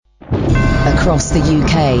across the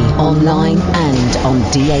UK, online and on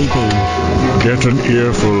DAB. Get an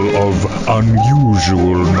earful of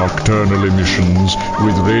unusual nocturnal emissions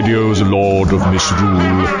with radio's Lord of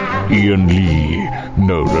Misrule, Iain Lee.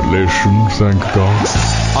 No relation, thank God.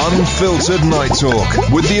 Unfiltered Night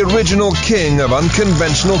Talk with the original king of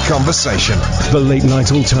unconventional conversation. The Late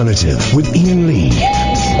Night Alternative with Iain Lee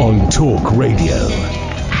on Talk Radio.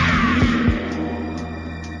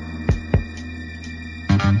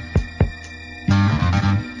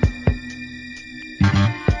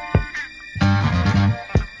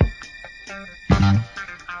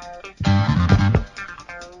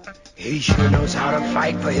 He sure knows how to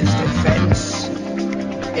fight for his defense.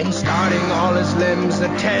 In starting all his limbs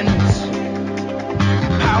are tense.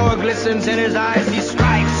 Power glistens in his eyes, he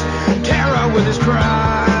strikes terror with his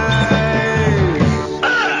cries.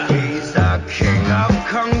 He's the king of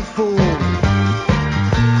kung fu.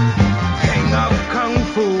 King of kung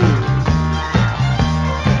fu.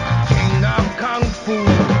 King of kung fu.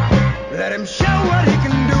 Let him show what he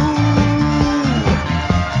can do.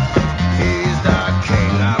 He's the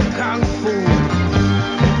king of kung fu.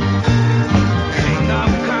 King of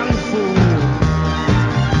kung fu.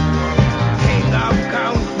 King of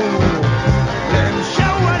kung fu. Let him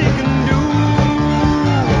show what he can do.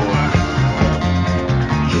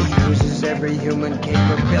 He uses every human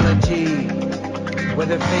capability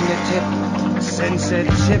with a fingertip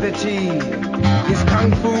sensitivity. His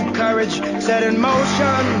kung fu courage set in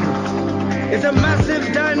motion is a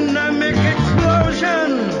massive dynamic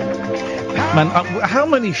explosion. Man, how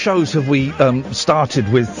many shows have we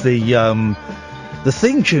started with the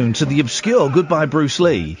theme tune to the obscure Goodbye Bruce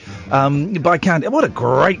Lee by Caddick? What a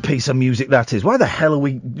great piece of music that is. Why the hell are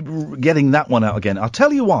we getting that one out again? I'll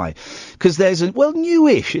tell you why. Because there's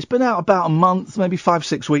newish. It's been out about a month, maybe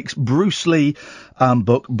 5-6 weeks. Bruce Lee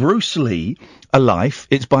book, Bruce Lee, A Life.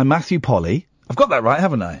 It's by Matthew Polly. I've got that right,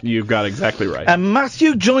 haven't I? You've got exactly right. And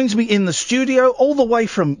Matthew joins me in the studio all the way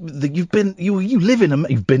from you've been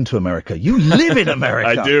to America. You live in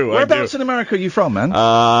America. I do. Whereabouts in America are you from, man?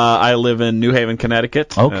 I live in New Haven,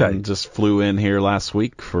 Connecticut. Okay. And just flew in here last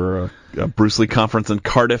week for a Bruce Lee conference in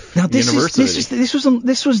Cardiff University. This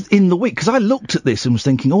was in the week, because I looked at this and was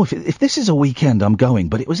thinking, if this is a weekend, I'm going.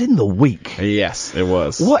 But it was in the week. Yes, it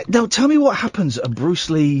was. What? Now tell me what happens at a Bruce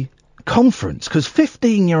Lee conference, because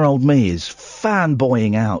 15-year-old me is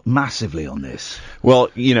fanboying out massively on this. Well,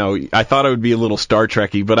 I thought it would be a little Star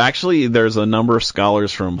Trek-y, but actually there's a number of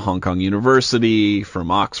scholars from Hong Kong University, from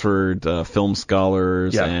Oxford, film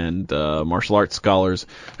scholars, and martial arts scholars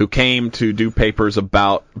who came to do papers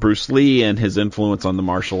about Bruce Lee and his influence on the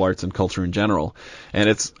martial arts and culture in general. And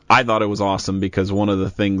I thought it was awesome because one of the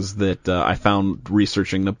things that I found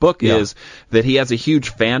researching the book is that he has a huge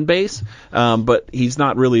fan base, but he's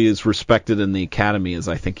not really as respected in the academy as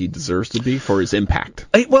I think he deserves to be for his impact.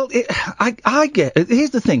 I get it.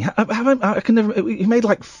 Here's the thing. He made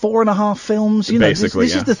like 4.5 films. Basically,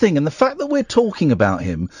 this is the thing. And the fact that we're talking about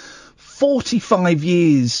him 45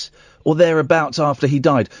 years or thereabouts after he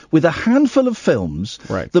died, with a handful of films,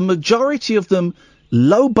 right, the majority of them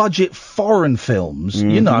low-budget foreign films,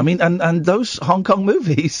 Mm-hmm. and those Hong Kong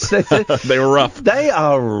movies, they were rough. They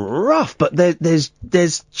are rough, but there's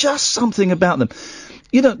just something about them.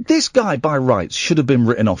 This guy, by rights, should have been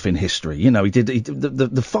written off in history. He did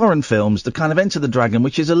the foreign films, the kind of Enter the Dragon,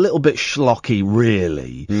 which is a little bit schlocky,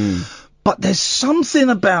 really. But there's something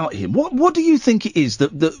about him. What do you think it is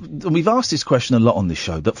that we've asked this question a lot on this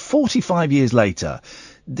show, that 45 years later,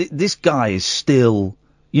 this guy is still,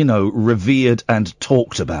 revered and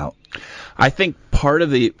talked about? I think part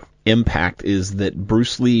of the impact is that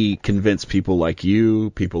Bruce Lee convinced people like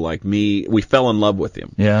you, people like me, we fell in love with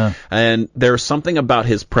him. Yeah. And there's something about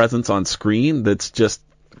his presence on screen that's just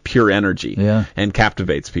pure energy and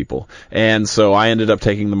captivates people. And so I ended up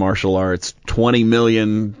taking the martial arts, 20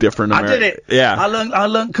 million different I did it. Yeah. I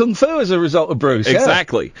learned Kung Fu as a result of Bruce.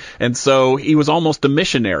 Exactly. Yeah. And so he was almost a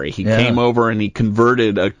missionary. He came over and he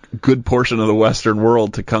converted a good portion of the Western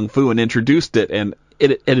world to Kung Fu and introduced it, and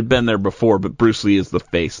it had been there before, but Bruce Lee is the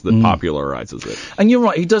face that popularizes it. And you're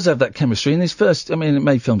right, he does have that chemistry. In his first, he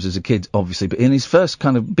made films as a kid, obviously, but in his first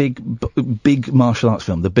kind of big martial arts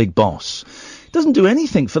film, The Big Boss, he doesn't do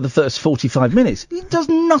anything for the first 45 minutes. He does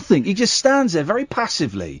nothing. He just stands there very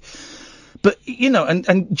passively. But,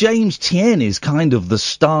 and James Tien is kind of the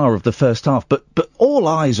star of the first half, but all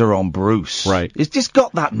eyes are on Bruce. Right. He's just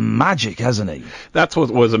got that magic, hasn't he? That's what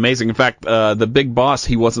was amazing. In fact, The Big Boss,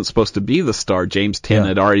 he wasn't supposed to be the star. James Tien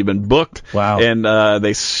had already been booked. Wow. And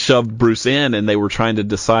they shoved Bruce in, and they were trying to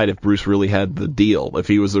decide if Bruce really had the deal, if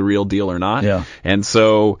he was the real deal or not. Yeah. And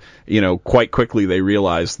so, quite quickly they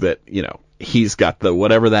realized that, he's got the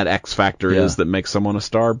whatever that X factor is that makes someone a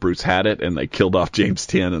star. Bruce had it, and they killed off James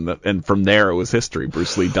Tien, and from there it was history.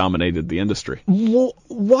 Bruce Lee dominated the industry.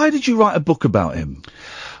 Why did you write a book about him?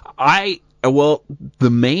 Well, the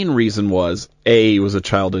main reason was, A, he was a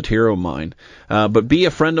childhood hero of mine, but B,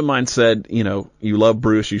 a friend of mine said, you love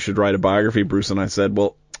Bruce, you should write a biography of Bruce, and I said,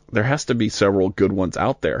 well, there has to be several good ones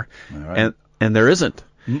out there, right. and there isn't.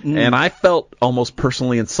 Mm-mm. And I felt almost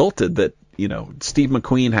personally insulted that, Steve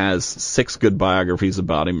McQueen has 6 good biographies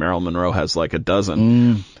about him. Marilyn Monroe has like a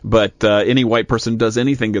dozen. But any white person who does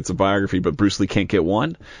anything gets a biography, but Bruce Lee can't get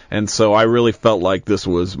one. And so I really felt like this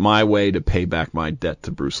was my way to pay back my debt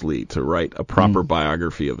to Bruce Lee, to write a proper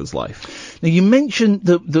biography of his life. Now, you mentioned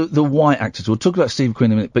the white actors. We'll talk about Steve McQueen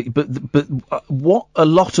in a minute. But what a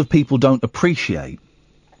lot of people don't appreciate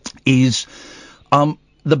is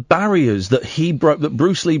the barriers that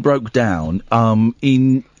Bruce Lee broke down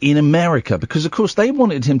in America, because of course they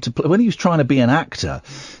wanted him to play, when he was trying to be an actor,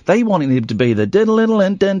 they wanted him to be the diddle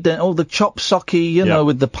and all the chop socky,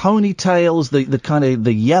 with the ponytails, the kind of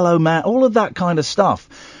the yellow man, all of that kind of stuff.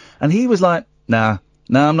 And he was like, nah,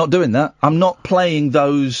 I'm not doing that. I'm not playing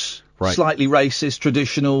those slightly racist,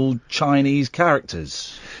 traditional Chinese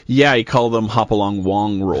characters. Yeah, he called them Hopalong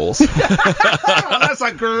Wong roles. That's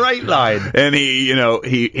a great line. And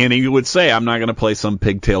he would say, I'm not going to play some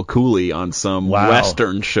pigtail coolie on some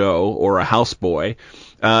Western show or a houseboy.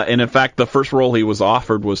 And in fact, the first role he was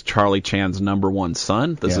offered was Charlie Chan's number 1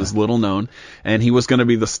 son. This is little known. And he was going to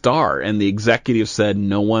be the star. And the executive said,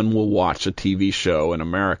 no one will watch a TV show in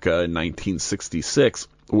America in 1966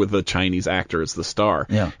 with a Chinese actor as the star.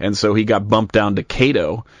 Yeah. And so he got bumped down to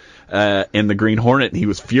Kato in the Green Hornet, and he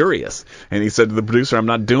was furious. And he said to the producer, I'm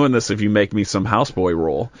not doing this if you make me some houseboy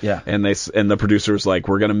role. Yeah. And the producer was like,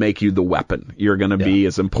 we're going to make you the weapon. You're going to be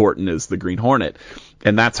as important as the Green Hornet.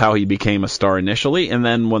 And that's how he became a star initially. And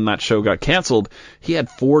then when that show got canceled, he had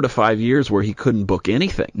 4 to 5 years where he couldn't book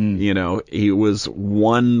anything. He was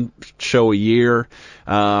 1 show a year,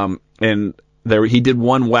 and he did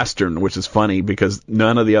 1 Western, which is funny because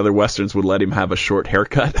none of the other Westerns would let him have a short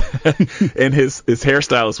haircut. And his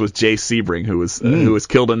hairstylist was Jay Sebring, who was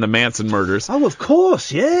killed in the Manson murders. Oh, of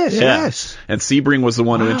course. Yes. And Sebring was the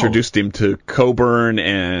one who introduced him to Coburn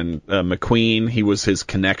and McQueen. He was his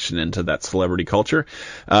connection into that celebrity culture.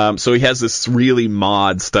 So he has this really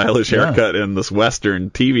mod, stylish haircut in this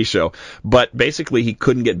Western TV show. But basically, he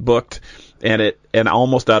couldn't get booked. And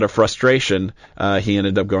almost out of frustration, he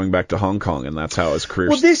ended up going back to Hong Kong, and that's how his career.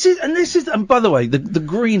 Well, this is, and by the way, the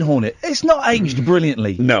Green Hornet, it's not aged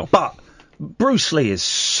brilliantly. No, but Bruce Lee is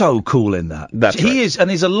so cool in that. That's he is, and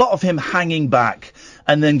there's a lot of him hanging back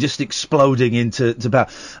and then just exploding into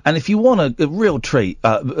battle. And if you want a real treat,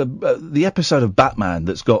 the episode of Batman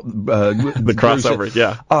that's got the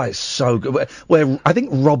crossover, oh, it's so good. Where I think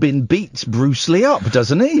Robin beats Bruce Lee up,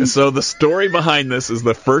 doesn't he? So the story behind this is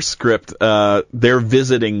the first script. They're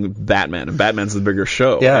visiting Batman, and Batman's the bigger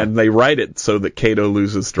show, and they write it so that Kato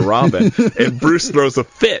loses to Robin, and Bruce throws a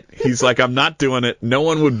fit. He's like, "I'm not doing it. No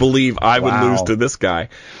one would believe I would lose to this guy."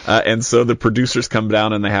 And so the producers come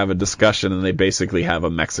down and they have a discussion, and they basically have a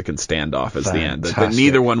Mexican standoff as the end. That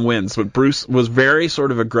neither one wins. But Bruce was very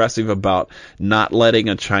sort of aggressive about not letting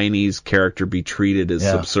a Chinese character be treated as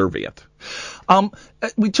subservient.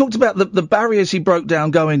 We talked about the barriers he broke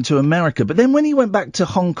down going to America, but then when he went back to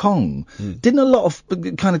Hong Kong, didn't a lot of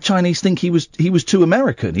kind of Chinese think he was too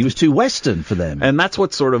American, he was too Western for them? And that's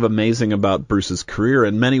what's sort of amazing about Bruce's career.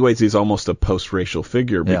 In many ways, he's almost a post-racial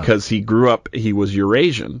figure because he grew up, he was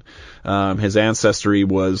Eurasian. His ancestry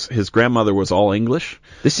was, his grandmother was all English.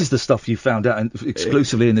 This is the stuff you found out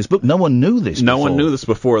exclusively in this book. No one knew this before. No one knew this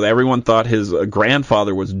before. Everyone thought his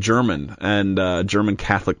grandfather was German, and German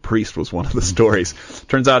Catholic priest was one of the stories.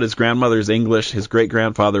 Turns out his grandmother's English, his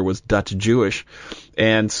great-grandfather was Dutch Jewish,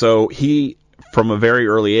 and so he, from a very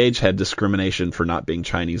early age, had discrimination for not being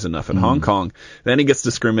Chinese enough in Hong Kong. Then he gets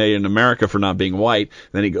discriminated in America for not being white.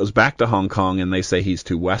 Then he goes back to Hong Kong, and they say he's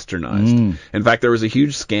too westernized. In fact, there was a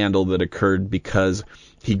huge scandal that occurred because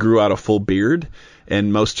he grew out a full beard,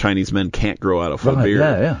 and most Chinese men can't grow out a full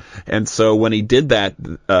beard. And so when he did that,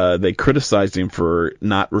 they criticized him for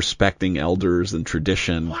not respecting elders and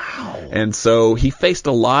tradition. And so he faced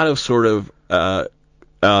a lot of sort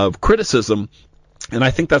of criticism. And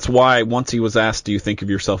I think that's why once he was asked, do you think of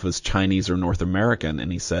yourself as Chinese or North American?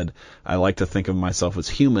 And he said, I like to think of myself as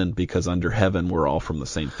human because under heaven we're all from the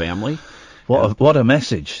same family. What a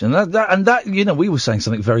message. And that, you know, we were saying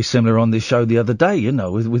something very similar on this show the other day, you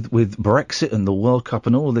know, with Brexit and the World Cup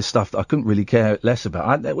and all this stuff that I couldn't really care less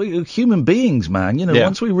about. We're human beings, man. You know,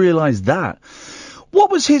 once we realised that.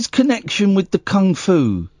 What was his connection with the Kung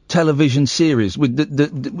Fu television series. We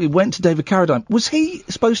went to David Carradine. Was he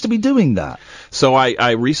supposed to be doing that? So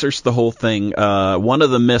I researched the whole thing. One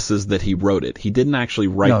of the myths is that he wrote it. He didn't actually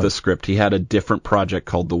write the script. He had a different project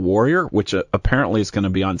called The Warrior, which apparently is going to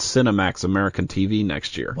be on Cinemax American TV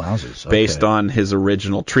next year. Wowzers. Okay. Based on his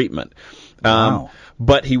original treatment. Wow.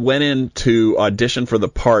 But he went in to audition for the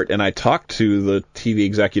part, and I talked to the TV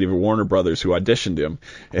executive at Warner Brothers who auditioned him,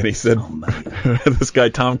 and he said, this guy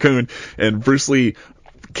Tom Coon, and Bruce Lee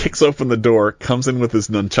kicks open the door, comes in with his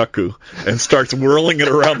nunchaku, and starts whirling it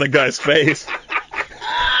around the guy's face.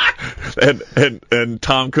 And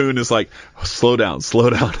Tom Coon is like, slow down.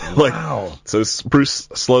 Wow. So Bruce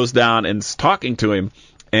slows down and is talking to him.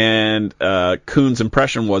 And Coon's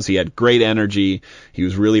impression was he had great energy, he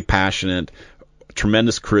was really passionate,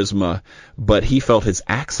 tremendous charisma, but he felt his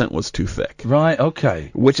accent was too thick. Right,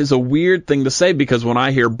 okay. Which is a weird thing to say, because when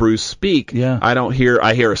I hear Bruce speak, I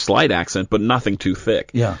hear a slight accent, but nothing too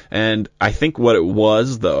thick. Yeah. And I think what it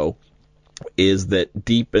was, though, is that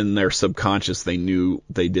deep in their subconscious they knew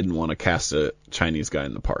they didn't want to cast a Chinese guy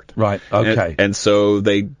in the part. Right, okay. And so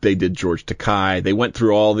they did George Takei. They went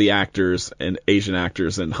through all the actors and Asian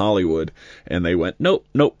actors in Hollywood, and they went, nope.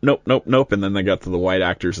 And then they got to the white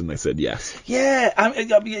actors, and they said yes. Yeah,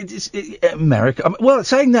 America.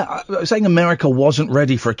 Saying America wasn't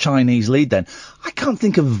ready for a Chinese lead then, I can't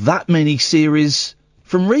think of that many series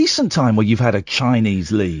from recent time where you've had a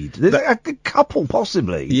Chinese lead. There's a couple,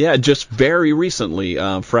 possibly. Yeah, just very recently,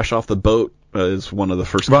 Fresh Off the Boat is one of the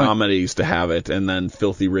first comedies to have it, and then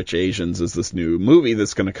Filthy Rich Asians is this new movie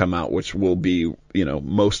that's going to come out, which will be,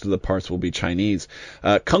 most of the parts will be Chinese.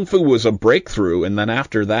 Kung Fu was a breakthrough, and then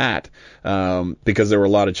after that, because there were a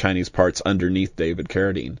lot of Chinese parts underneath David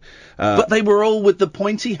Carradine. But they were all with the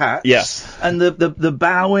pointy hats. Yes. And the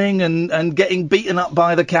bowing and getting beaten up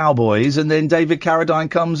by the cowboys, and then David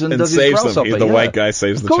Carradine comes and does saves his them. The white guy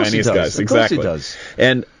saves the Chinese guys. Exactly. Of course he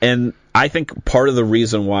does. And I think part of the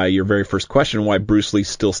reason why, your very first question, why Bruce Lee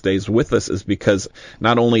still stays with us is because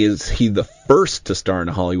not only is he the first to star in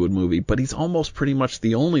a Hollywood movie, but he's almost pretty much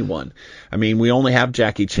the only one. I mean, we only have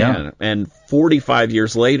Jackie Chan, and 45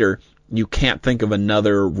 years later, you can't think of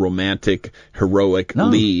another romantic, heroic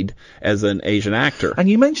lead as an Asian actor. And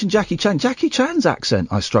you mentioned Jackie Chan. Jackie Chan's accent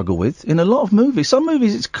I struggle with in a lot of movies. Some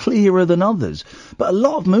movies it's clearer than others, but a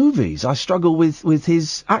lot of movies I struggle with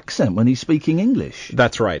his accent when he's speaking English.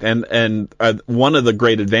 That's right. And one of the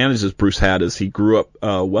great advantages Bruce had is he grew up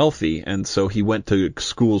wealthy, and so he went to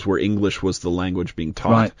schools where English was the language being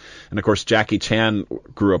taught. Right. And of course, Jackie Chan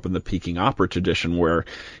grew up in the Peking opera tradition where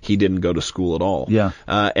he didn't go to school at all. Yeah.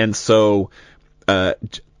 And so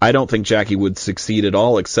I don't think Jackie would succeed at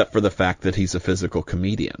all, except for the fact that he's a physical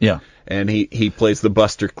comedian. Yeah. And he plays the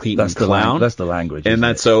Buster Keaton clown. That's the language.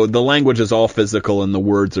 And so the language is all physical and the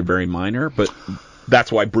words are very minor, but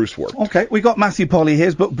that's why Bruce worked. Okay, we got Matthew Polly here.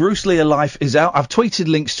 His book, Bruce Lee, A Life, is out. I've tweeted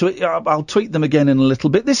links to it. I'll tweet them again in a little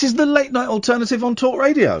bit. This is the Late Night Alternative on Talk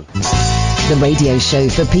Radio. The radio show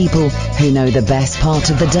for people who know the best part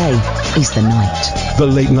of the day is the night. The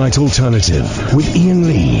Late Night Alternative with Iain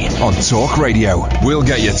Lee on Talk Radio. We'll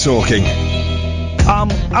get you talking.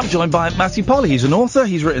 I'm joined by Matthew Polly. He's an author.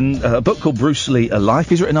 He's written a book called Bruce Lee, A Life.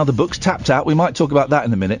 He's written other books, Tapped Out. We might talk about that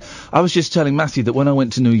in a minute. I was just telling Matthew that when I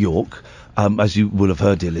went to New York, as you will have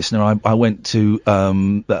heard, dear listener, I went to,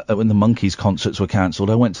 when the Monkees concerts were cancelled,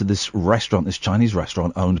 I went to this restaurant, this Chinese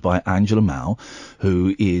restaurant owned by Angela Mao,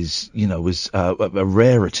 who is, was a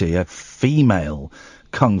rarity, a female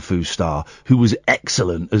kung fu star who was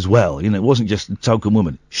excellent as well. It wasn't just a token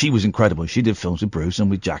woman. She was incredible. She did films with Bruce and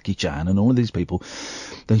with Jackie Chan and all of these people.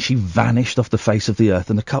 Then she vanished off the face of the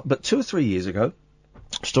earth. But 2 or 3 years ago,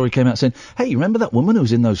 a story came out saying, hey, you remember that woman who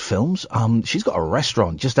was in those films? She's got a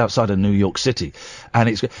restaurant just outside of New York City.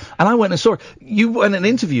 And I went and saw her. You went and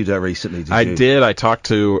interviewed her recently, did you? I did. I talked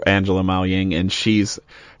to Angela Mao Ying, and she's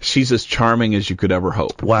as charming as you could ever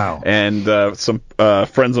hope. Wow. And some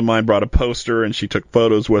friends of mine brought a poster, and she took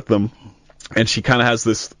photos with them. And she kind of has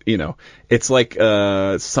this, it's like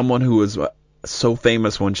someone who was so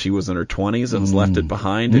famous when she was in her 20s and has left it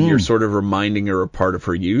behind, and you're sort of reminding her a part of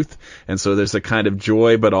her youth. And so there's a kind of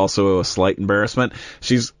joy, but also a slight embarrassment.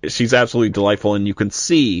 She's absolutely delightful, and you can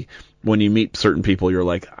see when you meet certain people, you're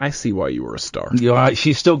like, I see why you were a star. You're right.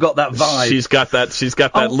 She's still got that vibe. She's got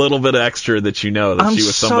that little bit of extra that that she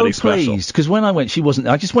was somebody special. I'm so pleased, because when I went, she wasn't.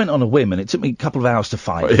 I just went on a whim, and it took me a couple of hours to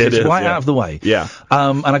find. It's right out of the way. Yeah.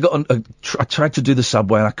 And I got on. I tried to do the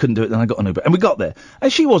subway, and I couldn't do it. Then I got an Uber, and we got there,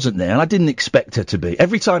 and she wasn't there, and I didn't expect her to be.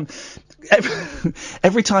 Every time,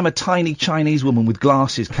 every time a tiny Chinese woman with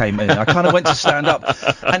glasses came in, I kind of went to stand up.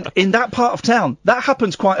 And in that part of town, that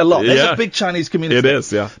happens quite a lot. There's a big Chinese community. It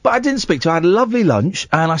is, yeah. But I didn't speak to her. I had a lovely lunch,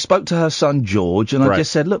 and I spoke to her son George, and I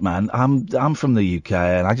just said, look, man, I'm from the UK,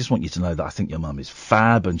 and I just want you to know that I think your mum is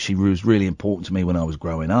fab, and she was really important to me when I was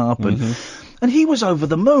growing up, and he was over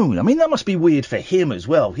the moon. I mean, that must be weird for him as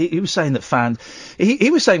well. He was saying that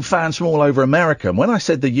he was saying fans from all over America, and when I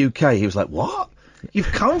said the UK, he was like, what?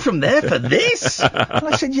 You've come from there for this? And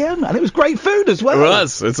I said, yeah, man. It was great food as well. It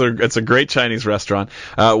was. It's a great Chinese restaurant.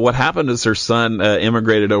 What happened is her son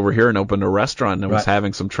immigrated over here and opened a restaurant and was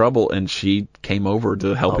having some trouble, and she came over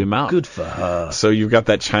to help him out. Good for her. So you've got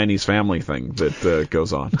that Chinese family thing that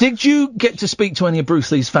goes on. Did you get to speak to any of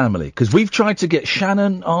Bruce Lee's family? Because we've tried to get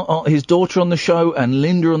Shannon, his daughter, on the show, and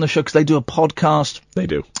Linda on the show, because they do a podcast. They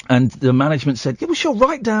do. And the management said, yeah, well, sure,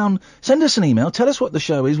 write down, send us an email, tell us what the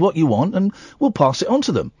show is, what you want, and we'll pass it on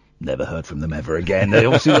to them. Never heard from them ever again. They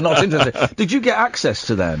obviously were not interested. Did you get access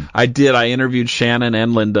to them? I did. I interviewed Shannon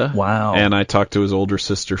and Linda. Wow. And I talked to his older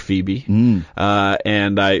sister, Phoebe.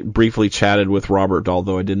 And I briefly chatted with Robert,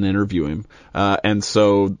 although I didn't interview him. And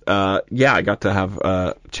so, I got to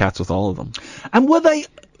have chats with all of them. And were they...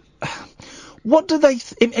 What do they...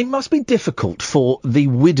 It must be difficult for the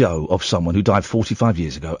widow of someone who died 45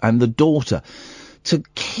 years ago and the daughter to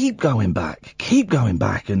keep going back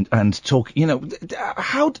and talk,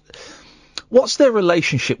 what's their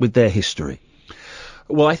relationship with their history?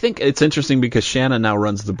 Well, I think it's interesting because Shannon now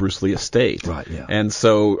runs the Bruce Lee estate. Right, yeah. And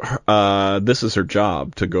so this is her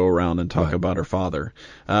job, to go around and talk about her father.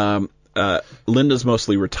 Linda's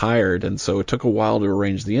mostly retired, and so it took a while to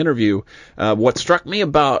arrange the interview. What struck me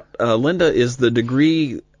about Linda is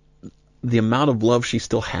the amount of love she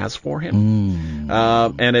still has for him.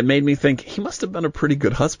 And it made me think he must have been a pretty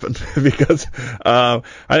good husband because I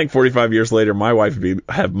think 45 years later my wife would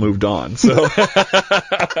have moved on. So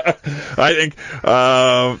I think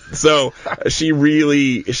so she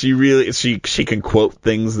can quote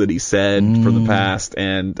things that he said from the past,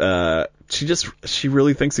 and she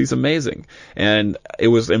really thinks he's amazing. And it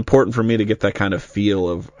was important for me to get that kind of feel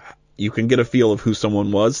of, you can get a feel of who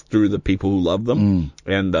someone was through the people who love them.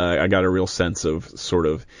 And I got a real sense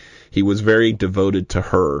of he was very devoted to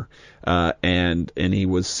her, and he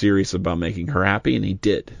was serious about making her happy, and he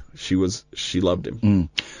did. She loved him.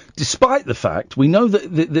 Despite the fact, we know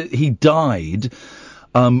that he died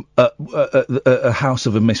at a house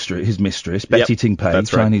of his mistress, Betty Ting Pei,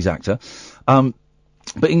 Chinese actor.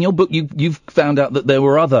 But in your book, you've found out that there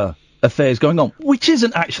were other affairs going on, which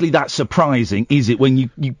isn't actually that surprising, is it, when you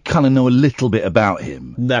kind of know a little bit about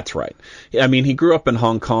him? That's right. I mean, he grew up in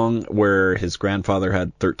Hong Kong, where his grandfather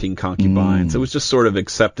had 13 concubines. It was just sort of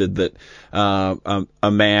accepted that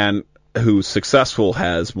a man who's successful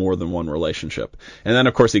has more than one relationship. And then,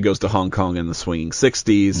 of course, he goes to Hong Kong in the swinging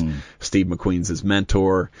 60s. Steve McQueen's his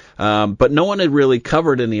mentor. But no one had really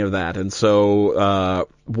covered any of that. And so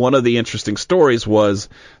one of the interesting stories was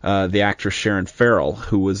the actress Sharon Farrell,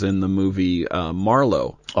 who was in the movie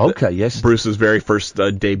Marlowe. Okay, yes. Bruce's very first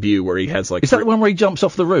debut, where he has like... Is that the one where he jumps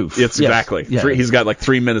off the roof? It's exactly. Yeah. He's got like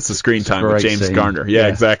 3 minutes of screen time with James Garner. Yeah,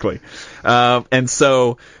 exactly. And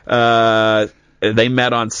so... they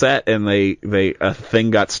met on set, and a thing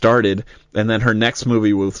got started, and then her next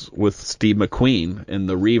movie was with Steve McQueen in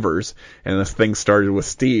The Reavers, and this thing started with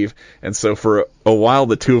Steve, and so for a while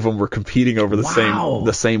the two of them were competing over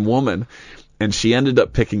the same woman, and she ended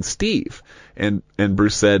up picking Steve, and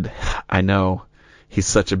Bruce said, I know, he's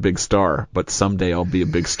such a big star, but someday I'll be a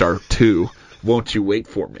big star too. Won't you wait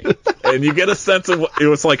for me? And you get a sense of it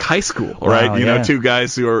was like high school, right? Wow, you know, two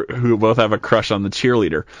guys who both have a crush on the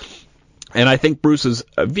cheerleader. And I think Bruce's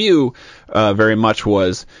view very much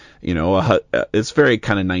was, it's very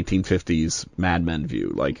kind of 1950s Mad Men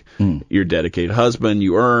view. Like, you're a dedicated husband,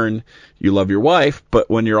 you earn, you love your wife, but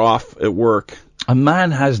when you're off at work... A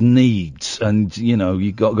man has needs, and,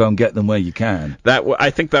 you got to go and get them where you can.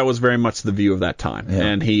 I think that was very much the view of that time. Yeah.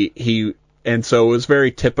 And and so it was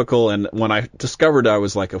very typical, and when I discovered it, I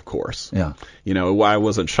was like, of course. Yeah. I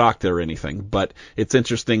wasn't shocked or anything, but it's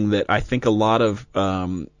interesting that I think a lot of...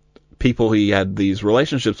 people he had these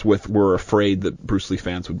relationships with were afraid that Bruce Lee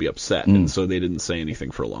fans would be upset, and so they didn't say anything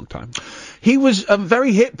for a long time. He was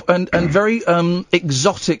very hip and very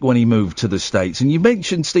exotic when he moved to the States. And you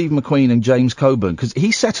mentioned Steve McQueen and James Coburn, because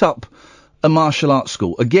he set up a martial arts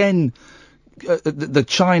school. Again, the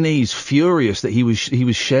Chinese furious that he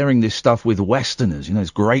was sharing this stuff with Westerners, this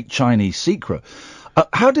great Chinese secret.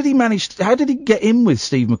 How did he get in with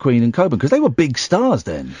Steve McQueen and Coburn? Because they were big stars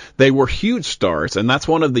then. They were huge stars, and that's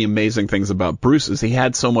one of the amazing things about Bruce is he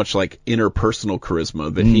had so much like interpersonal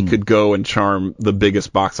charisma that he could go and charm the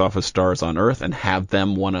biggest box office stars on earth and have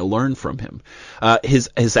them want to learn from him.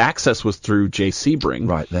 His access was through Jay Sebring,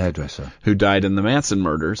 right, the hairdresser, who died in the Manson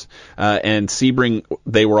murders, and Sebring,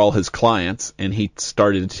 they were all his clients, and he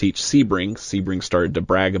started to teach Sebring. Sebring started to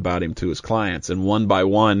brag about him to his clients, and one by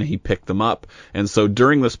one he picked them up. And so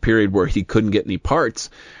during this period where he couldn't get any parts,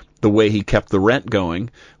 the way he kept the rent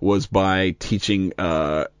going was by teaching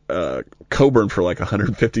Coburn for like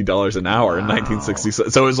 $150 an hour in 1960.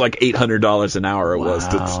 So it was like $800 an hour it was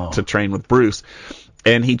to train with Bruce.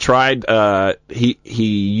 And he tried, he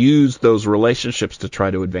used those relationships to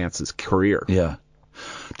try to advance his career. Yeah.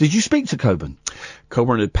 Did you speak to Coburn?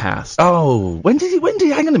 Coburn had passed. Oh, when did he,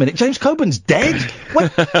 hang on a minute, James Coburn's dead?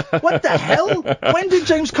 What the hell? When did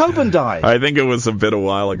James Coburn die? I think it was a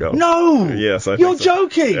while ago. No! Yes, I You're think so.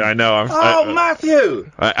 joking! I know. Matthew!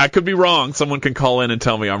 I could be wrong. Someone can call in and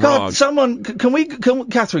tell me I'm wrong. Someone,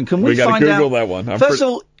 Catherine, can we gotta find out? Google that one. First of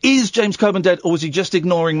all, is James Coburn dead, or was he just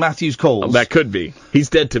ignoring Matthew's calls? That could be. He's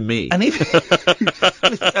dead to me. And if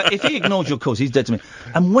he ignored your calls, he's dead to me.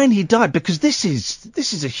 And when he died, because this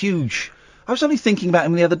is a huge... I was only thinking about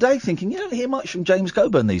him the other day, thinking, you don't hear much from James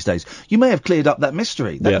Coburn these days. You may have cleared up that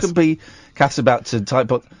mystery. That could be... Kath's about to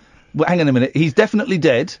type up... Well, hang on a minute. He's definitely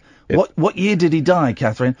dead. Yeah. What year did he die,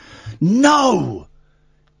 Catherine? No!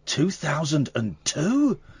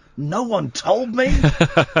 2002? No one told me.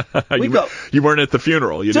 You weren't at the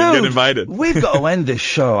funeral. You didn't get invited. We've got to end this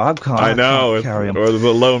show. I can't carry on. Or there's a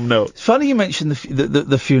lone note. It's funny you mentioned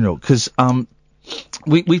the funeral, because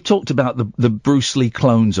we've talked about the Bruce Lee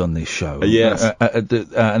clones on this show. Yes. And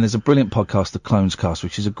there's a brilliant podcast, the Clones Cast,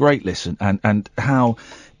 which is a great listen, and how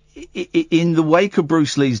in the wake of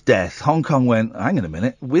Bruce Lee's death, Hong Kong went, hang on a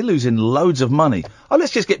minute, we're losing loads of money. Oh,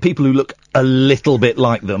 let's just get people who look a little bit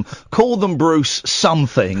like them, call them Bruce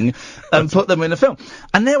something, and put them in a film.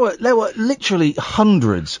 And there were literally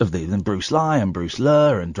hundreds of these, and Bruce Lee and Bruce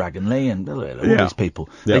Ler and Dragon Lee and all these people.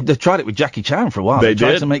 Yep. They tried it with Jackie Chan for a while. They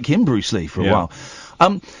tried to make him Bruce Lee for a while.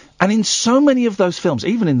 And in so many of those films,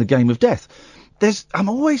 even in The Game of Death, I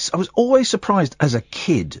was always surprised as a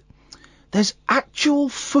kid. There's actual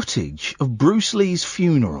footage of Bruce Lee's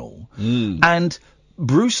funeral and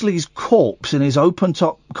Bruce Lee's corpse in his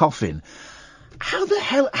open-top coffin. How the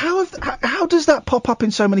hell? How does that pop up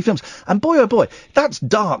in so many films? And boy, oh boy, that's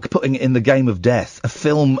dark. Putting it in The Game of Death, a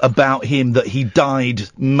film about him that he died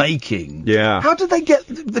making. Yeah. How did they get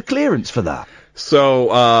the clearance for that? So,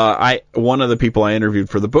 one of the people I interviewed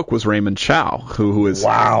for the book was Raymond Chow, who was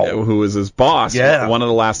his boss. Yeah. One of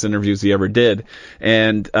the last interviews he ever did.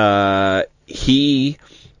 And, he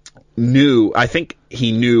knew, I think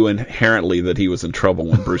he knew inherently that he was in trouble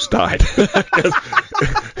when Bruce died.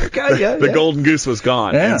 The golden goose was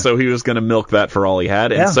gone. Yeah. And so he was going to milk that for all he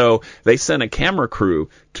had. And so they sent a camera crew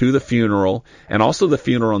to the funeral and also the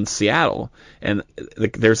funeral in Seattle. And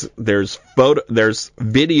there's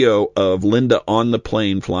video of Linda on the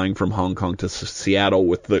plane flying from Hong Kong to Seattle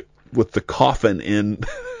with the coffin in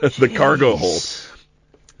the cargo hold.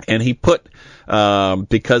 And he put,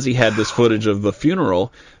 because he had this footage of the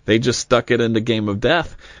funeral, they just stuck it into Game of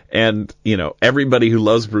Death. And, everybody who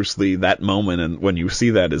loves Bruce Lee, that moment, and when you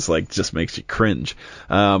see that, is like, just makes you cringe.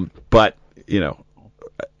 But,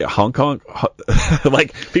 Hong Kong,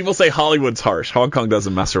 like, people say Hollywood's harsh. Hong Kong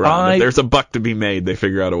doesn't mess around. If there's a buck to be made, they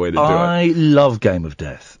figure out a way to do it. I love Game of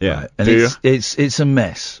Death. Yeah. Right? And it's a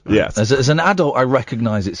mess. Right? Yes. As an adult, I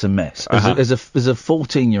recognize it's a mess. As a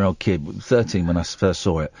 14-year-old kid, 13 when I first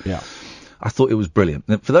saw it, I thought it was brilliant.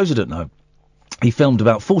 Now, for those who don't know, he filmed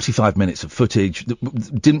about 45 minutes of footage,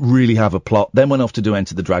 didn't really have a plot, then went off to do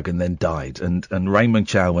Enter the Dragon, then died. And Raymond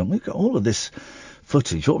Chow went, we've got all of this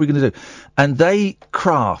footage, what are we going to do? And they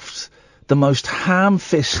craft the most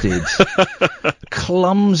ham-fisted,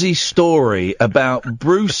 clumsy story about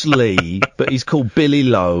Bruce Lee, but he's called Billy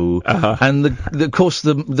Lowe, and of course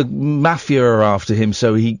the mafia are after him,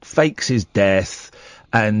 so he fakes his death,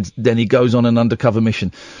 and then he goes on an undercover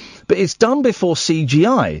mission. But it's done before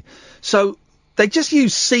CGI, so they just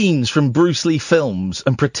use scenes from Bruce Lee films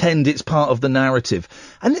and pretend it's part of the narrative.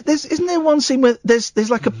 And isn't there one scene where there's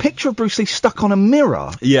like a picture of Bruce Lee stuck on a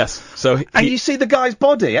mirror? Yes. And you see the guy's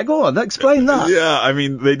body. Go on, explain that. Yeah, I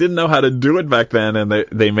mean, they didn't know how to do it back then, and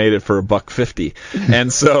they made it for $1.50.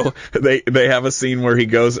 And so they have a scene where he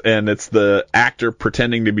goes, and it's the actor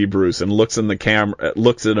pretending to be Bruce and looks in the camera,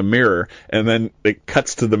 looks at a mirror, and then it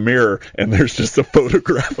cuts to the mirror, and there's just a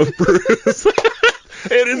photograph of Bruce.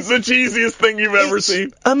 It is the cheesiest thing you've ever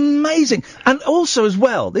seen. Amazing. And also as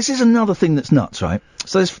well, this is another thing that's nuts, right?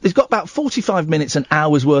 So it's got about 45 minutes, an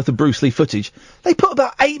hour's worth of Bruce Lee footage. They put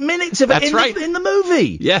about 8 minutes of it in the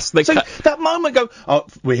movie. Yes, that moment go, oh,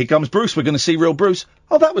 well, here comes Bruce, we're going to see real Bruce.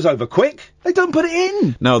 Oh, that was over quick. They don't put it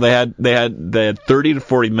in. No, they had 30 to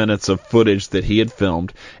 40 minutes of footage that he had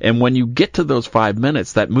filmed, and when you get to those 5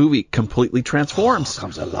 minutes, that movie completely transforms.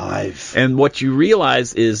 Comes alive. And what you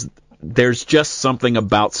realize is there's just something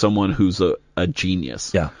about someone who's a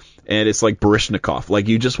genius. Yeah. And it's like Baryshnikov. Like,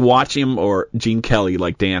 you just watch him, or Gene Kelly,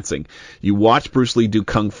 like dancing. You watch Bruce Lee do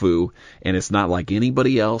kung fu, and it's not like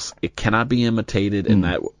anybody else. It cannot be imitated. And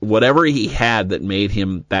that whatever he had that made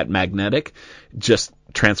him that magnetic just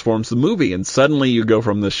transforms the movie. And suddenly you go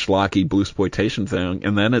from this schlocky bluesploitation thing,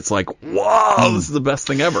 and then it's like, whoa, this is the best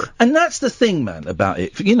thing ever. And that's the thing, man, about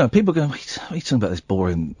it. You know, people go, what are you talking about this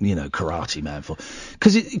boring, karate, man, for?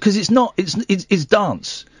 Because it's not, it's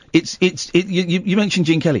dance. You mentioned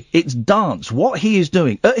Gene Kelly. It's dance. What he is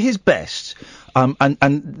doing at his best, and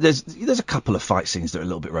there's a couple of fight scenes that are a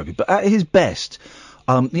little bit rugby, but at his best,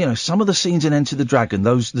 some of the scenes in Enter the Dragon,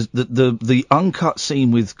 the uncut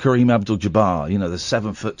scene with Kareem Abdul-Jabbar, the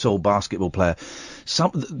 7-foot-tall basketball player,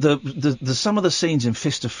 some of the scenes in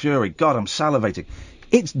Fist of Fury. God, I'm salivating.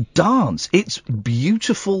 It's dance. It's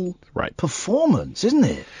beautiful performance, isn't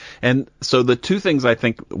it? And so the two things I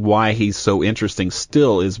think why he's so interesting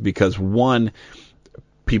still is because, one,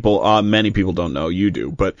 many people don't know, you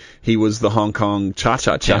do, but he was the Hong Kong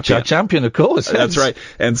Cha-Cha champion. Cha-Cha champion, of course. That's right.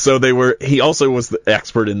 And so he also was the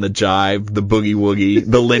expert in the jive, the boogie woogie,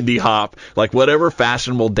 the Lindy Hop, like whatever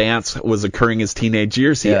fashionable dance was occurring his teenage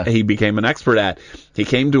years, he became an expert at. He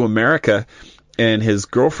came to America, and his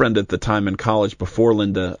girlfriend at the time in college before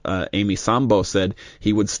Linda, Amy Sambo, said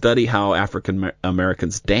he would study how African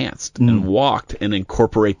Americans danced and walked and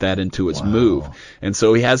incorporate that into his move. And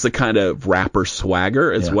so he has the kind of rapper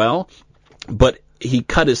swagger as well, but he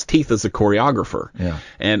cut his teeth as a choreographer. Yeah.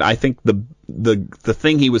 And I think the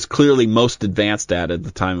thing he was clearly most advanced at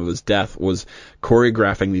the time of his death was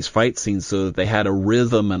choreographing these fight scenes so that they had a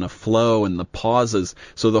rhythm and a flow and the pauses.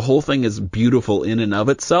 So the whole thing is beautiful in and of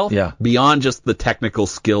itself, beyond just the technical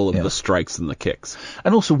skill of the strikes and the kicks.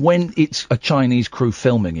 And also, when it's a Chinese crew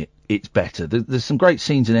filming it, it's better. There's some great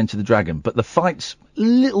scenes in Enter the Dragon, but the fight's a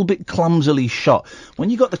little bit clumsily shot. When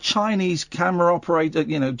you got the Chinese camera operator,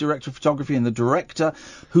 director of photography, and the director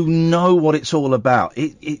who know what it's all about,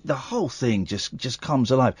 the whole thing just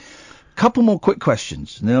comes alive. Couple more quick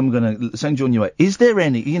questions, and then I'm going to send you on your way. Is there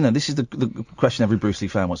any, this is the question every Bruce Lee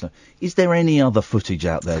fan wants to know, is there any other footage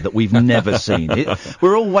out there that we've never seen?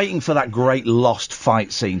 We're all waiting for that great lost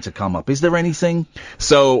fight scene to come up. Is there anything?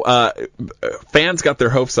 So, fans got their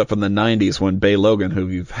hopes up in the 90s when Bay Logan, who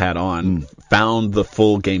you've had on, found the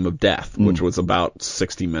full Game of Death, which was about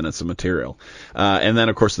 60 minutes of material. And then,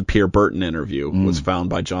 of course, the Pierre Burton interview was found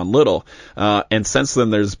by John Little. And since then,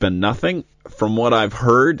 there's been nothing. From what I've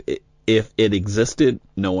heard, if it existed,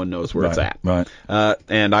 no one knows where it's at. Right.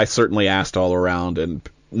 And I certainly asked all around, and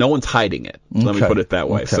no one's hiding it. Let me put it that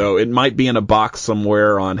way. So it might be in a box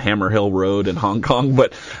somewhere on Hammer Hill Road in Hong Kong,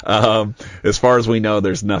 but as far as we know,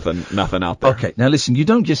 there's nothing out there. Okay, now listen, you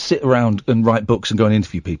don't just sit around and write books and go and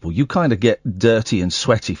interview people. You kind of get dirty and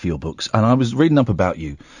sweaty for your books. And I was reading up about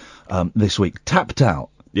you this week. Tapped Out.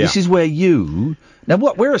 Yeah. This is where you... Now,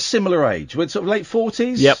 we're a similar age. We're sort of late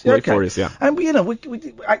 40s? Yep, late 40s, yeah. And,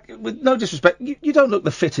 with no disrespect, you don't look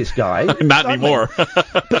the fittest guy. Not anymore.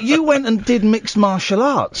 But you went and did mixed martial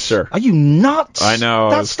arts. Sure. Are you nuts? I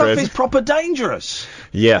know. That stuff is proper dangerous.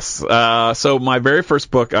 Yes. So my very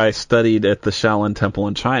first book, I studied at the Shaolin Temple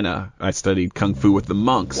in China. I studied Kung Fu with the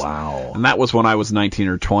monks. Wow. And that was when I was 19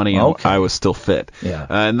 or 20, and I was still fit. Yeah.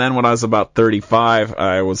 And then when I was about 35,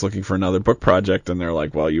 I was looking for another book project, and they're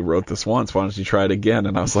like, well, you wrote this once. Why don't you try it again?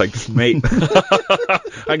 And I was like, mate,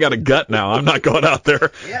 I got a gut now. I'm not going out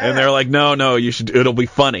there. Yeah. And they're like, no, you should. It'll be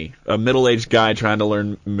funny. A middle-aged guy trying to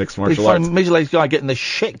learn mixed martial arts. Middle-aged guy getting the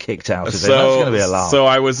shit kicked out of him. That's going to be a laugh. So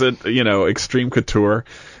I was at, Extreme Couture.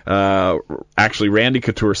 Actually, Randy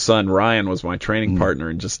Couture's son, Ryan, was my training partner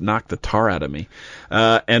and just knocked the tar out of me.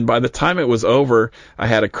 And by the time it was over, I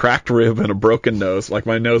had a cracked rib and a broken nose. Like,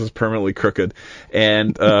 my nose is permanently crooked.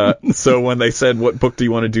 And so when they said, what book do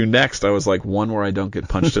you want to do next? I was like, one where I don't get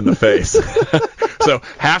punched in the face. So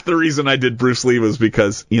half the reason I did Bruce Lee was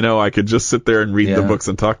because, I could just sit there and read the books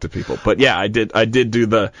and talk to people. But yeah, I did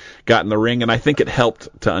got in the ring, and I think it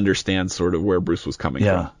helped to understand sort of where Bruce was coming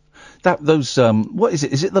from. What is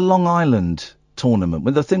it? Is it the Long Island tournament,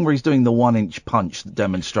 with the thing where he's doing the 1-inch punch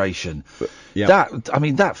demonstration. Yeah.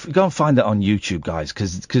 That go and find it on YouTube, guys,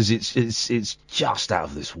 because it's just out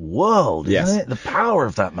of this world, isn't it? The power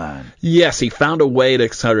of that man. Yes, he found a way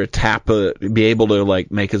to sort of be able to like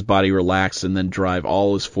make his body relax and then drive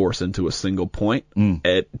all his force into a single point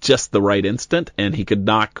at just the right instant, and he could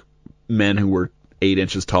knock men who were 8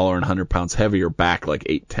 inches taller and 100 pounds heavier back like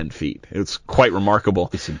 8-10 feet. It's quite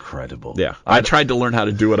remarkable. It's incredible. Yeah. I tried to learn how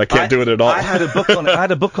to do it. I can't do it at all. I had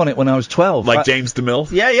a book on it when I was 12. Like James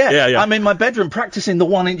DeMille? Yeah. I'm in my bedroom practicing the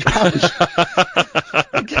 1-inch punch.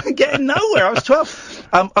 Getting nowhere. I was 12.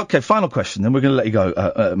 Okay, final question, then we're going to let you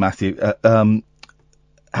go, Matthew.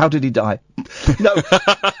 How did he die? No.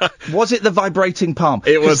 Was it the vibrating palm?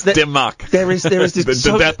 It was Dimmock. There is this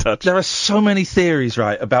the death touch. There are so many theories,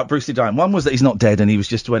 right, about Bruce Lee dying. One was that he's not dead and he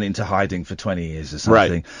went into hiding for 20 years or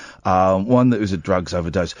something. Right. One that was a drugs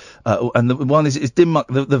overdose. And the one is Dimmock,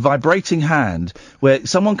 the vibrating hand, where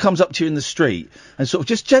someone comes up to you in the street and sort of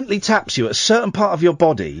just gently taps you at a certain part of your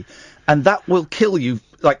body, and that will kill you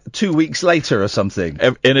like 2 weeks later or something.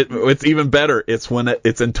 And it's even better. It's when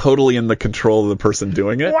it's totally in the control of the person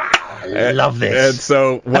doing it. Wow, I love this. And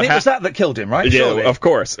so it was that killed him, right? Yeah, Surely. Of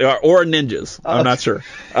course. Or ninjas. I'm not sure.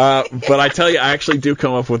 But I tell you, I actually do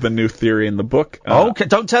come up with a new theory in the book. Okay,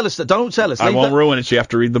 don't tell us that. Don't tell us. I won't ruin it. You have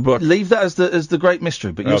to read the book. Leave that as the great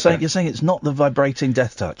mystery. But you're saying it's not the vibrating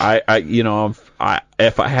death touch.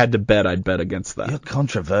 If I had to bet, I'd bet against that. You're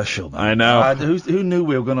controversial, man. I know. Who knew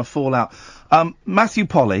we were going to fall out? Matthew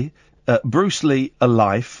Polly, Bruce Lee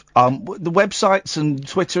Alive. The websites and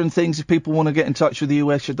Twitter and things, if people want to get in touch with you,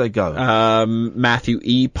 where should they go? Matthew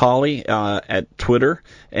E. Polly at Twitter,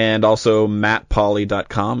 and also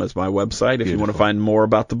mattpolly.com is my website if you want to find more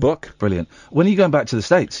about the book. Brilliant. When are you going back to the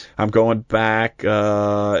States? I'm going back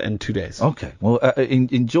in 2 days. Okay. Well,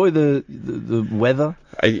 enjoy the weather.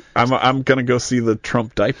 I'm going to go see the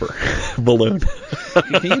Trump diaper balloon.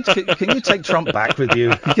 Can you take Trump back with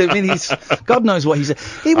you? I mean, God knows what he's.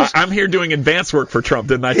 I'm here doing advance work for Trump,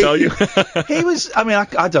 didn't I tell you? He was. I mean,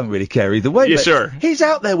 I don't really care either way. Yeah, but sure. He's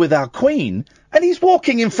out there with our Queen, and he's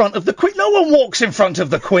walking in front of the Queen. No one walks in front of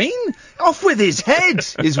the Queen. Off with his head,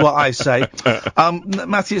 is what I say.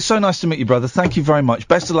 Matthew, it's so nice to meet you, brother. Thank you very much.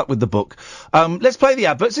 Best of luck with the book. Let's play the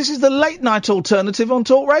adverts. This is the Late Night Alternative on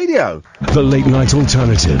Talk Radio. The Late Night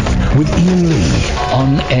Alternative with Iain Lee.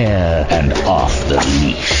 On air and off the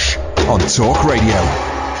leash. On Talk Radio.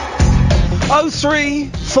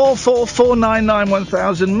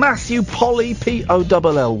 03444991000. Matthew Polly, Polly.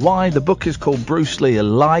 The book is called Bruce Lee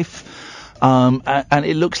Alive. And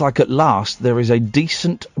it looks like at last there is a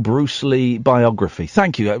decent Bruce Lee biography.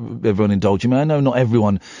 Thank you, everyone indulging me. I know not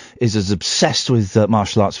everyone is as obsessed with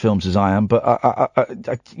martial arts films as I am, but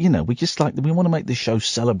we want to make this show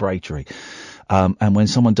celebratory. And when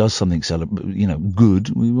someone does something, good,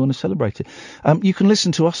 we want to celebrate it. You can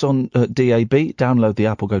listen to us on DAB, download the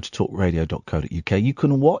app or go to talkradio.co.uk. You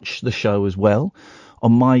can watch the show as well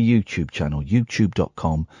on my YouTube channel,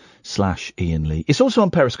 youtube.com/Iain Lee. It's also on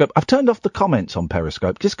Periscope. I've turned off the comments on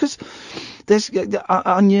Periscope just because there's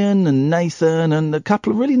Onion and Nathan and a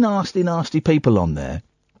couple of really nasty people on there.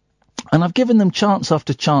 And I've given them chance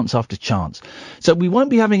after chance after chance. So we won't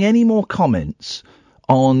be having any more comments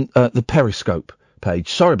on the Periscope page.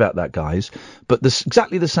 Sorry about that, guys. But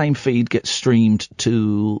exactly the same feed gets streamed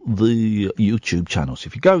to the YouTube channel. So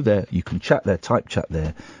if you go there, you can chat there, type chat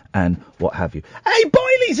there, and what have you. Hey,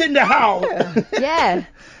 Boyley's in the house! Yeah.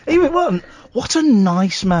 What a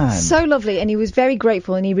nice man. So lovely, and he was very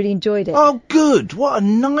grateful, and he really enjoyed it. Oh, good. What a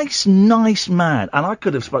nice man. And I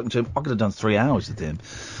could have spoken to him. I could have done 3 hours with him.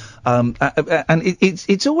 And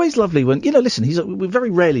it's always lovely when, listen, we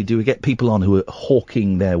very rarely do we get people on who are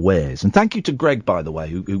hawking their wares. And thank you to Greg, by the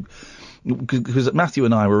way, because Matthew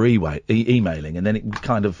and I were emailing, and then it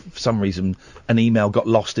kind of, for some reason, an email got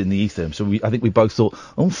lost in the ether. So I think we both thought,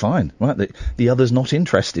 oh, fine, right, the other's not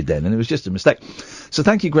interested then, and it was just a mistake. So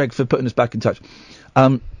thank you, Greg, for putting us back in touch.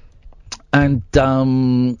 When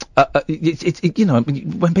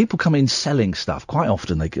people come in selling stuff, quite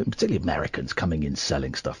often particularly Americans coming in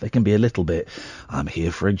selling stuff, they can be a little bit, I'm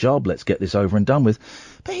here for a job, let's get this over and done with.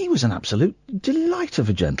 But he was an absolute delight of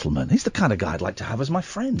a gentleman. He's the kind of guy I'd like to have as my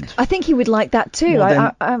friend. I think he would like that too.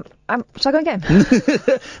 Shall I go again?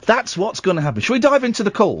 That's what's going to happen. Shall we dive into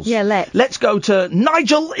the calls? Yeah, let's. Let's go to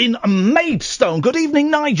Nigel in Maidstone. Good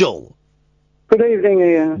evening, Nigel. Good evening,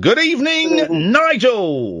 Iain. Good evening,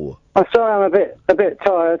 Nigel. I'm sorry I'm a bit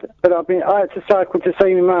tired, but I had to cycle to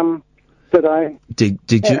see my mum today. Did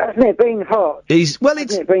you? Hasn't it been hot? It's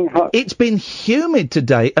been hot. It's been humid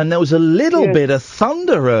today, and there was a little bit of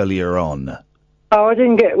thunder earlier on. Oh,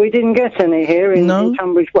 we didn't get any here in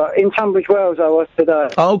Tunbridge Wells. I was today.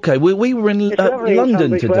 Okay, we were in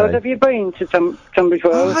London today. Wells. Have you been to Tunbridge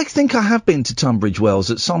Wells? I think I have been to Tunbridge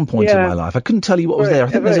Wells at some point in my life. I couldn't tell you what was there. I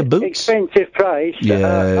think there's a Boots. Expensive place. Yes.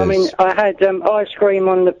 I mean, I had ice cream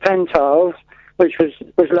on the Pentiles, which was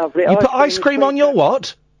lovely. You put ice cream on your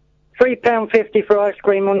what? £3.50 for ice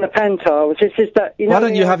cream on the Pentiles. It's just that, you know. Why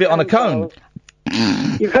don't you have it on a cone?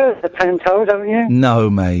 You've heard of the Pentiles, haven't you? No,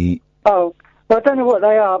 mate. Oh. Well, I don't know what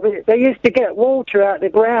they are, but they used to get water out the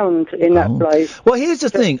ground in that place. Well, here's the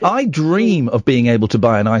thing. I dream of being able to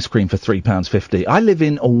buy an ice cream for £3.50. I live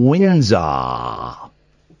in Windsor.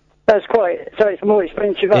 That's so it's more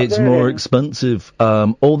expensive up there. It's more expensive.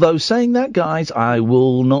 Although saying that, guys, I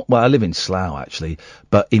will not. Well, I live in Slough actually,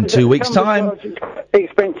 but in 2 weeks' time,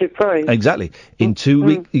 expensive price. Exactly. In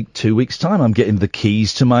 2 weeks' time, I'm getting the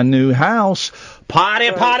keys to my new house. Party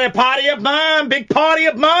of mine! Big party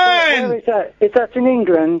of mine! Where is that? Is that in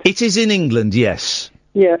England? It is in England, yes.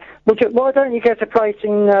 Yeah. Why don't you get a place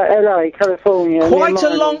in LA, California?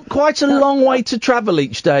 Quite a long way to travel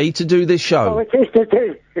each day to do this show. Oh, it is to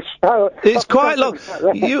do the show. It's quite long.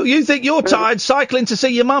 You think you're tired cycling to see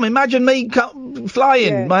your mum? Imagine me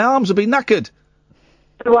flying. Yeah. My arms would be knackered.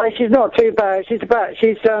 Well, she's not too bad. She's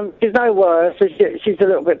no worse. She's a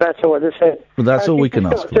little bit better, what I said. Well, that's all we can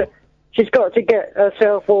ask for. She's got to get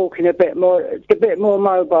herself walking a bit more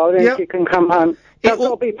mobile, then she can come home. So I've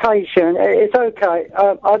got to be patient. It's okay.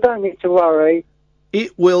 I don't need to worry.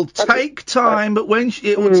 It will take time, but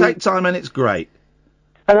it will take time, and it's great.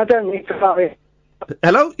 And I don't need to worry.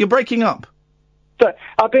 Hello, you're breaking up. So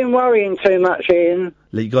I've been worrying too much, Ian.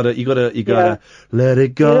 You gotta let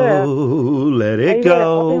it go, let it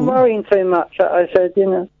go. I've been worrying too much. I said, you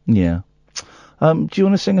know. Yeah. Do you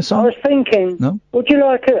want to sing a song? I was thinking. No. Would you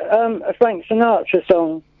like a Frank Sinatra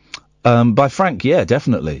song? By Frank, yeah,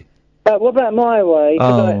 definitely. What about My Way?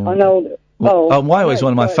 I know. My Way is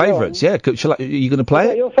one of my favourites. Yeah. Are you going to play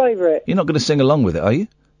it? Your favourite? You're not going to sing along with it, are you?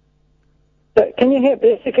 Can you hear?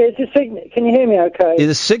 Can you hear me? Okay.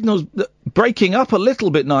 The signal's breaking up a little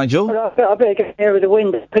bit, Nigel. Well, I better get nearer the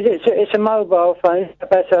window because it's a mobile phone. Is that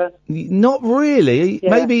better? Not really. Yeah.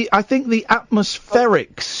 Maybe I think the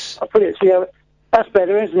atmospherics. I'll put it to you. That's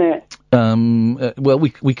better, isn't it? Well,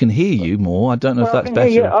 we can hear you more. I don't know if that's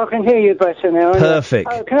better. I can hear you better now.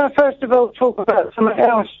 Perfect. Can I first of all talk about something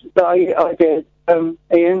else that I did,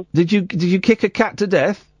 Ian? Did you kick a cat to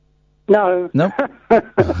death? No. No?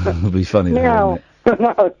 It would be funny, though, wouldn't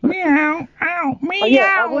it? No. Meow. Ow. Meow.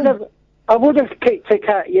 Yeah, I would have kicked a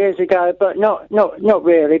cat years ago, but not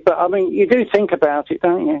really. But I mean, you do think about it,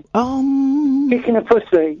 don't you? Kicking a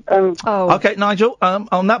pussy. Okay, Nigel.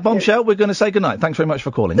 On that bombshell, we're going to say goodnight. Thanks very much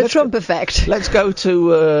for calling. The Trump effect. Let's go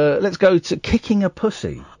to kicking a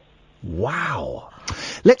pussy. Wow.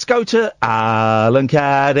 Let's go to Alan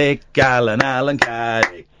Caddick. Alan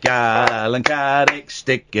Caddick. Alan Caddick.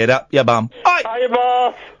 Stick it up your bum. Hiya,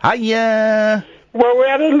 boss. Hiya. Well, we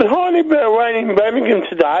had a tiny bit of rain in Birmingham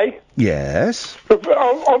today. Yes. I've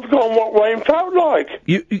forgotten what rain felt like.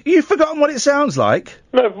 You've forgotten what it sounds like?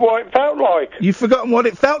 No, what it felt like. You've forgotten what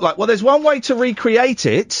it felt like? Well, there's one way to recreate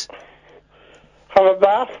it. Have a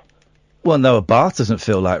bath? Well, no, a bath doesn't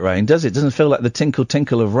feel like rain, does it? It doesn't feel like the tinkle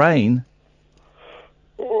tinkle of rain.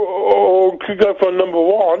 Or could go for number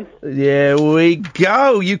one. There we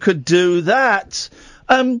go. You could do that.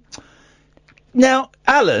 Now,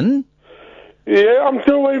 Alan... Yeah, I'm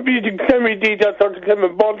still waiting for you to send me details so I can send my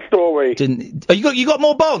Bond story. You got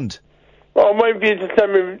more Bond? I'm waiting for you to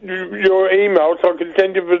send me your email so I can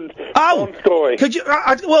send you the Bond story. Could you?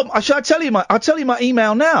 Shall I tell you I'll tell you my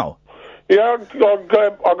email now. Yeah, I've got a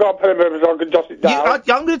pen and paper so I can jot it down. I'm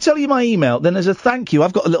going to tell you my email. Then, as a thank you,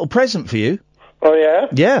 I've got a little present for you. Oh yeah.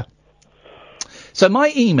 Yeah. So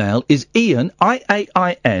my email is Iain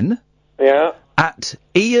IAIN. Yeah. At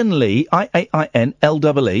Iain Lee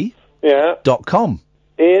IAINLEE. Yeah. .com.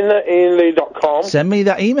 IainLee.com. Send me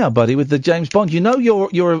that email, buddy, with the James Bond. You know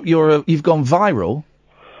you've gone viral.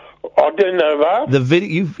 I didn't know that. The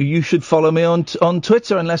video you should follow me on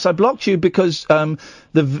Twitter unless I blocked you because the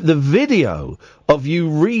video of you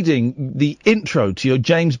reading the intro to your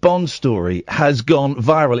James Bond story has gone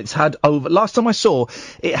viral. It's had last time I saw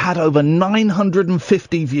it had over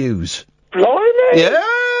 950 views. Blimey!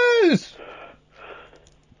 Yes.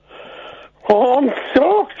 Oh, I'm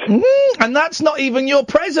shocked. And that's not even your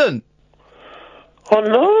present. I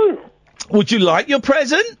know. Would you like your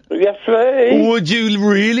present? Yes, please. Would you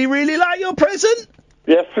really, really like your present?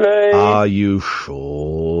 Yes, please. Are you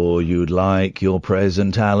sure you'd like your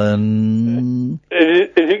present, Alan? Is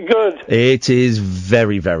it good? It is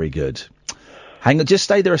very, very good. Hang on, just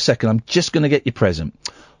stay there a second. I'm just going to get your present.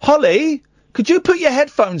 Holly, Could you put your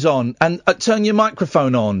headphones on and turn your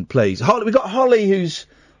microphone on, please? Holly, we've got Holly who's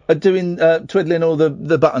doing twiddling all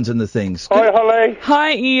the buttons and the things. Hi, Holly.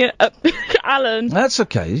 Hi, Ian. Alan. That's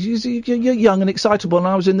okay. You're young and excitable, and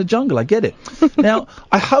I was in the jungle. I get it. Now,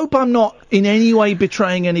 I hope I'm not in any way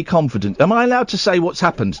betraying any confidence. Am I allowed to say what's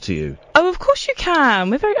happened to you? Oh, of course you can.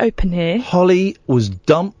 We're very open here. Holly was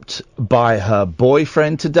dumped by her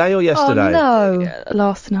boyfriend today or yesterday? Oh, no.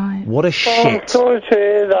 Last night. What a shit. I'm sorry to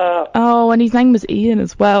hear that. Oh, and his name was Ian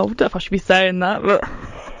as well. I don't know if I should be saying that, but...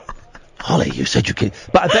 Holly, you said you could...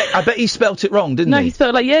 But I bet he spelt it wrong, didn't he? No, he spelled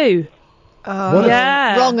it like you. Oh,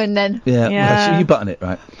 yeah. Wrong and then. Yeah, well, so you button it,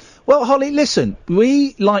 right. Well, Holly, listen,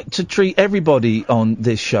 we like to treat everybody on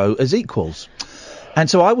this show as equals. And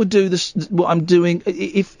so I would do this, what I'm doing,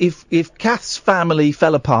 if Kath's family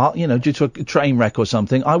fell apart, you know, due to a train wreck or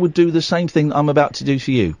something, I would do the same thing I'm about to do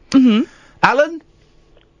for you. Mm-hmm. Alan?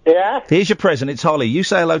 Yeah? Here's your present, it's Holly. You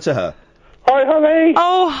say hello to her. Hi, Holly.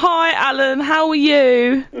 Oh, hi, Alan. How are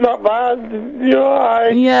you? Not bad. You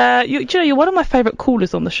alright? Yeah. Do you know, you're one of my favourite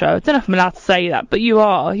callers on the show. I don't know if I'm allowed to say that, but you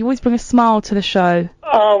are. You always bring a smile to the show.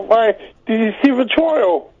 Oh, wait. Did you see the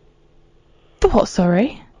trial? The what,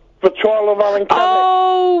 sorry? The trial of Alan Caddick.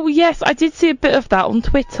 Oh, yes. I did see a bit of that on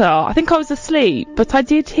Twitter. I think I was asleep, but I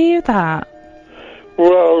did hear that.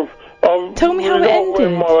 Well... Tell me how it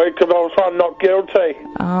ended. Because I was found not guilty.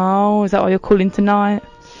 Oh, is that why you're calling tonight?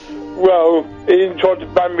 Well, he tried to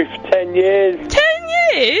ban me for 10 years. 10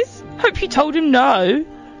 years? Hope you told him no.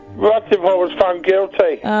 That's if I was found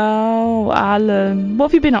guilty. Oh, Alan. What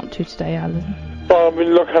have you been up to today, Alan? Well, I've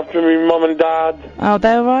been looking after my mum and dad. Oh,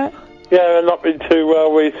 they're alright? Yeah, they've not been too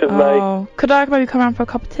well recently. Oh, could I maybe come around for a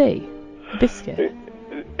cup of tea? A biscuit?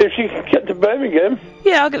 If you can get to Birmingham.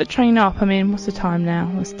 Yeah, I'll get the train up. I mean, what's the time now?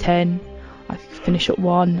 It's 10. I can finish at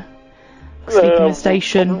 1. Sleep in the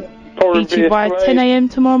station. Be to you by 10 a.m.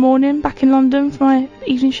 tomorrow morning, back in London for my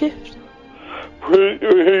evening shift. Who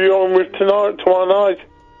are you on with tomorrow night?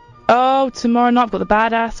 Oh, tomorrow night I've got the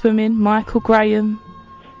badass women, Michael Graham.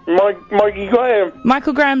 Mikey Graham?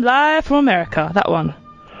 Michael Graham live from America, that one.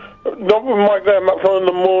 Not with Mike Graham, that's on in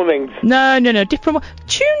the mornings. No, different one.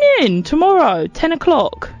 Tune in tomorrow, 10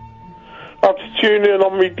 o'clock. I have to tune in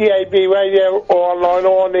on my DAB radio or online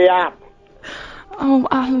or on the app. Oh,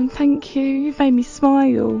 Alan, thank you. You've made me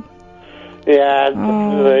smile. Yeah,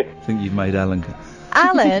 definitely. I think you've made Alan...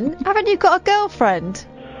 Alan, haven't you got a girlfriend?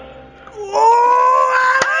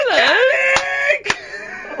 Oh,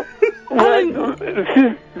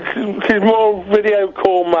 Alan! She's more video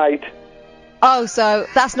call, mate. Oh, so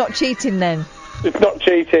that's not cheating then? It's not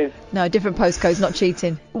cheating. No, different postcodes, not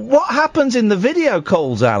cheating. What happens in the video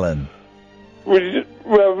calls, Alan? Well, there's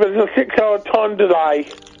a 6-hour time delay.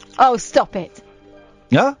 Oh, stop it.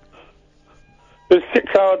 Yeah? There's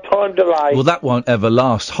 6-hour time delay. Well, that won't ever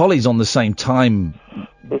last. Holly's on the same time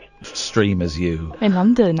stream as you. In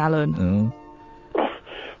London, Alan.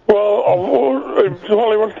 Well, if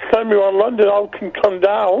Holly wants to send me on London, I can come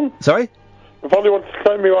down. Sorry? If Holly wants to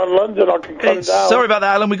send me on London, I can come down. Sorry about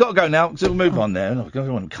that, Alan. We've got to go now, so we'll move on there. No,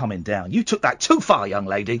 everyone coming down. You took that too far, young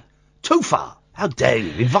lady. Too far. How dare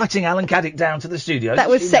you? Inviting Alan Caddick down to the studio. That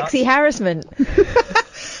was sexy harassment.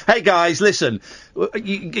 Hey, guys, listen.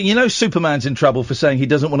 You know Superman's in trouble for saying he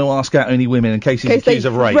doesn't want to ask out any women in case he's accused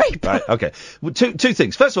of rape. Right, okay. Well, two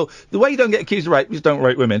things. First of all, the way you don't get accused of rape is don't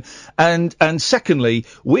rape women. And secondly,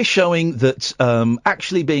 we're showing that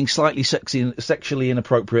actually being slightly sexually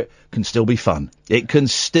inappropriate can still be fun. It can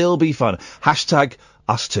still be fun. Hashtag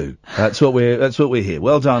us too. That's what we're here.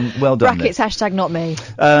 Well done. Brackets, hashtag not me.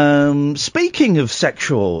 Speaking of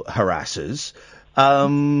sexual harassers,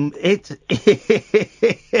 and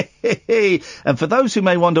for those who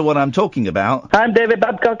may wonder what I'm talking about, I'm David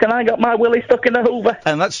Babcock and I got my willy stuck in a hoover.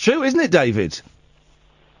 And that's true, isn't it, David?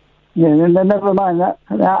 Yeah, never mind that.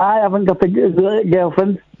 I haven't got a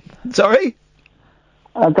girlfriend. Sorry?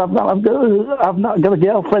 I've not got a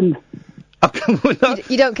girlfriend.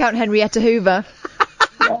 You don't count Henrietta Hoover.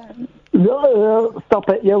 Stop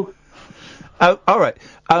it, you. Oh, all right.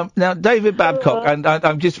 Now, David Babcock, and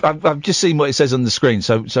I've just seen what it says on the screen.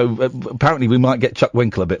 So apparently we might get Chuck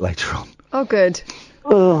Winkle a bit later on. Oh, good.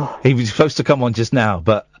 He was supposed to come on just now,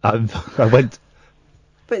 but I went.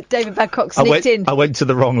 But David Babcock sneaked in. I went to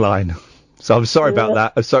the wrong line, so I'm sorry about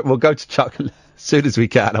that. I'm sorry. We'll go to Chuck as soon as we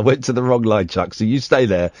can. I went to the wrong line, Chuck. So you stay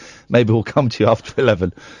there. Maybe we'll come to you after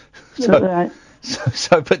 11. So, all right.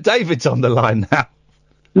 But David's on the line now.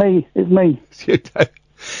 It's me. You don't.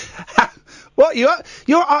 What you're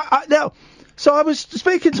now? So I was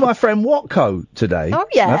speaking to my friend Watco today. Oh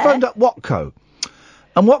yeah. And I phoned up Watco,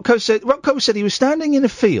 and Watco said he was standing in a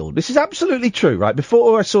field. This is absolutely true, right?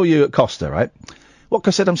 Before I saw you at Costa, right? What?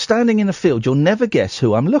 I said, I'm standing in a field. You'll never guess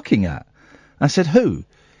who I'm looking at. I said, who?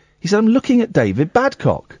 He said, I'm looking at David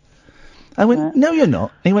Babcock. I went, no, you're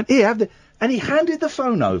not. And he went, here, have the... And he handed the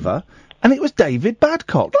phone over, and it was David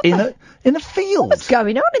Babcock in a field. What's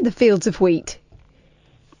going on in the fields of wheat?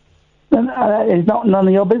 It's not none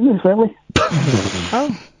of your business, really.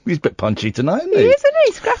 Oh, he's a bit punchy tonight, isn't he? He is, isn't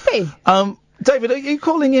he? Scrappy. David, are you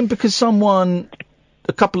calling in because someone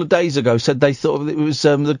a couple of days ago said they thought it was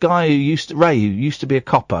the guy who used to be a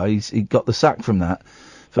copper. He got the sack from that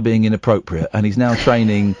for being inappropriate, and he's now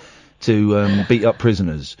training to beat up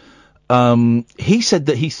prisoners. He said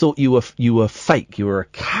that he thought you were fake. You were a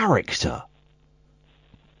character.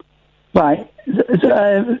 Right. Who's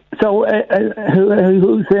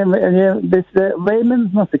saying this?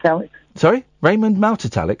 Raymond's not a character. Sorry, Raymond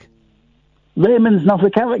Maltatalik. Raymond's not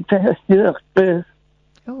a character.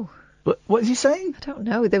 Oh. What is he saying? I don't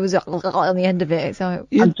know. There was a on the end of it. So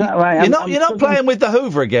you're not playing with the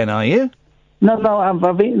hoover again, are you? No.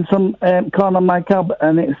 I've eaten some corn on my cob,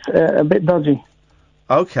 and it's a bit dodgy.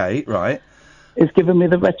 Okay, right. It's giving me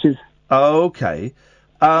the retches. Okay.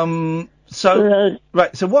 So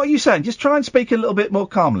what are you saying? Just try and speak a little bit more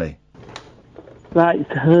calmly. Right.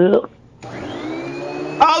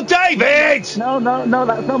 Oh, David! No,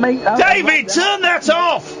 that's not me. David, turn that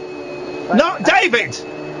off! No, David!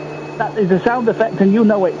 That is a sound effect, and you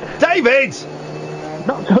know it. David!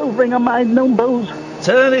 Not hoovering on my numbers.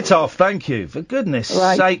 Turn it off, thank you. For goodness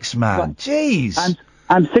sakes, man. Right. Jeez.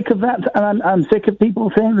 I'm sick of that, and I'm sick of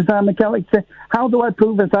people saying that I'm a character. How do I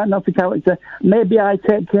prove that I'm not a character? Maybe I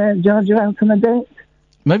take Georgia out on a date.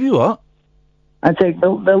 Maybe what? I take the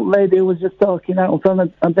lady who was just talking out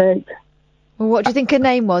on a date. Well, what do you think her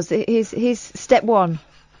name was? His step one.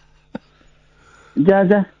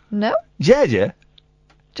 Jaja. No. Jaja.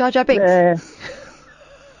 Jar Binks.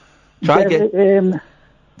 Try again.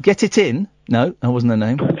 Get it in. No, that wasn't her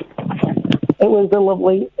name. It was the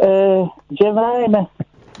lovely Javina.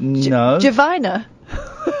 No. Javina?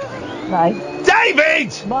 Right.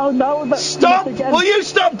 David! No. Stop! Will you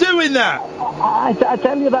stop doing that? I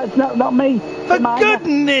tell you, that's not me. For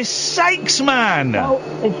goodness sakes, man! No,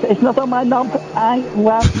 it's not on my knob.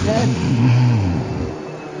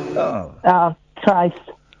 Oh, Christ.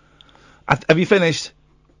 Have you finished?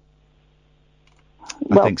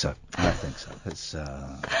 Well, I think so. It's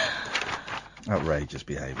outrageous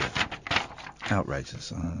behaviour.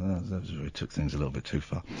 Outrageous. We took things a little bit too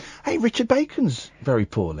far. Hey, Richard Bacon's very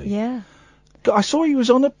poorly. Yeah. I saw he was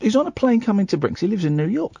on a plane coming to Britain. He lives in New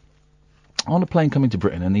York. On a plane coming to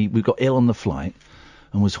Britain, and we got ill on the flight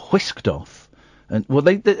and was whisked off. And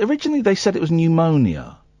originally they said it was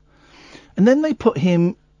pneumonia, and then they put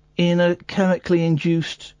him in a chemically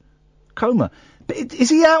induced coma. But is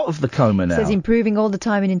he out of the coma now? It says improving all the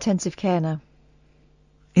time in intensive care now.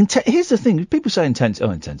 Here's the thing: people say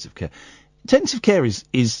intensive care. Intensive care is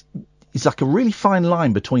like a really fine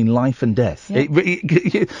line between life and death. Yeah.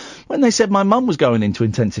 When they said my mum was going into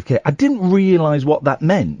intensive care, I didn't realise what that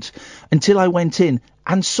meant until I went in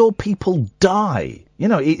and saw people die. You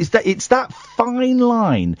know, it's that fine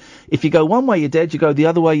line. If you go one way, you're dead. You go the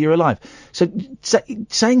other way, you're alive. So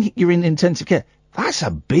saying you're in intensive care, that's a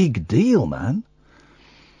big deal, man.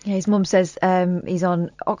 Yeah, his mum says he's on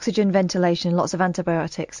oxygen, ventilation, lots of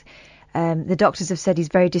antibiotics. The doctors have said he's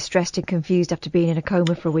very distressed and confused after being in a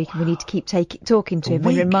coma for a week, and we need to keep talking to him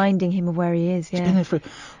and reminding him of where he is. Yeah.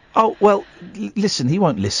 Oh, well, listen, he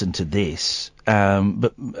won't listen to this,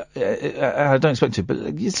 but I don't expect to,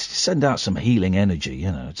 but just send out some healing energy,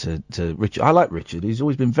 you know, to Richard. I like Richard. He's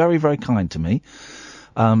always been very, very kind to me.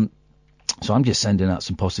 So I'm just sending out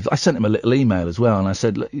some positive. I sent him a little email as well, and I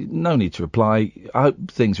said, no need to reply. I hope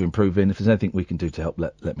things are improving. If there's anything we can do to help,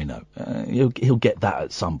 let me know. He'll get that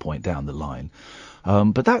at some point down the line.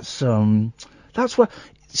 But that's where.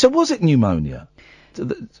 So was it pneumonia?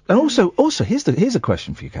 And also here's a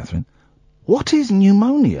question for you, Catherine. What is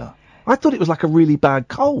pneumonia? I thought it was like a really bad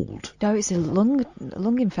cold. No, it's a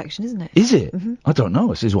lung infection, isn't it? Is it? Mm-hmm. I don't know.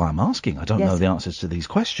 This is why I'm asking. I don't know the answers to these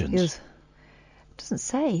questions. It doesn't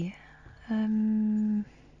say. I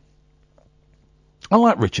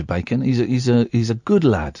like Richard Bacon. He's a good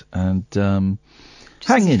lad, and hang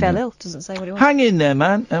in. Fell ill. Doesn't say what he wants. Hang in there,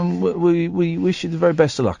 man, and we wish you the very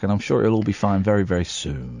best of luck, and I'm sure it'll all be fine very, very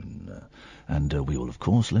soon. And we will, of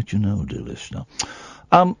course, let you know, dear listener.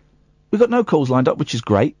 We've got no calls lined up, which is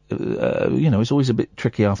great. It's always a bit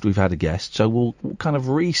tricky after we've had a guest, so we'll kind of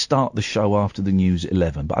restart the show after the news at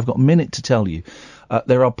 11. But I've got a minute to tell you.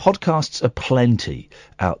 There are podcasts aplenty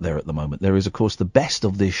out there at the moment. There is, of course, the best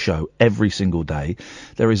of this show every single day.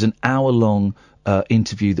 There is an hour-long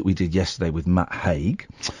interview that we did yesterday with Matt Haig.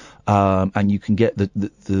 And you can get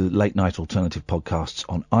the Late Night Alternative podcasts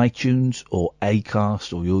on iTunes or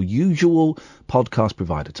Acast or your usual podcast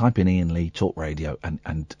provider. Type in Iain Lee Talk Radio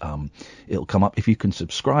and it'll come up. If you can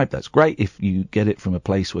subscribe, that's great. If you get it from a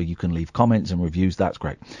place where you can leave comments and reviews, that's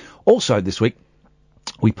great. Also this week,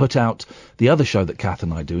 we put out the other show that Kath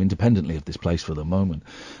and I do independently of this place for the moment.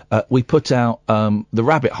 We put out The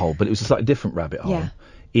Rabbit Hole, but it was a slightly different rabbit hole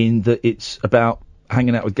in that it's about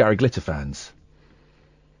hanging out with Gary Glitter fans.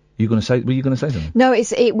 Were you going to say something? No,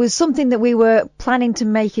 it was something that we were planning to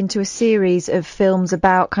make into a series of films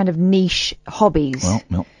about kind of niche hobbies. Well,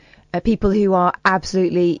 no. People who are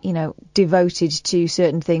absolutely, devoted to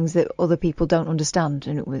certain things that other people don't understand.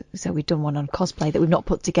 And so we've done one on cosplay that we've not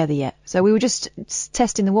put together yet. So we were just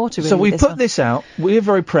testing the water. Really, so we put this out. We're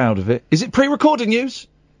very proud of it. Is it pre-recorded news?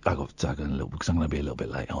 I got to a little because I'm going to be a little bit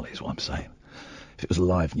late on it, is what I'm saying. If it was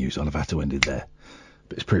live news, I'd have had to end it there.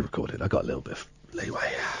 But it's pre-recorded. I got a little bit of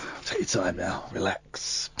leeway. Take your time now.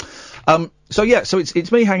 Relax. So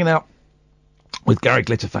it's me hanging out with Gary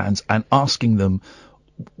Glitter fans and asking them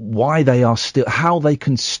why they are how they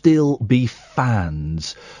can still be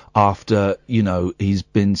fans after, he's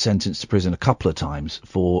been sentenced to prison a couple of times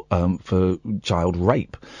for child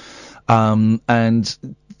rape. And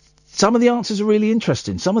some of the answers are really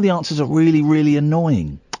interesting. Some of the answers are really, really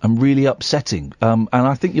annoying and really upsetting. And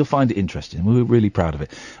I think you'll find it interesting. We're really proud of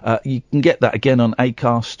it. You can get that again on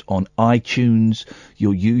Acast, on iTunes,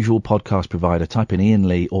 your usual podcast provider. Type in Iain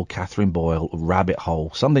Lee or Catherine Boyle, Rabbit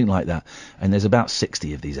Hole, something like that. And there's about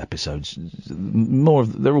 60 of these episodes.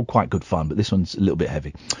 They're all quite good fun, but this one's a little bit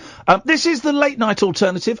heavy. This is the Late Night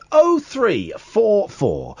Alternative,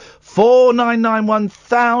 0344 499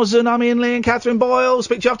 1000. I'm Iain Lee and Catherine Boyle.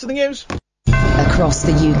 Speak to you after the news. Across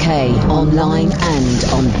the UK, online and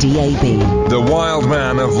on DAB. The wild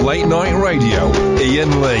man of late night radio,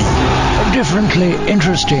 Iain Lee. Differently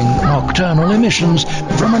interesting nocturnal emissions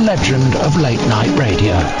from a legend of late night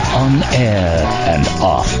radio. On air and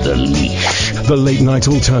off the leash. The Late Night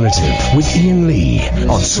Alternative with Iain Lee.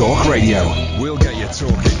 On Talk Radio. We'll get you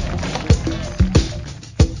talking.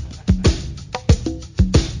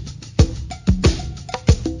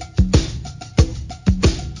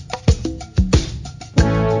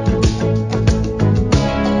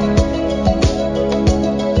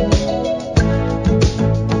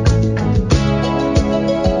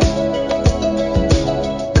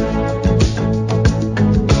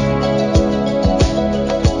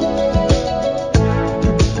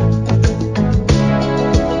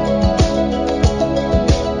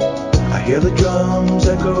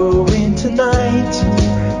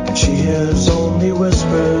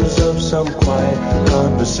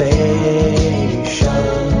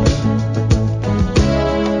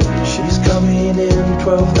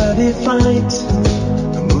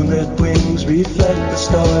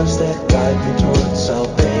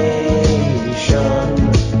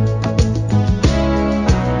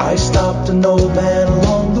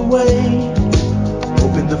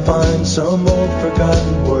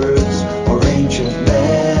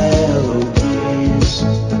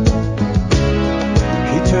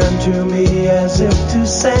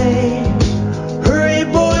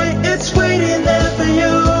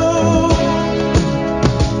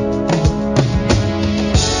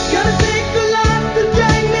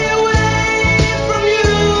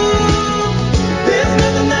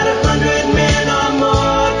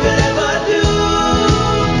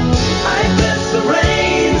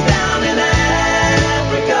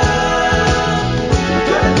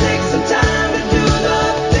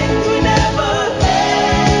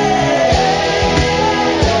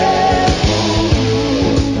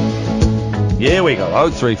 Here we go.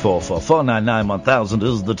 0344 499 1000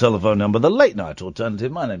 is the telephone number. The Late Night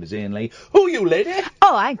Alternative. My name is Iain Lee. Who are you, lady?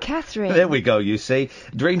 Oh, I'm Catherine. There we go, you see.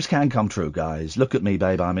 Dreams can come true, guys. Look at me,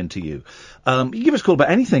 babe. I'm into you. You can give us a call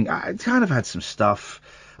about anything. I kind of had some stuff.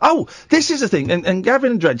 Oh, this is the thing. And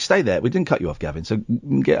Gavin and Dredge, stay there. We didn't cut you off, Gavin, so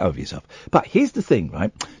get over yourself. But here's the thing,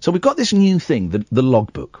 right? So we've got this new thing, the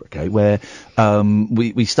logbook, okay, where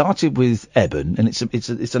we started with Eben, and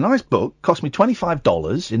it's a nice book. Cost me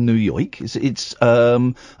 $25 in New York. It's a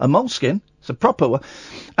moleskin. It's a proper one.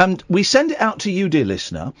 And we send it out to you, dear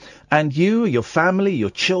listener, and you, your family, your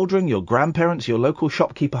children, your grandparents, your local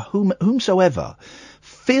shopkeeper, whomsoever,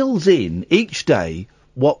 fills in each day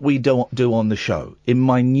what we don't do on the show in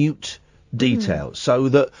minute detail, so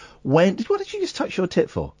that what did you just touch your tit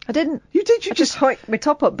for? I didn't. You did. You I just hiked my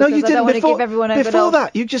top up because no, you didn't. I don't want to give everyone over. Before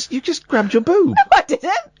that, you just grabbed your boob. No, I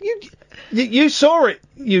didn't. You saw it,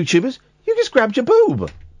 YouTubers. You just grabbed your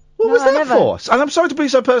boob. What was that for? And I'm sorry to be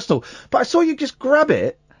so personal, but I saw you just grab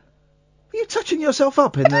it. Are you touching yourself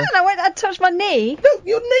up in there? No, I touched my knee. No,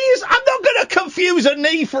 your knee is... I'm not going to confuse a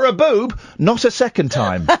knee for a boob. Not a second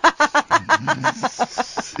time.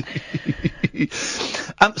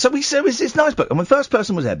 So it was this nice book. And the first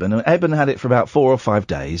person was Eben. And Eben had it for about 4 or 5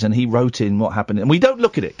 days. And he wrote in what happened. And we don't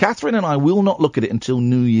look at it. Catherine and I will not look at it until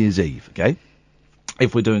New Year's Eve, OK?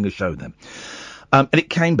 If we're doing a show then. And it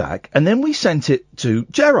came back. And then we sent it to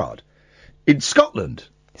Gerard in Scotland.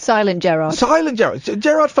 Silent Gerard. Silent Gerard. So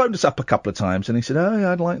Gerard phoned us up a couple of times and he said, oh,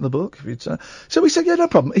 yeah, I'd like the book. If you'd, so we said, yeah, no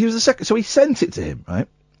problem. He was the second. So we sent it to him, right?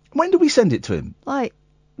 When did we send it to him? Like,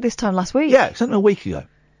 this time last week. Yeah, sent him a week ago.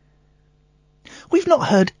 We've not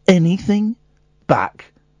heard anything back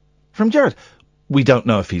from Gerard. We don't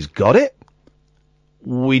know if he's got it.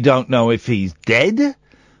 We don't know if he's dead.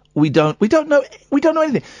 We don't know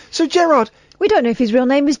anything. So Gerard... We don't know if his real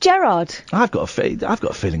name is Gerard. I've got a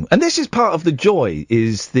feeling. And this is part of the joy,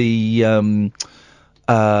 is the,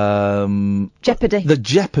 jeopardy. The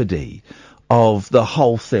jeopardy of the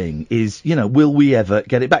whole thing is, will we ever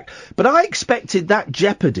get it back? But I expected that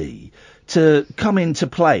jeopardy to come into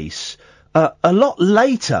place a lot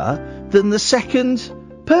later than the second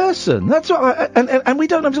person. That's what and we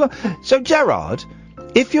don't know. So Gerard,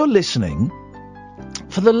 if you're listening,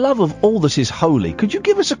 for the love of all that is holy, could you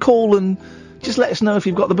give us a call and just let us know if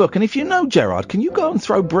you've got the book? And if you know Gerard, can you go and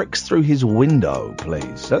throw bricks through his window,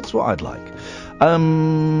 please? That's what I'd like.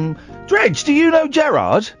 Dredge, do you know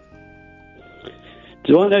Gerard?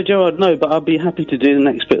 Do I know Gerard? No, but I'll be happy to do the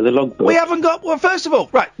next bit of the logbook. We haven't got... Well, first of all,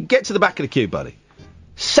 right, get to the back of the queue, buddy.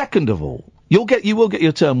 Second of all, you will get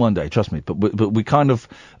your turn one day, trust me. But we kind of...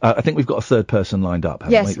 I think we've got a third person lined up,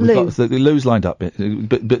 haven't yes, we? Lou. Lou's lined up.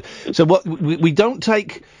 But so what... We don't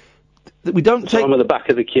take... We don't take... I'm at the back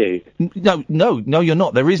of the queue. No, you're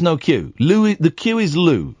not. There is no queue. Lou, the queue is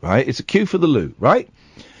Lou, right? It's a queue for the Lou, right?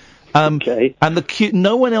 Okay. And the queue,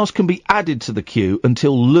 no one else can be added to the queue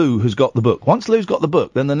until Lou has got the book. Once Lou's got the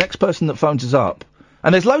book, then the next person that phones us up...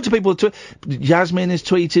 And there's loads of people Jasmine has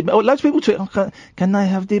tweeted... Oh, loads of people tweet... Oh, can I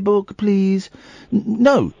have the book, please?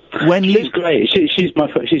 No. When she's great. She's my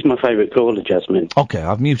favourite caller, Jasmine. Okay,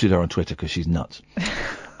 I've muted her on Twitter because she's nuts.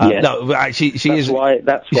 Yeah. No, she is.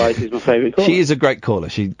 That's why she's my favourite caller. She is a great caller.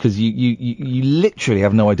 Because you literally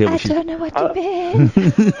have no idea what she... I don't know what to mean.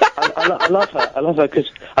 I love her. I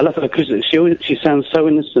love her because she sounds so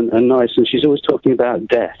innocent and nice, and she's always talking about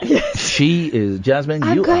death. She is, Jasmine.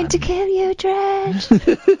 I'm going to kill you, Dredge.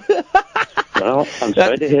 Well, I'm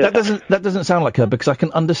sorry to hear that doesn't sound like her because I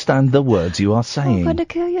can understand the words you are saying. I'm going to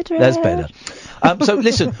kill you, Dredge. That's better. So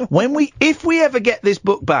listen, if we ever get this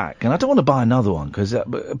book back, and I don't want to buy another one because,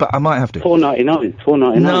 but I might have to.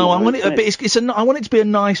 $4.99. No, I want it. But I want it to be a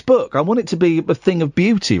nice book. I want it to be a thing of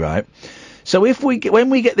beauty, right? So when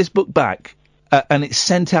we get this book back and it's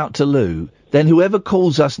sent out to Lou, then whoever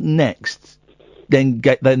calls us next, then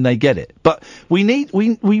they get it. But we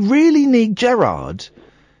really need Gerard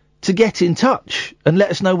to get in touch and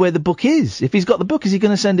let us know where the book is. If he's got the book, is he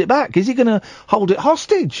going to send it back? Is he going to hold it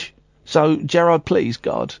hostage? So, Gerard, please,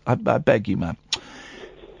 God, I beg you, man.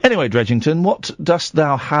 Anyway, Dredgington, what dost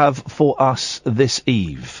thou have for us this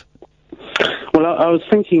eve? Well, I was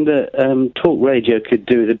thinking that Talk Radio could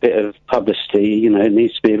do with a bit of publicity. It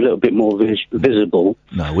needs to be a little bit more visible.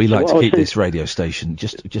 No, we like to keep this radio station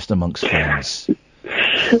just amongst friends.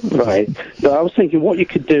 Right. So I was thinking what you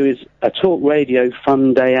could do is a Talk Radio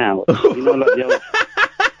fun day out. Like the old...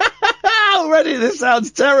 Already this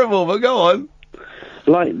sounds terrible, but go on.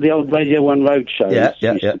 Like the old Radio 1 road shows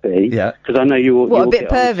used to be. Yeah. Because I know you all a bit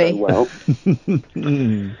pervy. So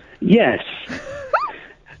well. Yes.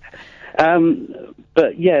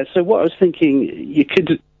 But yeah, so what I was thinking, you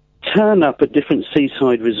could turn up at different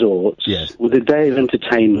seaside resorts with a day of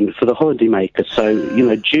entertainment for the holidaymakers. So,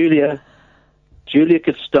 Julia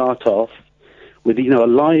could start off with, a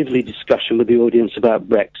lively discussion with the audience about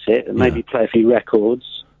Brexit and maybe play a few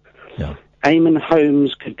records. Yeah. Eamon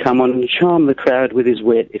Holmes could come on and charm the crowd with his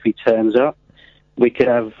wit if he turns up. We could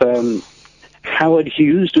have Howard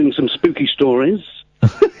Hughes doing some spooky stories.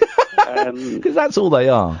 Because that's all they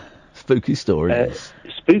are. Spooky stories.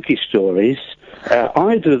 Spooky stories.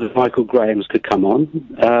 Either of the Michael Grahams could come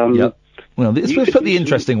on. Yep. Well, let's put the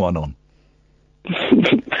interesting one on.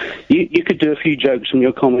 You could do a few jokes from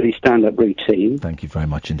your comedy stand-up routine. Thank you very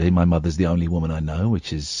much indeed. My mother's the only woman I know,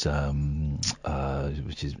 which is a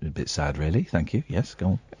bit sad, really. Thank you. Yes, go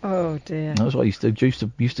on. Oh dear. That's what I used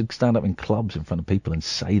to stand up in clubs in front of people and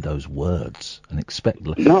say those words and expect.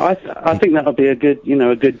 No, I think that would be a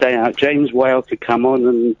good day out. James Whale could come on,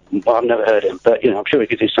 and I've never heard him, but I'm sure he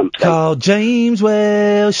could do something. Call James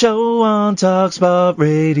Whale Show on TalkSport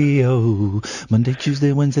Radio. Monday,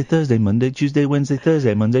 Tuesday, Wednesday, Thursday. Monday, Tuesday, Wednesday,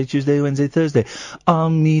 Thursday. Monday, Tuesday. Tuesday, Wednesday, Thursday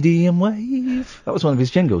on medium wave. That was one of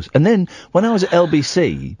his jingles. And then when I was at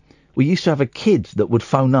LBC, we used to have a kid that would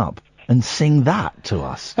phone up and sing that to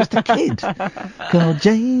us. Just a kid. Called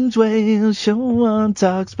James Wales Show on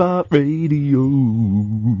Talkspot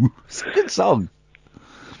Radio. It's a good song.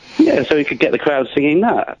 Yeah, so we could get the crowd singing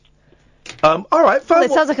that. All right, fine.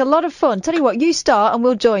 Well, it sounds like a lot of fun. Tell you what, you start and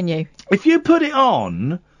we'll join you. If you put it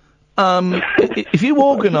on, if you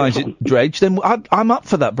organise it, Dredge, then I'm up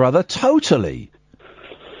for that, brother. Totally.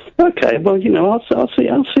 Okay, well, I'll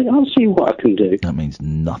see what I can do. That means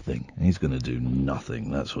nothing. He's going to do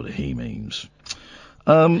nothing. That's what he means.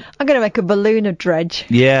 I'm going to make a balloon of Dredge.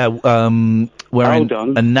 Yeah, wearing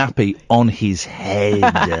a nappy on his head.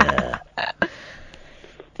 I'm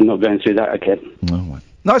not going through that again. Oh, right.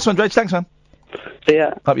 Nice one, Dredge. Thanks, man. See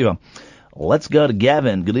ya. Up you are. Let's go to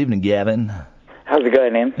Gavin. Good evening, Gavin. How's it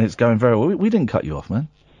going, Ian? It's going very well. We didn't cut you off, man.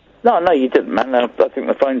 No, you didn't, man. I think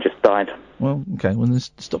the phone just died. Well, okay. Well, then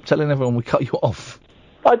stop telling everyone we cut you off.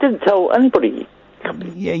 I didn't tell anybody.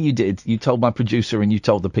 Yeah, you did. You told my producer and you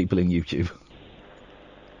told the people in YouTube.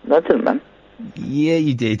 No, I didn't, man. Yeah,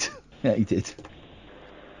 you did. Yeah, you did.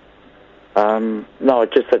 No, I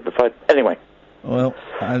just said the phone. Anyway. Well,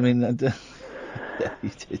 I mean, yeah, you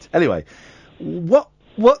did. Anyway, what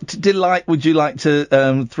delight would you like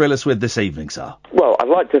to thrill us with this evening, sir? Well, I'd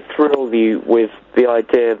like to thrill you with the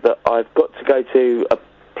idea that I've got to go to a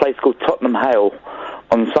place called Tottenham Hale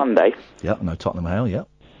on Sunday. Yeah, no, Tottenham Hale, yeah.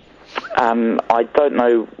 And I don't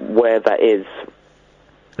know where that is.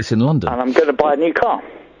 It's in London. And I'm going to buy a new car.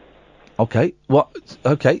 Okay, what?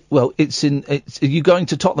 Okay, well, are you going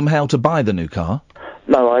to Tottenham Hale to buy the new car?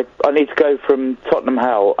 No, I need to go from Tottenham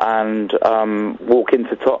Hale and walk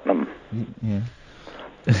into Tottenham. Yeah.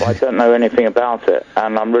 I don't know anything about it,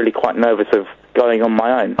 and I'm really quite nervous of going on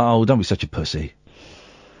my own. Oh, don't be such a pussy.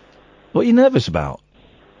 What are you nervous about?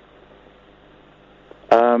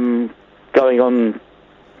 Going on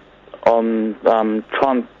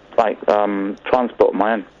transport on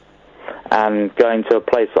my own, and going to a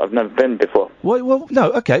place that I've never been before. Well,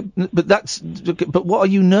 no, okay, but what are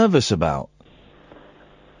you nervous about?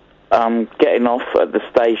 Getting off at the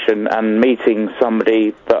station and meeting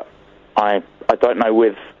somebody that I don't know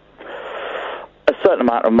with a certain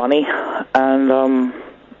amount of money, and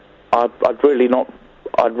I'd really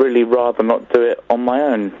rather not do it on my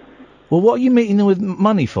own. Well, what are you meeting them with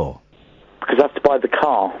money for? Because I have to buy the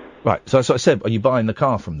car. Right, so that's what I said. Are you buying the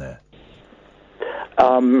car from there?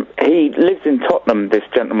 He lives in Tottenham, this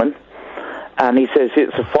gentleman, and he says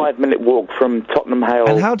it's a 5-minute walk from Tottenham Hale.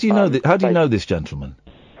 And how do you know that? How do you know this gentleman?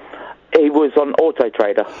 He was on Auto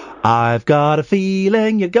Trader. I've got a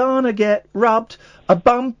feeling you're gonna get robbed. A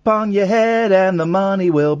bump on your head and the money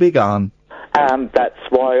will be gone. And that's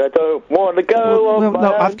why I don't want to go on my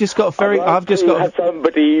own. I've just got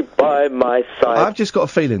somebody by my side. I've just got a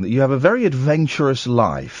feeling that you have a very adventurous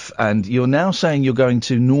life, and you're now saying you're going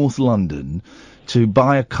to North London to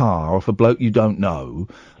buy a car off a bloke you don't know.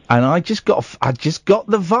 And I just got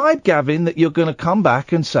the vibe, Gavin, that you're going to come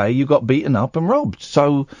back and say you got beaten up and robbed.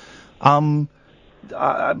 So, what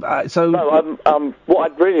I'd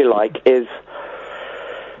really like is,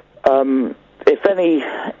 if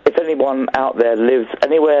anyone out there lives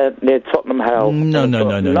anywhere near Tottenham Hale,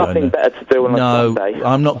 nothing better to do on a Sunday.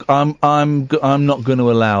 I'm not going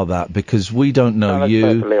to allow that, because we don't know you.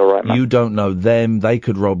 Perfectly all right, man. You don't know them. They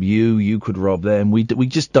could rob you. You could rob them. We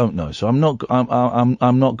just don't know. So I'm not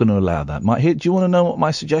going to allow that. Do you want to know what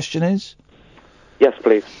my suggestion is? Yes,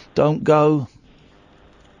 please. Don't go.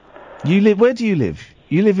 Where do you live?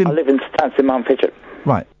 I live in Stansted Mount Fitchett.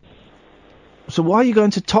 Right. So why are you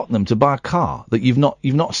going to Tottenham to buy a car that you've not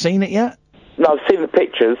seen it yet? No, I've seen the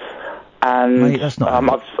pictures, and mate, that's not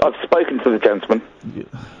I've spoken to the gentleman.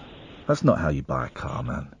 That's not how you buy a car,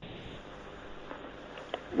 man.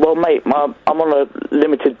 Well, mate, I'm on a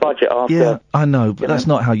limited budget after... Yeah, I know, but that's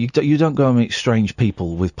not how... You don't go and meet strange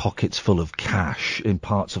people with pockets full of cash in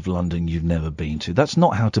parts of London you've never been to. That's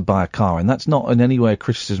not how to buy a car, and that's not in any way a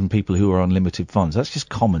criticism of people who are on limited funds. That's just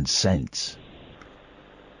common sense.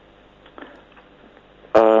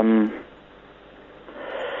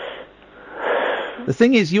 The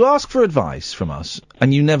thing is, you ask for advice from us,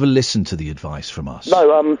 and you never listen to the advice from us.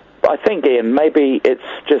 No, I think, Ian, maybe it's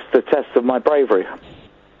just a test of my bravery.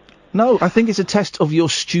 No, I think it's a test of your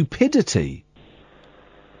stupidity.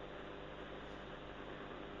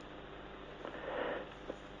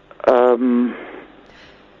 No,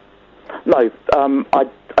 I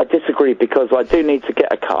disagree, because I do need to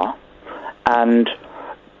get a car, and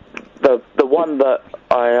the one that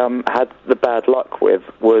I had the bad luck with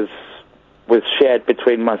was shared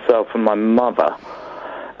between myself and my mother,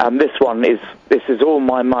 And this is all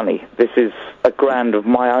my money. This is $1,000 of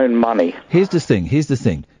my own money. Here's the thing.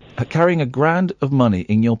 Carrying $1,000 of money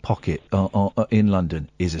in your pocket in London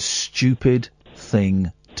is a stupid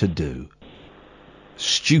thing to do.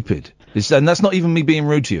 Stupid. And that's not even me being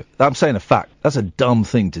rude to you. I'm saying a fact. That's a dumb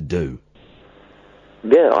thing to do.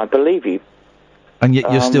 Yeah, I believe you. And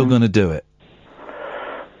yet you're still going to do it.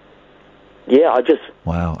 Yeah,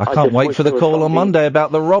 Wow, I can't wait for the call on Monday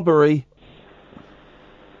about the robbery.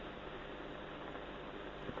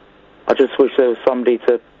 I just wish there was somebody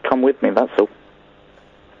to come with me, that's all.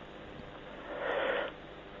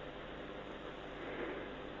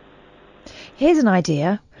 Here's an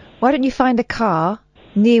idea. Why don't you find a car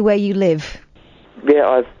near where you live?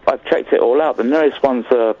 Yeah, I've checked it all out. The nearest one's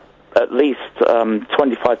at least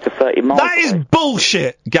 25 to 30 miles That is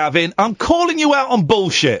bullshit, Gavin. I'm calling you out on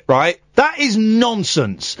bullshit, right? That is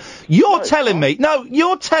nonsense. You're telling me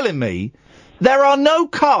there are no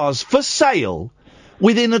cars for sale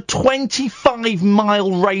within a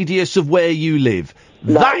 25-mile radius of where you live.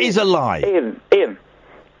 No, that is a lie. Ian,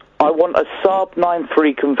 I want a Saab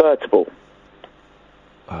 9.3 convertible.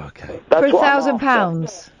 Okay. That's for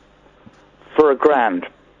 £1,000. For $1,000.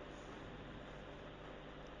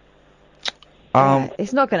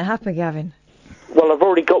 It's not going to happen, Gavin. Well, I've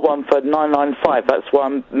already got one for $995. That's why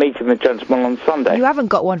I'm meeting the gentleman on Sunday. You haven't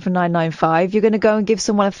got one for $995. You're going to go and give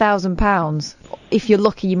someone £1,000. If you're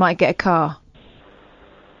lucky, you might get a car.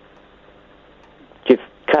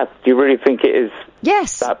 Kath, do you really think it is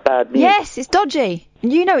that bad news? Yes, it's dodgy.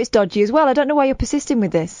 And you know it's dodgy as well. I don't know why you're persisting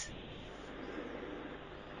with this.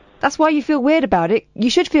 That's why you feel weird about it. You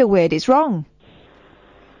should feel weird. It's wrong.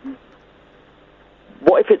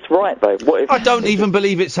 What if it's right, though? What if I don't even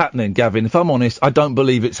believe it's happening, Gavin. If I'm honest, I don't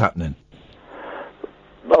believe it's happening.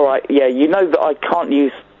 All right, yeah, you know that I can't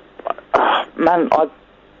use...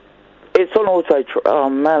 It's on auto...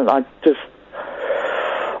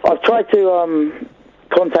 I've tried to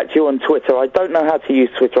contact you on Twitter. I don't know how to use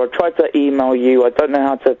Twitter. I've tried to email you. I don't know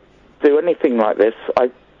how to do anything like this.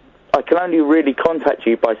 I can only really contact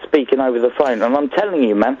you by speaking over the phone. And I'm telling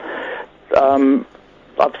you, man...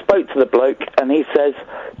 I've spoke to the bloke, and he says,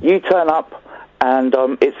 you turn up, and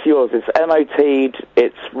it's yours. It's MOT'd,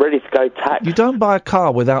 it's ready to go taxed. You don't buy a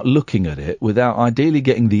car without looking at it, without ideally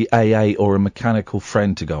getting the AA or a mechanical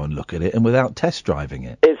friend to go and look at it, and without test driving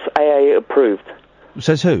it. It's AA approved.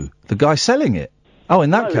 Says who? The guy selling it? Oh,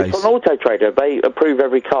 in that case... It's on Auto Trader. They approve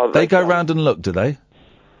every car that they go round and look, do they?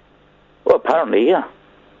 Well, apparently, yeah.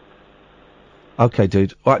 Okay,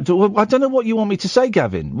 dude. I don't know what you want me to say,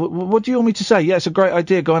 Gavin. What do you want me to say? Yeah, it's a great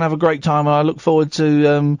idea. Go and have a great time, and I look forward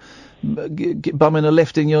to bumming a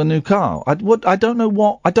lift in your new car. I don't know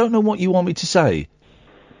what you want me to say.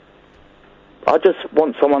 I just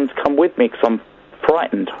want someone to come with me because I'm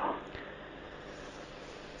frightened.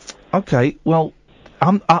 Okay, well,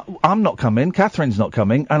 I'm not coming. Catherine's not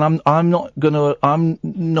coming, and I'm not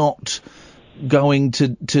going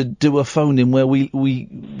to do a phone in where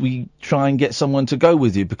we try and get someone to go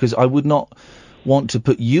with you, because I would not want to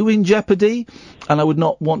put you in jeopardy, and I would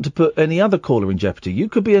not want to put any other caller in jeopardy. You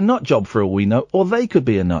could be a nut job for all we know, or they could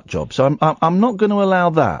be a nut job. So I'm not going to allow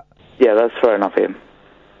that. Yeah, that's fair enough, Ian.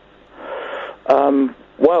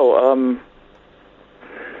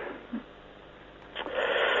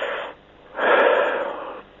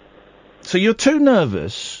 So you're too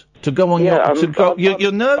nervous to go on your...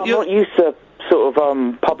 You're not used to sort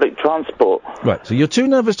of public transport. Right, so you're too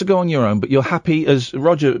nervous to go on your own, but you're happy, as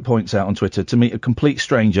Roger points out on Twitter, to meet a complete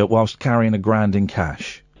stranger whilst carrying $1,000 in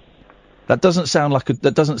cash. That doesn't sound like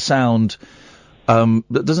that doesn't sound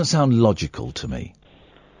logical to me.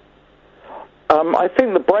 I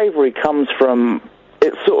think the bravery comes from,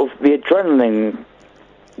 it's sort of the adrenaline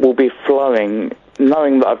will be flowing,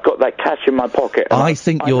 knowing that I've got that cash in my pocket. I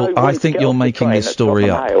think you're making this story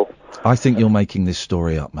up. I think you're making this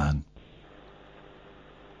story up, man.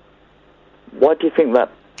 Why do you think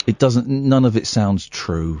that? It doesn't. None of it sounds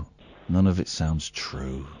true. None of it sounds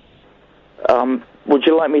true. Would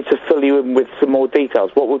you like me to fill you in with some more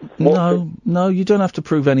details? No, you don't have to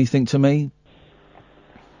prove anything to me.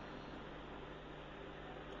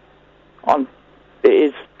 It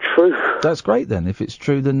is true. That's great then. If it's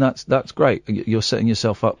true, then that's great. You're setting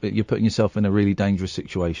yourself up. You're putting yourself in a really dangerous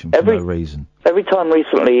situation for no reason. Every time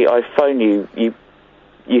recently I phone you,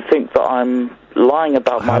 you think that I'm lying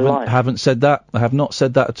about my life. I haven't said that. I have not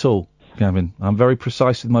said that at all, Gavin. I'm very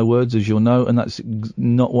precise with my words, as you'll know, and that's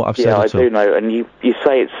not what I've said at all. Yeah, I do know, and you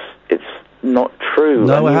say it's not true.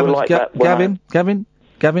 No, I haven't.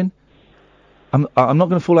 Gavin, I'm not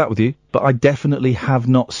going to fall out with you, but I definitely have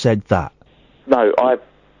not said that. No,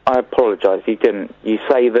 I apologise, you didn't. You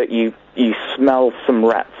say that you smell some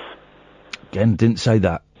rats. Again, didn't say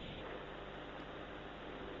that.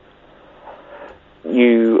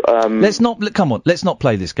 Let's not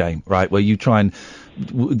play this game, right? Where you try and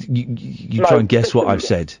try and guess what I've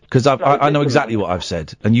said, because I know exactly what I've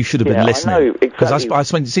said, and you should have been listening. I know exactly. Because I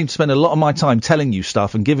seem to spend a lot of my time telling you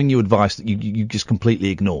stuff and giving you advice that you just completely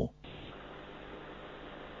ignore.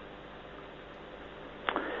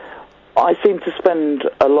 I seem to spend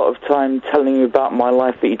a lot of time telling you about my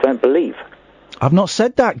life that you don't believe. I've not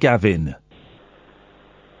said that, Gavin.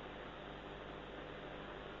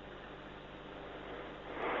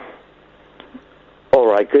 All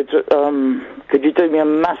right, could you do me a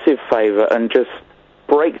massive favour and just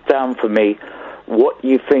break down for me what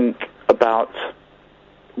you think about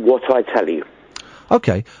what I tell you?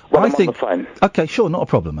 Okay, when I'm on the phone. Okay, sure, not a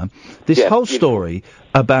problem, man. This whole story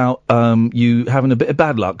about you having a bit of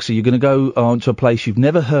bad luck, so you're going to go to a place you've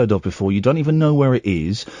never heard of before, you don't even know where it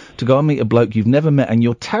is, to go and meet a bloke you've never met, and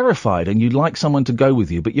you're terrified, and you'd like someone to go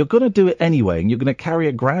with you, but you're going to do it anyway, and you're going to carry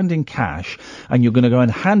 £1,000 in cash, and you're going to go and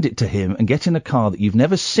hand it to him, and get in a car that you've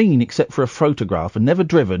never seen except for a photograph, and never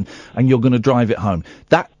driven, and you're going to drive it home.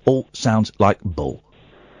 That all sounds like bull.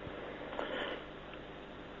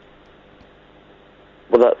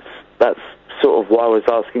 Well, that's sort of why I was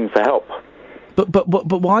asking for help. But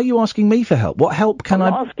why are you asking me for help? What help can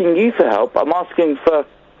I'm not asking you for help. I'm asking for.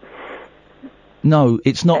 No,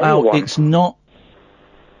 it's not anyone. It's not.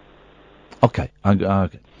 Okay,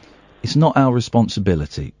 okay. It's not our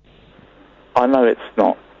responsibility. I know it's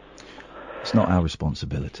not. It's not our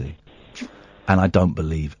responsibility, and I don't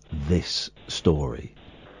believe this story.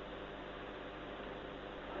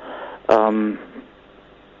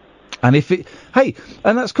 And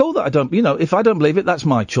and that's cool that I don't, if I don't believe it, that's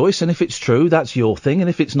my choice. And if it's true, that's your thing. And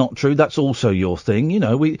if it's not true, that's also your thing.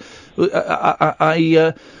 I'm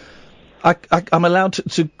allowed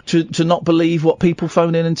to not believe what people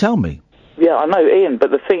phone in and tell me. Yeah, I know, Ian, but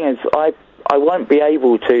the thing is, I won't be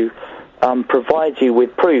able to provide you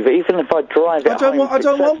with proof, even if I drive it home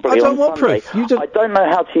successfully on Sunday. Proof. I don't know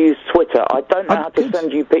how to use Twitter. I don't know how to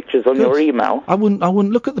send you pictures on your email. I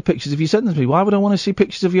wouldn't look at the pictures if you sent them to me. Why would I want to see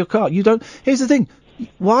pictures of your car? You don't. Here's the thing.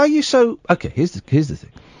 Why are you so? Okay. Here's the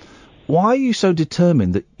thing. Why are you so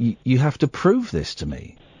determined that you have to prove this to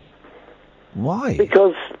me? Why?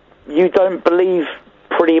 Because you don't believe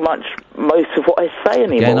pretty much most of what I say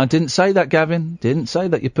anymore. Again, I didn't say that, Gavin. Didn't say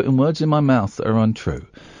that. You're putting words in my mouth that are untrue.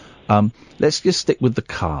 Let's just stick with the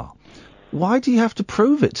car. Why do you have to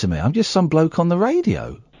prove it to me? I'm just some bloke on the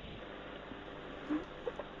radio.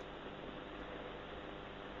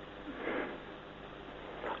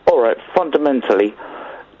 All right, fundamentally,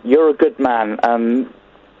 you're a good man, and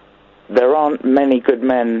there aren't many good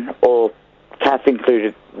men, or Kath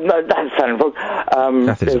included. No, that's sounding wrong.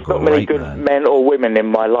 There's not many good men or women in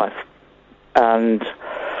my life, and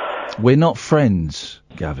we're not friends,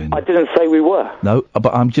 Gavin. I didn't say we were. No,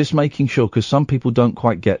 but I'm just making sure, because some people don't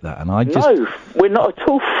quite get that, and I just... No, we're not at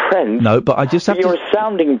all friends. No, but I just have You're a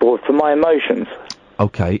sounding board for my emotions.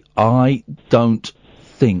 Okay, I don't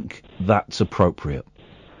think that's appropriate.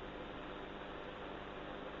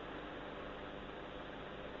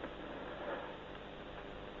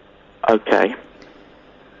 Okay.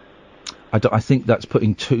 I think that's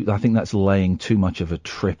I think that's laying too much of a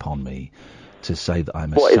trip on me to say that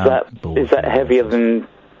I'm a What is that? board. Is that heavier than?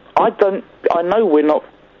 I know we're not.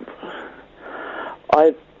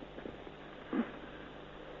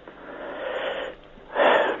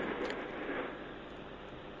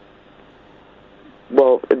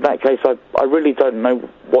 Well, in that case, I really don't know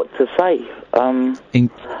what to say.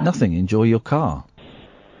 Nothing. Enjoy your car.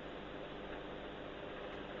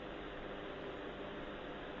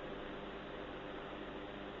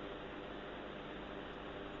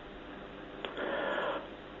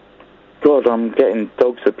 God, I'm getting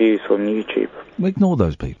dogs abuse on YouTube. Ignore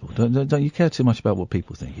those people. Don't you care too much about what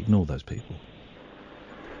people think? Ignore those people.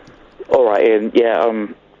 All right, Ian. Yeah.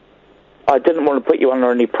 I didn't want to put you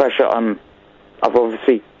under any pressure. I've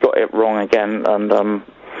obviously got it wrong again, and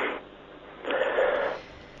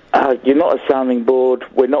you're not a sounding board.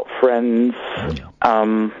 We're not friends.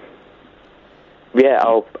 Yeah.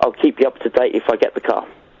 I'll keep you up to date if I get the car.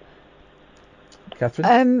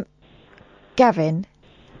 Catherine. Gavin.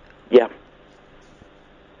 Yeah.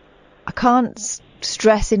 I can't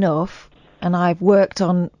stress enough, and I've worked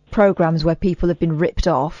on programmes where people have been ripped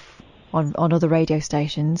off on other radio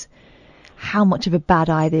stations, how much of a bad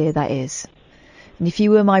idea that is. And if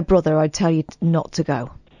you were my brother, I'd tell you not to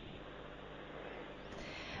go.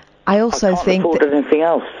 I also think that anything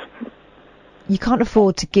else. You can't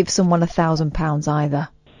afford to give someone £1,000 either.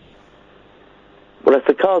 Well, if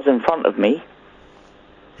the car's in front of me...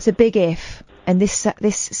 It's a big if, and this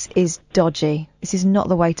is dodgy. This is not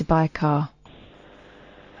the way to buy a car.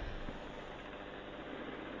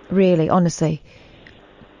 Really, honestly.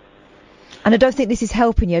 And I don't think this is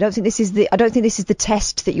helping you. I don't think this is the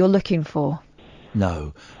test that you're looking for.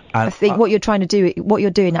 No. I think what you're trying to do, what you're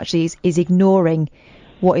doing actually is ignoring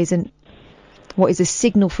what is a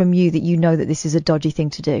signal from you that you know that this is a dodgy thing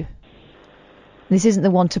to do. This isn't the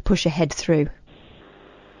one to push ahead through.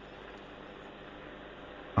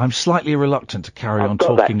 I'm slightly reluctant to carry on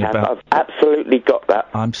talking about... I've absolutely got that.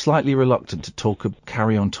 I'm slightly reluctant to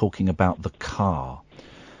carry on talking about the car,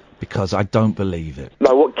 because I don't believe it.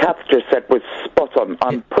 No, what Kath just said was spot on.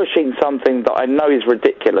 I'm pushing something that I know is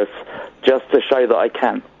ridiculous just to show that I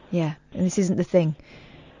can. Yeah, and this isn't the thing.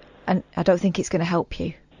 And I don't think it's going to help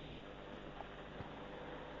you.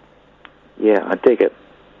 Yeah, I dig it.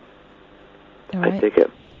 All right. I dig it.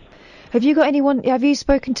 Have you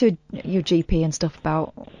spoken to your GP and stuff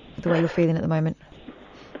about the way you're feeling at the moment?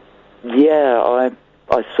 Yeah,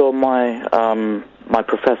 I saw my my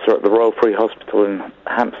professor at the Royal Free Hospital in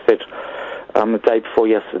Hampstead the day before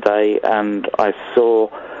yesterday, and I saw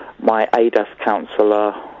my ADAS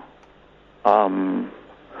counsellor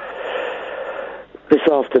this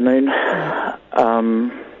afternoon.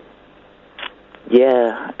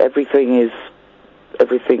 Yeah,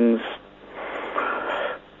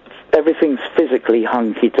 everything's physically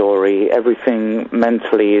hunky-dory. Everything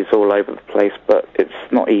mentally is all over the place, but it's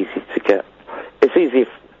not easy to get. It's easy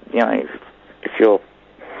if you're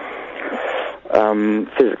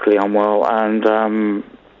physically unwell. And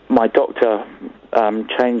my doctor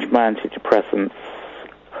changed my antidepressants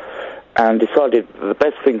and decided the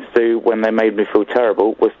best thing to do when they made me feel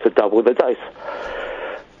terrible was to double the dose.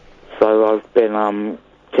 So I've been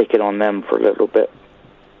kicking on them for a little bit.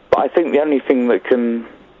 But I think the only thing that can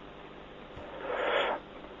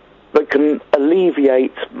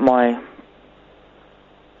alleviate my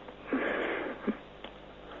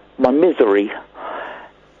misery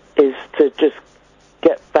is to just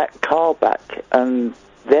get that car back, and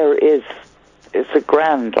there it is. It's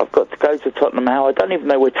 £1,000. I've got to go to Tottenham Hale. I don't even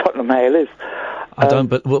know where Tottenham Hale is. I don't,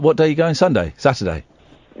 but what day are you going? Sunday? Saturday?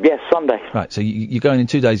 Yes, Sunday. Right, so you're going in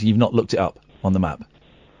 2 days and you've not looked it up on the map?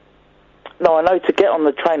 No, I know to get on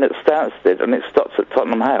the train at Stansted, and it stops at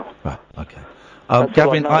Tottenham Hale. Right, okay.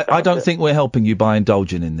 Gavin, I don't think we're helping you by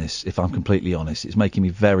indulging in this, if I'm completely honest. It's making me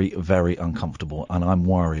very, very uncomfortable, and I'm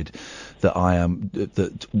worried that I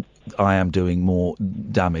am doing more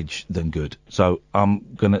damage than good. So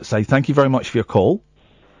I'm going to say thank you very much for your call.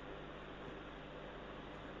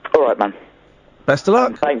 All right, man. Best of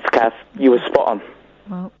luck. Thanks, Kath. You were spot on.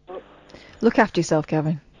 Well, look after yourself,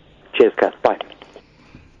 Gavin. Cheers, Kath. Bye.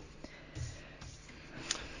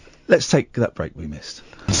 Let's take that break we missed.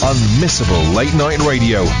 Unmissable late night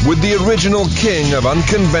radio with the original king of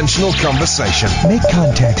unconventional conversation. Make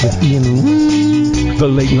contact with Iain Lee. The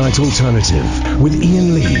Late Night Alternative with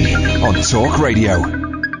Iain Lee on Talk Radio.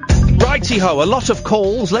 Righty-ho, a lot of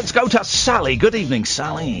calls. Let's go to Sally. Good evening,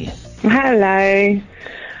 Sally. Hello.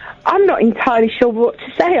 I'm not entirely sure what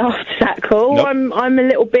to say after that call. Nope. I'm a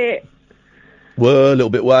little bit... Whoa, a little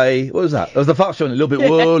bit way. What was that? That was the fast one. A little bit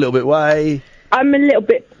whoa, a little bit way. I'm a little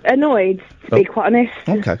bit annoyed, to be quite honest.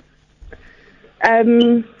 Okay.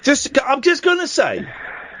 I'm just going to say...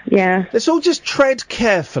 Yeah. Let's all just tread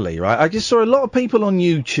carefully, right? I just saw a lot of people on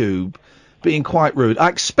YouTube being quite rude. I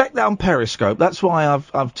expect that on Periscope. That's why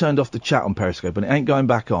I've turned off the chat on Periscope, and it ain't going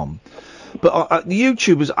back on. But the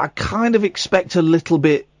YouTubers, I kind of expect a little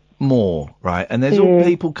bit more, right? And there's all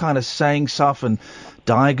people kind of saying stuff and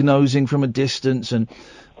diagnosing from a distance and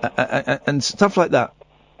stuff like that.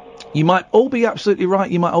 You might all be absolutely right,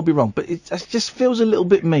 you might all be wrong, but it just feels a little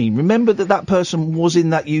bit mean. Remember that person was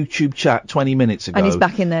in that YouTube chat 20 minutes ago. And he's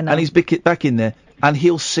back in there now. And he's back in there, and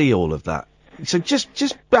he'll see all of that. So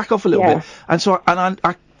just back off a little bit. And so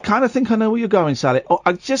I kind of think I know where you're going, Sally.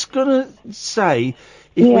 I'm just going to say,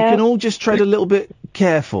 if we can all just tread a little bit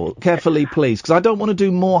carefully, please, because I don't want to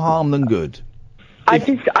do more harm than good. You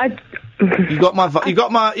got my vibe. You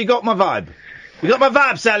got my vibe. You got my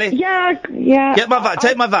vibe, Sally. Yeah. Get my vibe.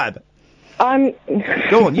 Take my vibe.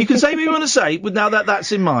 Go on. You can say what you want to say, but now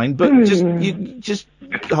that's in mind. But just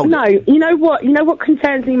hold it. No, you know what? You know what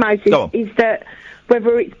concerns me most is that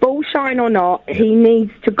whether it's bullshine or not, he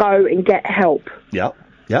needs to go and get help. Yep.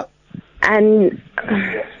 And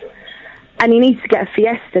he needs to get a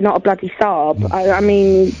Fiesta, not a bloody Saab. I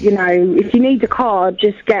mean, you know, if you need a car,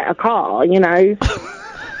 just get a car. You know.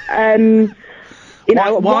 You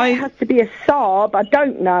know, why it has to be a Saab, I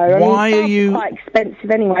don't know. Why are you... quite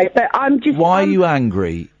expensive anyway, but I'm just... Why are you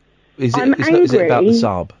angry? Is it about the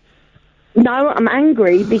Saab? No, I'm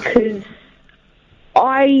angry because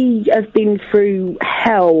I have been through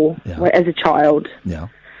hell as a child. Yeah.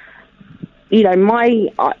 You know,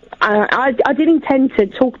 I didn't intend to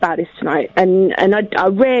talk about this tonight, and I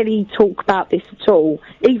rarely talk about this at all,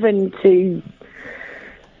 even to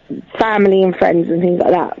family and friends and things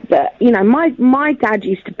like that. But, you know, my dad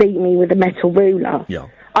used to beat me with a metal ruler. Yeah.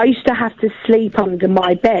 I used to have to sleep under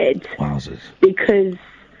my bed. Wowzers. Because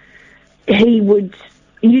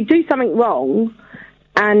you'd do something wrong,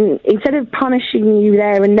 and instead of punishing you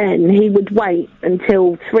there and then, he would wait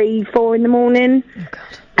until 3, 4 in the morning. Oh, God.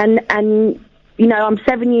 And you know, I'm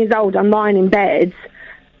 7 years old, I'm lying in bed,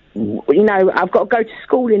 you know, I've got to go to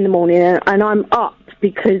school in the morning, and I'm up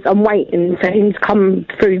because I'm waiting for him to come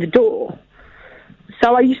through the door.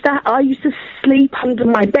 So I used to sleep under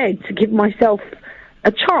my bed to give myself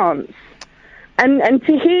a chance. And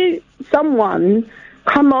to hear someone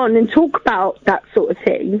come on and talk about that sort of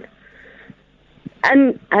thing,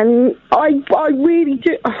 and I really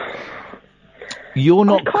do... You're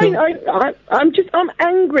not... I'm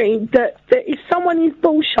angry that if someone is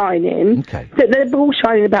bullshining, that they're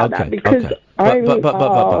bullshining about that, because and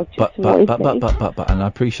I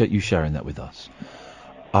appreciate you sharing that with us.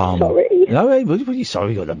 Sorry. No, what are you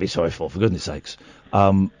sorry? Don't be sorry for goodness sakes.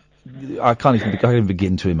 I can't even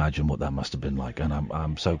begin to imagine what that must have been like, and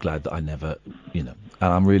I'm so glad that I never, you know,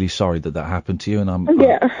 and I'm really sorry that happened to you, and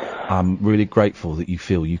I'm really grateful that you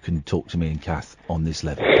feel you can talk to me and Kath on this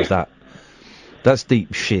level, because that's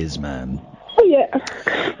deep shiz, man. Oh, yeah.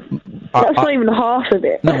 That's not even half of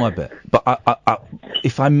it. No, I bet. But I,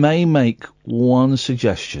 if I may make one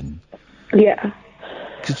suggestion. Yeah.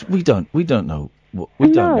 Because we don't know what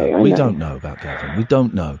we don't know about Gavin. We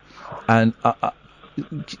don't know, and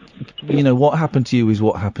you know what happened to you is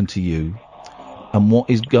what happened to you, and what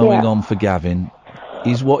is going on for Gavin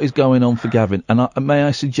is what is going on for Gavin. And may I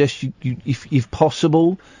suggest you if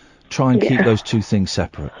possible, try and keep those two things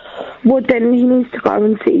separate. Well, then he needs to go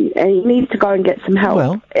and see. He needs to go and get some help.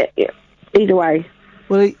 Well, either way.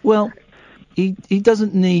 He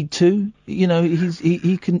doesn't need to. You know,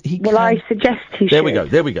 he can. Well, I suggest he should.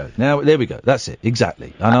 There we go. Now, there we go. That's it.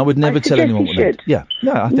 Exactly. And I would never tell anyone what to do. Yeah.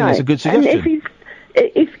 I think that's a good suggestion. And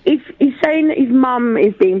if he's saying that his mum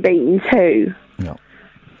is being beaten too. No.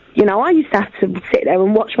 You know, I used to have to sit there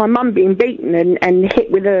and watch my mum being beaten and hit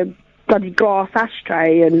with a bloody glass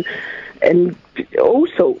ashtray and all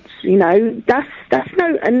sorts, you know, that's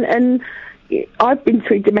no, and I've been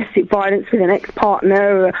through domestic violence with an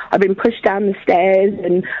ex-partner. I've been pushed down the stairs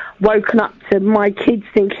and woken up to my kids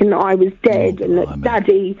thinking I was dead and that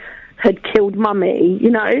Daddy had killed Mummy,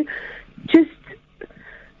 you know. Just,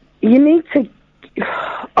 you need to,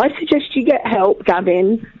 I suggest you get help,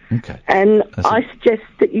 Gavin. Okay. And I suggest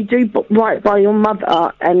that you do right by your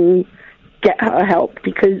mother and get her help,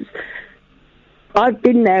 because I've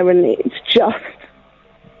been there and it's just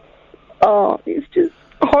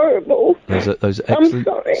horrible. Those are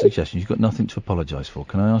excellent suggestions. You've got nothing to apologise for.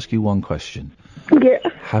 Can I ask you one question? Yeah.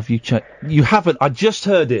 Have you checked? You haven't. I just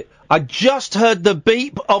heard it. I just heard the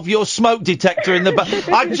beep of your smoke detector in the back.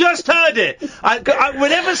 I just heard it.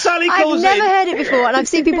 Whenever Sally calls I've never heard it before, and I've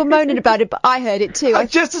seen people moaning about it, but I heard it too.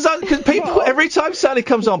 Because people, every time Sally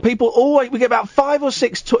comes on, people always, we get about 5 or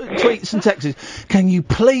 6 tweets and texts. Can you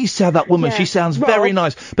please tell that woman she sounds very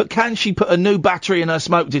nice, but can she put a new battery in her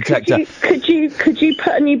smoke detector? Could you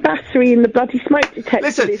put a new battery in the bloody smoke detector?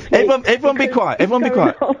 Listen, everyone be quiet. Everyone be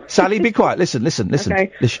quiet. Sally, be quiet. Listen.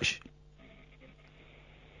 Okay. Shh.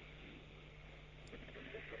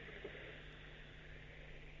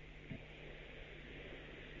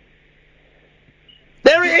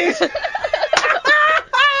 There it is!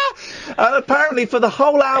 And apparently for the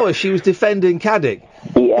whole hour she was defending Caddick.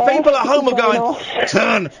 Yeah, people at home are going,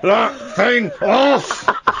 turn that thing off!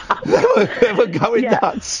 they were going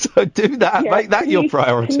nuts. So do that. Make that your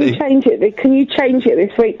priority. Can you change it? Can you change it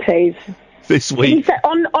this week, please? This week?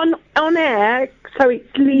 On air, so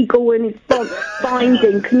it's legal and it's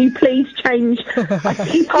binding. Can you please change?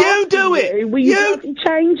 You do it! Will you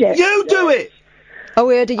change it? You do it! Oh,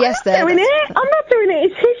 we heard a yes there. I'm not doing it.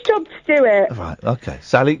 It's his job to do it. Right, okay.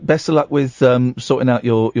 Sally, best of luck with sorting out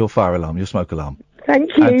your fire alarm, your smoke alarm.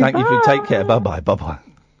 Thank you. And thank you for take care. Bye-bye.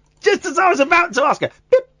 Just as I was about to ask her.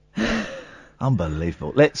 Beep.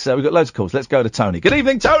 Unbelievable. We've got loads of calls. Let's go to Tony. Good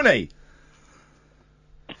evening, Tony.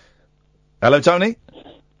 Hello, Tony.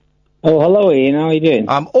 Oh, hello, Ian. How are you doing?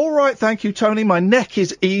 I'm all right, thank you, Tony. My neck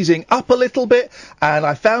is easing up a little bit, and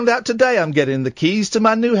I found out today I'm getting the keys to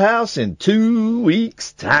my new house in 2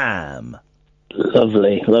 weeks' time.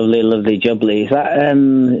 Lovely, jubbly. Is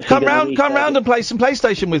that, come round and play some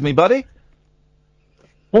PlayStation with me, buddy.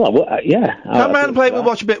 Well, yeah. Come round and play. We'll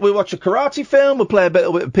watch a bit. We'll watch a karate film. We'll play a bit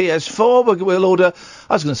of PS4. We'll order.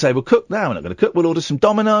 I was going to say we'll cook. Now we're not going to cook. We'll order some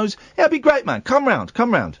Dominoes. Yeah, it'll be great, man. Come round.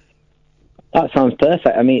 That sounds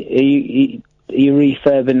perfect. I mean, are you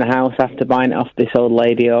refurbing the house after buying it off this old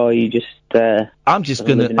lady, or are you just? I'm just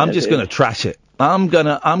gonna trash it. I'm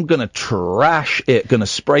gonna trash it. Gonna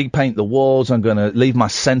spray paint the walls. I'm gonna leave my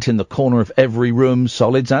scent in the corner of every room,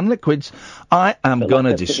 solids and liquids. I am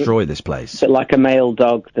gonna destroy this place. Bit like a male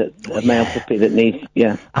dog male puppy that needs.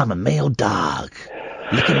 Yeah. I'm a male dog.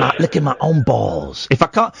 Licking my own balls. If I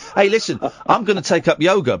can't, hey, listen, I'm going to take up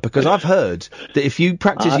yoga because I've heard that if you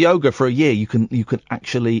practice yoga for a year, you can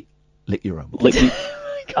actually lick your own balls.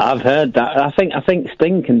 I've heard that. I think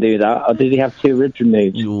Sting can do that. Or did he have 2 ribs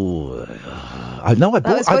removed? I know. That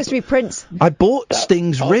was supposed to be Prince. I bought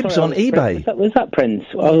Sting's ribs on eBay. Was that Prince?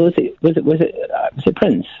 Or was it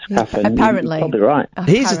Prince? Catherine? Apparently. You're probably right.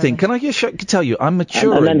 Here's the thing. Can I just tell you? I'm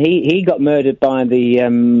mature. And then he got murdered by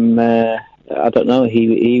the. I don't know.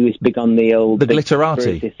 He was big on the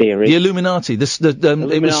glitterati theory, the Illuminati. It was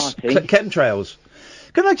chemtrails.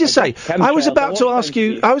 Can I just say, I was about to ask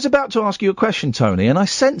you a question, Tony, and I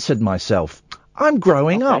censored myself. I'm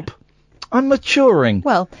growing up. I'm maturing.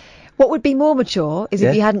 Well, what would be more mature is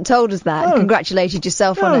if you hadn't told us that and congratulated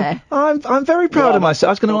yourself on air. I'm very proud of myself.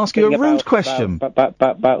 I was going to ask you a rude question. About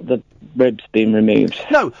the ribs being removed.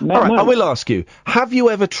 No, all right, I will ask you. Have you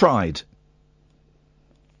ever tried?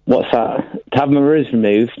 What's that? To have my ribs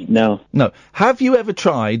removed? No. No. Have you ever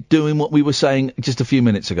tried doing what we were saying just a few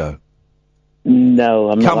minutes ago? No,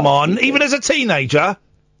 I'm not. Come on, even as a teenager?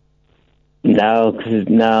 No,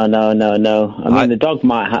 no. I mean, the dog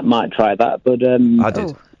might try that, but I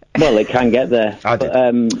did. Well, it can get there. I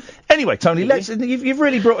did. Anyway, Tony, you've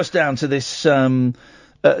really brought us down to this to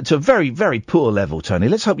a very, very poor level, Tony.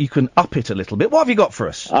 Let's hope you can up it a little bit. What have you got for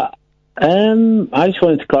us? I just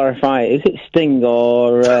wanted to clarify, is it Sting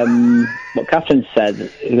or what Catherine said,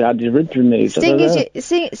 who had his ribs removed? Sting is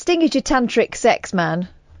your tantric sex man.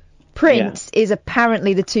 Prince is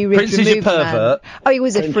apparently the 2 ribs removed Prince is your pervert. Man. Oh, he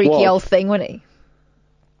was a freaky old thing, wasn't he?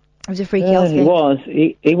 It was a freaky old thing.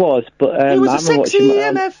 He was, but he was a sexy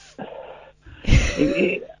NF.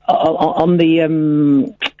 On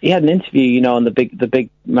the he had an interview, on the big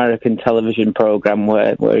American television program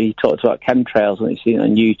where he talked about chemtrails and he's seen it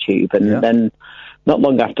on YouTube, and then not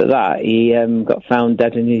long after that he got found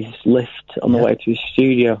dead in his lift on the way to his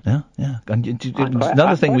studio. Yeah. And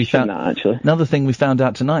another thing we found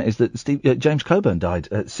out tonight is that James Coburn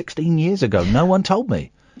died 16 years ago. No one told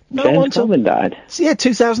me. James Coburn died? Yeah,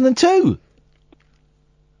 2002.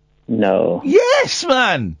 No. Yes,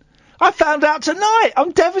 man. I found out tonight.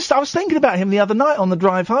 I'm devastated. I was thinking about him the other night on the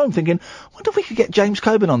drive home, thinking, wonder if we could get James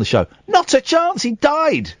Coburn on the show. Not a chance. He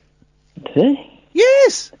died. Did he?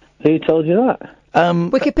 Yes. Who told you that?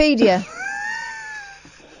 Wikipedia.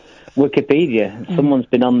 Wikipedia. Someone's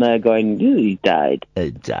been on there going, he died. He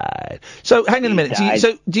died. So hang on a minute.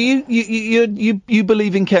 Do you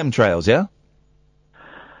believe in chemtrails? Yeah.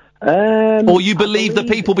 Or you believe the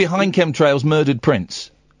people behind chemtrails murdered Prince?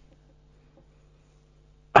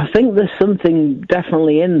 I think there's something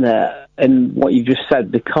definitely in there in what you just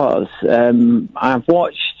said, because I've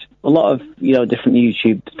watched a lot of different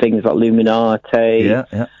YouTube things like Illuminati,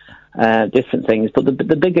 different things. But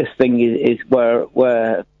the biggest thing is where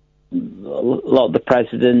a lot of the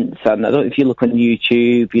presidents, and I don't know if you look on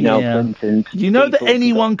YouTube, Clinton. You know that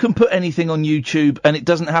anyone can put anything on YouTube and it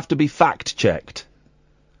doesn't have to be fact checked.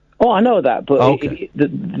 Oh, I know that, but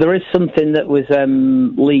there is something that was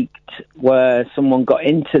leaked where someone got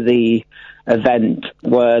into the event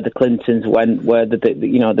where the Clintons went, where the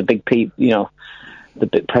big people, the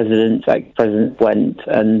big presidents, ex-presidents went,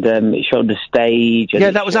 and it showed the stage.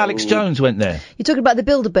 And that was Alex Jones went there. You're talking about the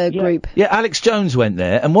Bilderberg group. Yeah, Alex Jones went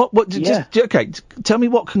there, and tell me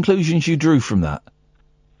what conclusions you drew from that.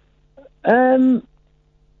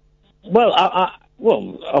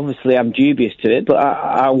 Well, obviously I'm dubious to it, but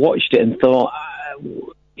I watched it and thought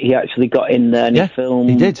he actually got in there and he filmed.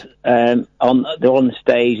 He did. They were on the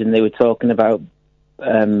stage and they were talking about,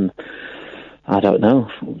 I don't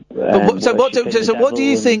know. What do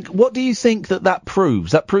you think? What do you think that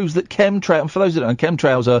proves? That proves that chemtrails. For those that don't know,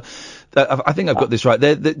 chemtrails are. I think I've got this right.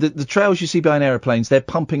 They're the trails you see behind aeroplanes. They're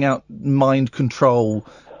pumping out mind control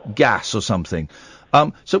gas or something.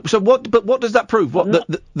 So what? But what does that prove? What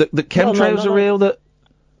the chemtrails are real?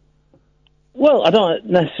 Well, I don't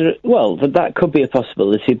necessarily. Well, that could be a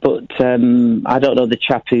possibility, but I don't know the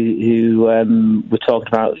chap who we're talking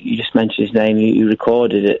about. You just mentioned his name. You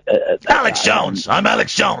recorded it. Alex Jones. I'm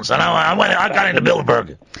Alex Jones, and I got into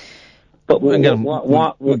Bilderberg. But we'll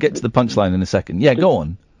get to the punchline in a second. Yeah, go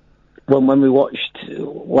on.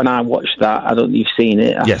 when I watched that, I don't know if you've seen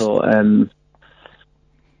it. I thought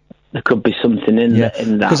there could be something in that.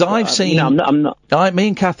 Because I've seen. I'm not. Me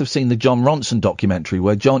and Kath have seen the John Ronson documentary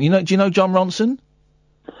where John. Do you know John Ronson?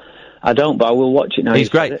 I don't, but I will watch it now. He's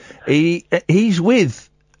great. He's with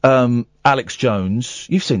Alex Jones.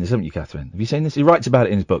 You've seen this, haven't you, Catherine? Have you seen this? He writes about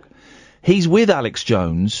it in his book. He's with Alex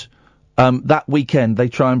Jones. That weekend, they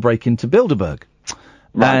try and break into Bilderberg.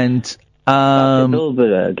 Right. And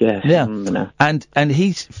Bilderberg, yes. Yeah. And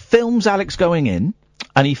he films Alex going in,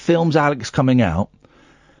 and he films Alex coming out.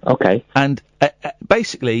 Okay. And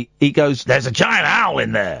basically, he goes, "There's a giant owl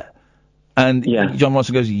in there." And John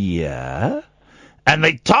Ronson goes, "Yeah." And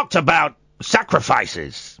they talked about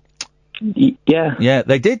sacrifices. Yeah. Yeah,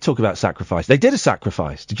 they did talk about sacrifice. They did a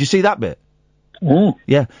sacrifice. Did you see that bit? Mm.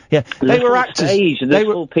 Yeah. They were actors. They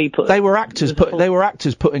were actors. They were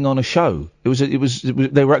actors putting on a show. They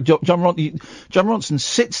were. John Ronson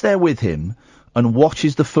sits there with him and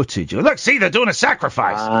watches the footage. Look, see, they're doing a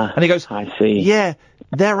sacrifice. And he goes, "I see." Yeah,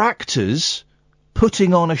 they're actors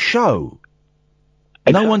putting on a show.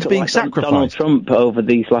 Exactly, no one's being like sacrificed. Donald Trump over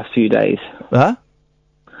these last few days. Huh?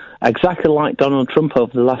 Exactly like Donald Trump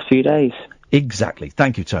over the last few days. Exactly.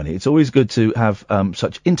 Thank you, Tony. It's always good to have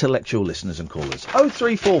such intellectual listeners and callers.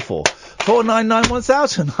 0344 499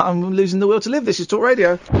 1000. I'm losing the will to live. This is Talk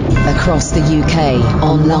Radio. Across the UK,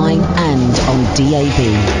 online and on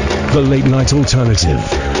DAB. The Late Night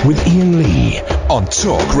Alternative with Iain Lee on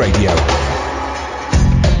Talk Radio.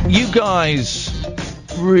 You guys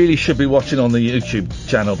really should be watching on the YouTube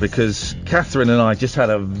channel because Catherine and I just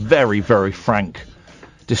had a very, very frank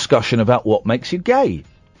discussion about what makes you gay.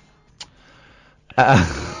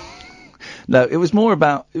 No, it was more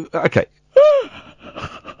about... Okay.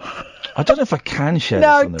 I don't know if I can share this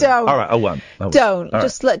on the... don't. All right, I won't. Don't. All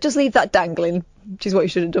Just leave that dangling, which is what you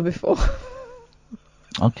should have done before.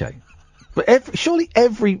 Okay. But surely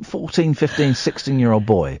every 14, 15, 16-year-old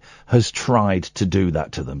boy has tried to do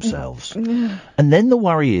that to themselves. And then the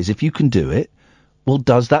worry is, if you can do it, well,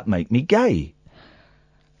 does that make me gay?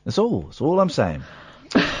 That's all. That's all I'm saying.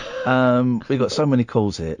 We've got so many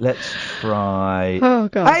calls here. Let's try... Oh,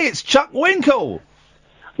 God. Hey, it's Chuck Winkle!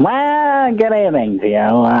 Well, good evening to you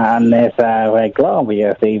on this very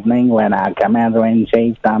glorious evening when our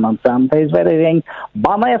Commander-in-Chief Donald Trump is visiting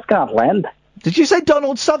Bonnie, Scotland. Did you say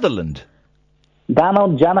Donald Sutherland?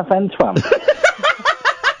 Donald Jonathan Trump.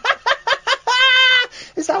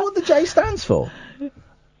 Is that what the J stands for?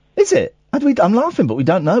 Is it? I'm laughing, but we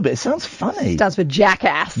don't know, but it sounds funny. Stands for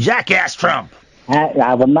jackass. Jackass Trump!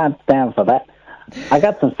 I will not stand for that. I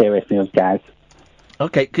got some serious news, guys.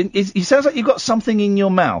 Okay, it sounds like you've got something in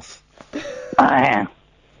your mouth. I am.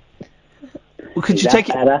 Well, could you take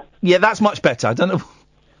it? Better? Yeah, that's much better. I don't know.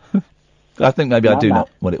 I think maybe I do know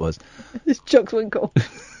what it was. It's Chuck's Winkle.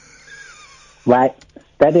 Right.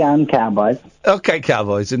 Steady on, cowboys. Okay,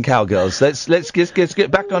 cowboys and cowgirls. Let's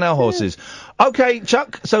get back on our horses. Okay,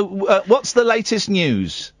 Chuck. So, what's the latest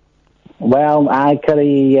news? Well, I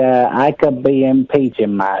could be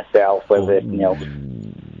impeaching myself with this news.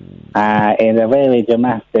 In a really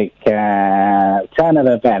dramatic turn of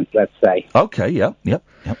events, let's say. Okay. Yep.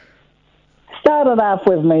 Started off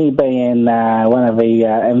with me being one of the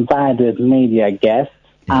invited media guests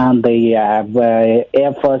on the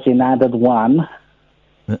Air Force United 1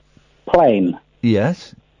 plane.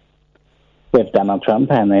 Yes. With Donald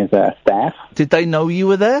Trump and his staff. Did they know you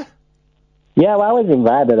were there? Yeah, well, I was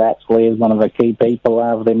invited, actually, as one of the key people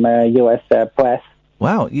of the U.S. press.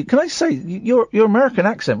 Wow. Can I say, your American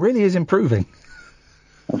accent really is improving.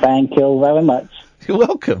 Thank you very much. You're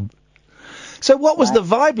welcome. So what was the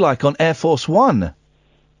vibe like on Air Force One?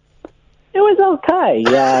 It was okay,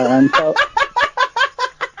 yeah. And so...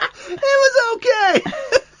 It was okay!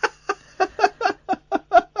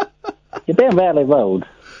 You're being very rude.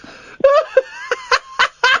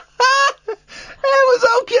 It was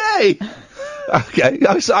okay! Okay,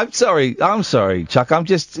 I'm sorry, Chuck. I'm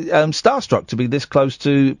just starstruck to be this close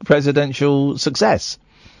to presidential success.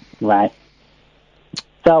 Right.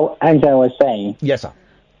 So, as I was saying... Yes, sir.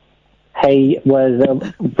 He was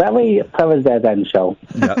very presidential.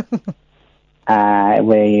 Yeah.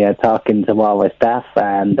 We were talking to all the staff,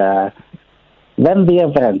 and then the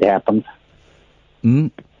event happened.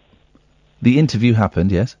 The interview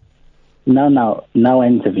happened, yes? No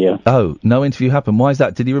interview. Oh, no interview happened. Why is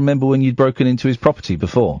that? Did he remember when you'd broken into his property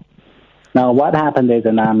before? No, what happened is,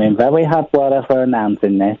 and I'm in very hot water for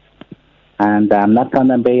announcing this, and I'm not going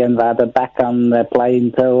to be invited back on the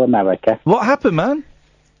plane to America. What happened, man?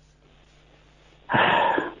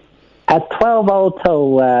 At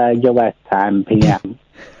 12:02 U.S. time, p.m.,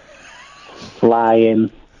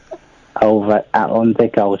 flying over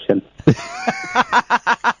Atlantic Ocean.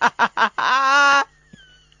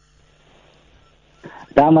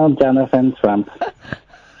 Donald Jonathan Trump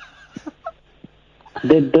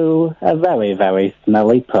did do a very, very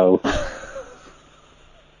smelly poo.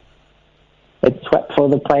 It swept through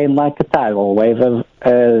the plane like a tidal wave of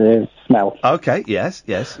smell. Okay, yes.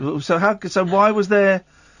 So why was there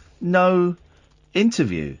no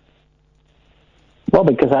interview? Well,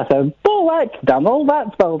 because I said, "Bollocks, Donald,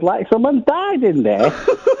 that smells like someone died in there."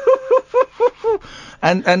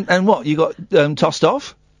 And what, you got tossed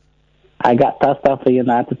off? I got tossed off the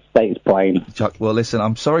United States plane. Chuck, well, listen,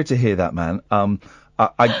 I'm sorry to hear that, man.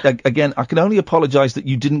 I can only apologise that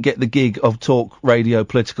you didn't get the gig of talk radio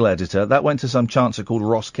political editor. That went to some chancer called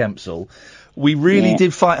Ross Kempsell. We really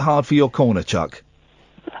did fight hard for your corner, Chuck.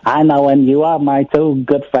 I know, and you are my two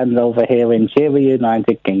good friends over here in cheery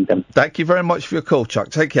United Kingdom. Thank you very much for your call, Chuck.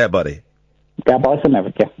 Take care, buddy. God bless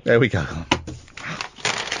America. There we go.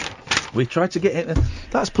 We tried to get it.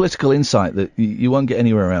 That's political insight that you won't get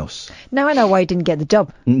anywhere else. Now I know why he didn't get the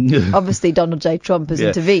job. Obviously, Donald J. Trump has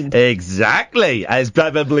intervened. Exactly. There's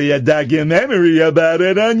probably a documentary about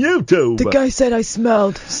it on YouTube. The guy said I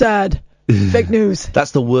smelled. Sad. Fake news.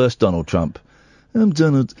 That's the worst Donald Trump. I'm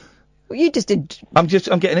Donald. Well, you just did. I'm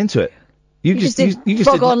getting into it. You just did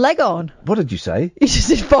fog on, leg on. What did you say? You just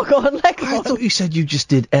did fog on, leg on. I thought you said you just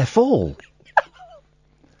did F all.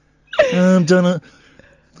 I'm Donald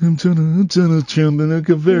Trump, and I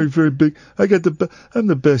got very, very big. I'm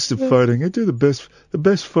the best at farting. I do the best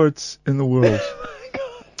farts in the world.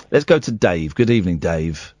 Let's go to Dave. Good evening,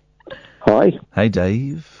 Dave. Hi. Hey,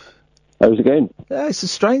 Dave. How's it going? It's a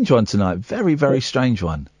strange one tonight. Very, very strange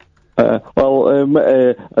one. It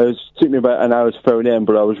took me about an hour to phone in,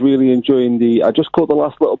 but I was really enjoying I just caught the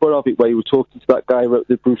last little bit of it where you were talking to that guy who wrote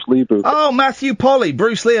the Bruce Lee book. Oh, Matthew Polly,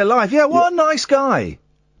 Bruce Lee Alive. Yeah, what a nice guy.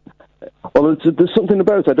 Well, there's something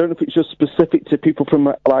about it. I don't know if it's just specific to people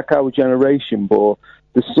from like our generation, but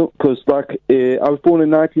because I was born in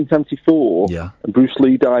 1974, and Bruce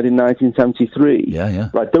Lee died in 1973. Yeah.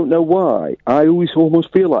 But I don't know why. I always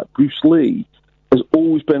almost feel like Bruce Lee has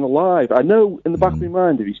always been alive. I know in the back of my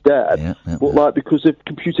mind that he's dead, but because of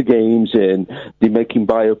computer games and they're making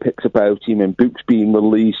biopics about him and books being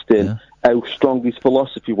released and how strong his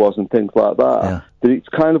philosophy was and things like that, that it's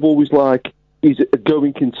kind of always like he's a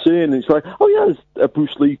going concern. And it's like, oh yeah, there's a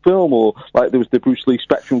Bruce Lee film, or like there was the Bruce Lee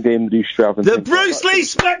Spectrum game that he used to have. The Bruce Lee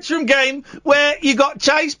Spectrum game where you got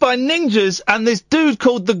chased by ninjas and this dude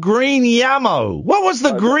called the Green Yammo. What was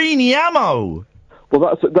the Green Yammo?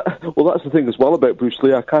 Well, that's the thing as well about Bruce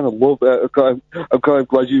Lee. I kind of love it. I'm kind of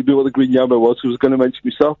glad you knew what the Green Yammo was, because I was going to mention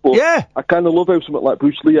myself. But I kind of love how something like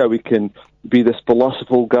Bruce Lee, how he can be this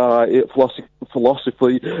philosophical guy,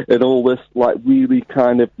 philosophy, and all this like really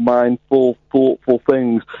kind of mindful, thoughtful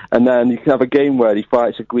things, and then you can have a game where he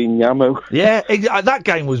fights a Green Yammo. Yeah, that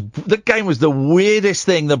game was the weirdest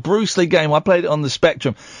thing. The Bruce Lee game, I played it on the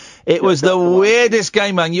Spectrum. It was the weirdest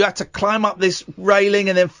game, man. You had to climb up this railing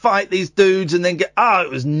and then fight these dudes and then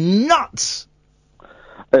it was nuts.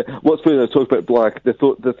 What's funny, I talk about Black, they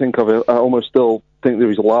think of it, I almost still think that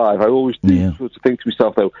he's alive. I always do sort of think to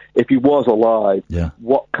myself, though, if he was alive,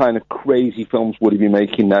 what kind of crazy films would he be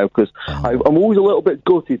making now? Because I'm always a little bit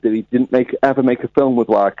gutted that he didn't ever make a film with,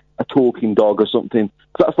 like, a talking dog or something.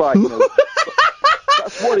 Because that's like,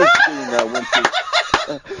 that's what he's doing now.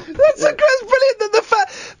 That's brilliant. The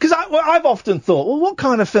fact, because I've often thought, well, what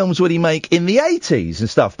kind of films would he make in the 80s and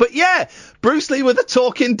stuff? But yeah, Bruce Lee with a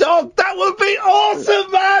talking dog, that would be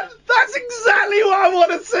awesome, man. That's exactly what I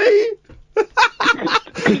want to see.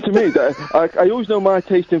 Because to me, I always know my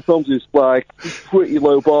taste in films is like pretty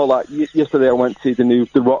low bar. Like yesterday, I went to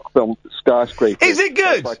the Rock film, Skyscraper. Is it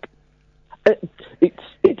good?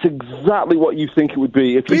 It's exactly what you think it would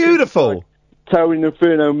be. Beautiful. Like, Towering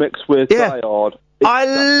Inferno mixed with Die Hard. I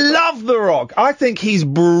love The Rock. I think he's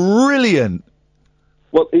brilliant.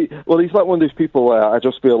 Well, he's like one of those people where I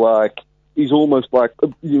just feel like he's almost like,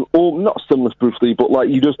 not similar to Bruce Lee, but like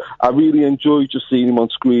I really enjoy just seeing him on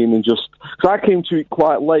screen and just, because I came to it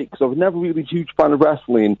quite late because I was never really a huge fan of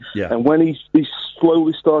wrestling. Yeah. And when he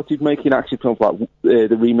slowly started making action films like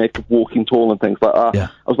the remake of Walking Tall and things like that,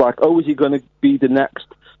 I was like, oh, is he going to be the next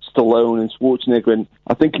Stallone and Schwarzenegger? And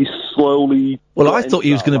I think he's slowly. Well, I thought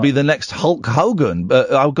he was going to be the next Hulk Hogan,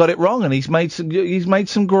 but I got it wrong, and he's made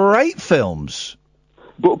some great films.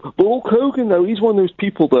 But Hulk Hogan, though, he's one of those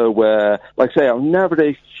people, though, where, like I say, I'm never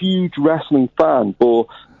a huge wrestling fan, but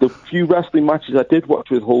the few wrestling matches I did watch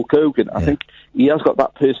with Hulk Hogan, I think he has got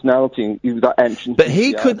that personality and that entrance. But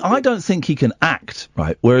I don't think he can act,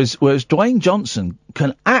 right? Whereas Dwayne Johnson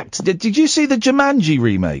can act. Did you see the Jumanji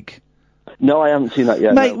remake? No, I haven't seen that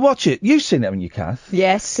yet. Mate, no. watch it. You've seen it, haven't you, Kath?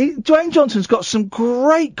 Yes. Dwayne Johnson's got some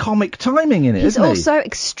great comic timing in it, He's isn't he? also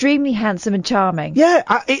extremely handsome and charming. Yeah,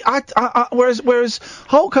 whereas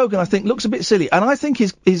Hulk Hogan, I think, looks a bit silly, and I think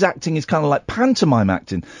his acting is kind of like pantomime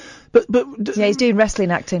acting. But yeah, he's doing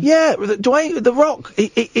wrestling acting. Yeah, Dwayne The Rock.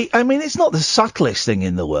 I mean, it's not the subtlest thing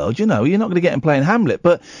in the world, you know. You're not going to get him playing Hamlet,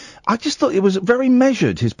 but I just thought it was very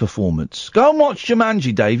measured, his performance. Go and watch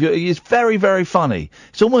Jumanji, Dave. He's very, very funny.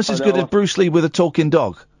 It's almost as good as Bruce Lee with a talking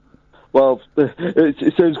dog. Well,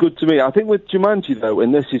 it sounds good to me. I think with Jumanji, though,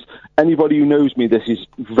 and this is, anybody who knows me, this is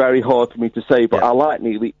very hard for me to say, but I like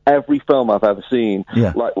nearly every film I've ever seen,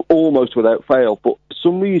 like almost without fail. But for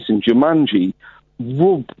some reason, Jumanji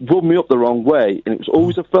rubbed me up the wrong way, and it was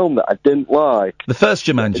always a film that I didn't like. The first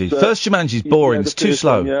Jumanji. First Jumanji's boring. It's too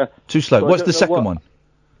slow. Too slow. So What's the second one?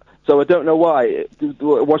 So I don't know why.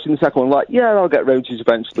 Watching the second one, like, I'll get round to it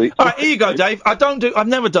eventually. All right, here you go, Dave. I've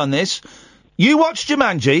never done this. You watch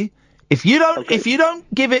Jumanji. If you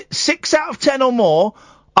don't give it 6 out of 10 or more,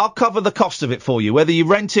 I'll cover the cost of it for you, whether you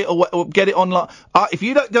rent it or get it online. If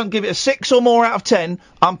you don't give it a 6 or more out of 10,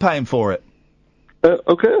 I'm paying for it.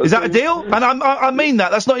 Okay. Is that a deal? And I mean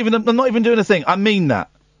that. I'm not even doing a thing. I mean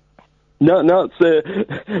that. No,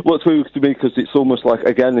 it's what's weird to me, because it's almost like,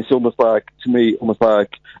 again, it's almost like, to me, almost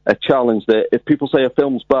like a challenge that if people say a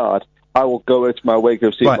film's bad, I will go out of my way to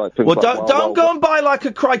go see like things. Well, don't go and buy like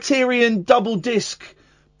a Criterion double disc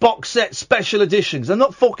box set special editions. They're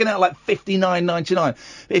not forking out like $59.99.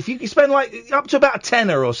 If you spend like up to about a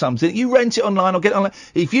tenner or something, you rent it online or get it online.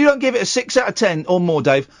 If you don't give it a 6 out of 10 or more,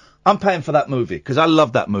 Dave, I'm paying for that movie, because I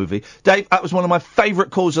love that movie. Dave, that was one of my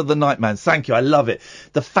favourite calls of the night, man. Thank you. I love it.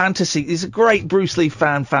 The fantasy is a great Bruce Lee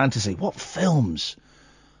fan fantasy. What films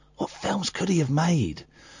could he have made?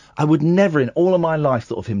 I would never in all of my life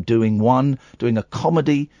thought of him doing a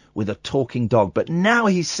comedy with a talking dog. But now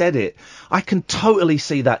he's said it, I can totally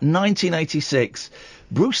see that. 1986,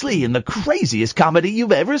 Bruce Lee in the craziest comedy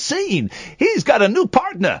you've ever seen. He's got a new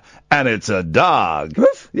partner, and it's a dog.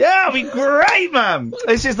 Yeah, it'll be great, man.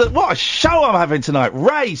 What a show I'm having tonight.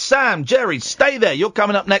 Ray, Sam, Jerry, stay there. You're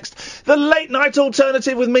coming up next. The Late Night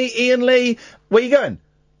Alternative with me, Iain Lee. Where you going?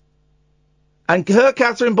 And her,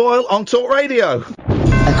 Catherine Boyle, on Talk Radio.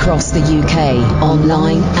 Across the UK,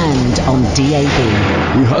 online and on DAB.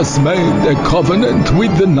 He has made a covenant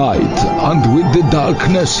with the night, and with the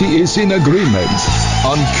darkness he is in agreement.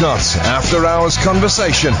 Uncut, after-hours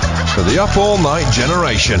conversation for the up-all-night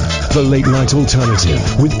generation. The Late Night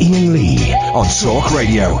Alternative with Iain Lee on Talk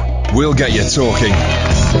Radio. We'll get you talking.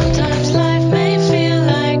 Sometimes life may feel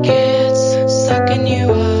like it's sucking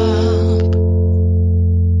you up,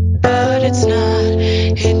 but it's not.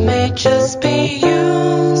 It may just be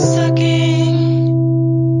you sucking.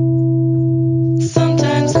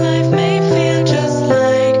 Sometimes life may feel just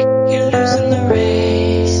like you're losing the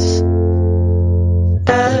race,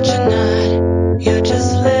 but you're not. You're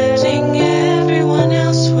just letting everyone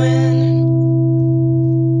else win.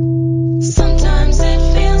 Sometimes it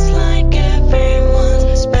feels like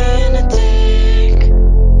everyone's being a dick,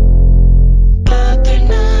 but they're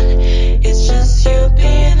not. It's just you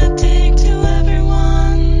being a dick to everyone.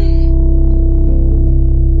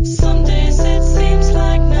 Some days it seems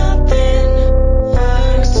like nothing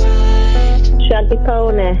works right, Shanty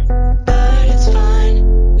Pony. but it's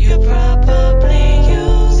fine. You're probably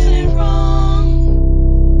using it wrong.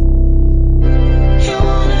 You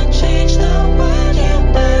wanna change the world,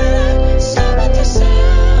 you better stop it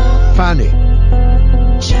yourself. Fanny.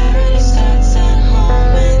 Charity starts at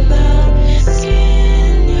home in the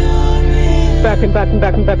skin you're in. Back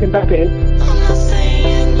in. I'm not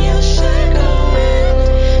saying you should go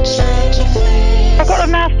in, change your face. I got a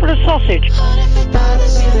mouthful of sausage. But if it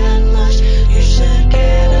bothers you that much, you should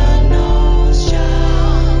get a nose job.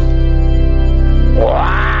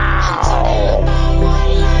 I'm talking about what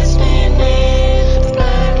lies beneath the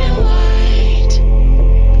black and white.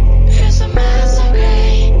 There's a man so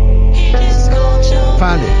great, he just called you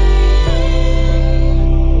Fanny.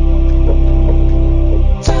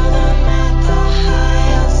 to the math, the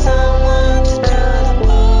higher someone to do the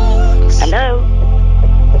books. Hello.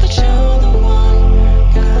 But you're the one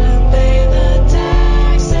gotta pay the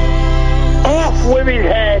taxes. Off women's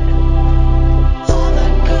head. All the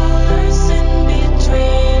colors in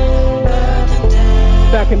between birth and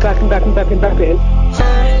death Back in. are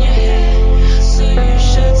in your head, so you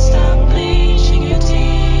should stop bleaching your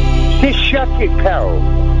teeth. Just shut it, pal.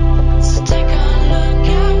 So take a look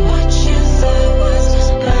at what you thought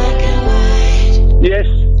was black and white. Yes.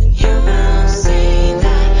 You will see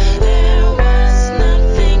that there was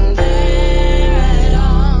nothing there at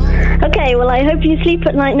all. Okay, Okay, well, I hope you sleep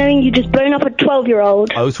at night knowing you just blown up a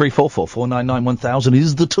 12-year-old. 0344 499 1000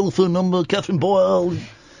 is the telephone number. Catherine Boyle.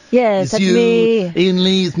 Yes, it's that's you. me. Ian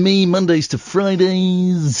Lee, it's me. Mondays to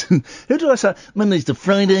Fridays. Who do I sound? Mondays to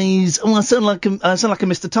Fridays. Oh, I sound like a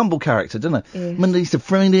Mr. Tumble character, don't I? Yeah. Mondays to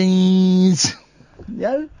Fridays.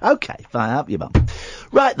 Yeah. Okay. Fine. Up your bum.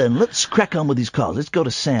 Right then, let's crack on with these calls. Let's go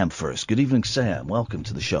to Sam first. Good evening, Sam. Welcome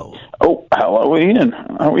to the show. Oh, hello, Ian.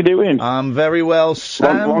 How are we doing? I'm very well,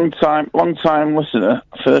 Sam. Long time listener,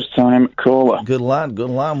 first time caller. Good lad, good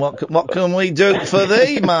lad. What can we do for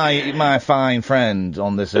thee, my fine friend,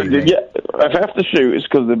 on this evening? Yeah, if I have to shoot, it's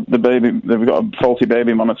because the baby, they've got a faulty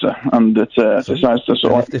baby monitor, and it decides to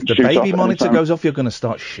sort of If the shoot baby off monitor anytime. goes off, you're going to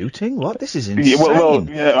start shooting? What? This is insane. Yeah, well,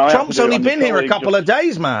 yeah, I have Trump's to do it only on been your here a colleague, couple of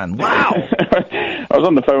days, man. Wow. I was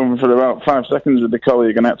on the phone for about 5 seconds with the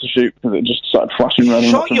colleague and I had to shoot because it just started flashing red.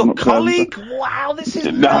 Shot your colleague? Wow, this is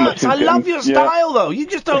nuts. I love your style, though. You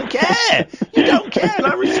just don't care. You don't care, and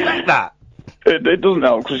I respect that. It doesn't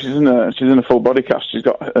help because she's in a full body cast. She's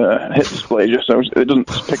got hip dysplasia, so it doesn't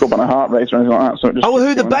pick up on her heart rate or anything like that. So it just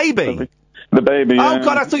who, the baby? The baby. Oh,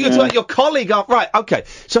 God, I thought you were talking about your colleague. Oh, right, okay.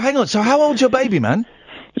 So hang on. So how old's your baby, man?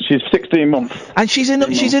 She's 16 months. And she's in.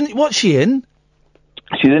 What's she in?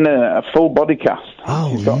 She's in a full body cast.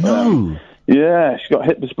 Oh, no. Yeah, she's got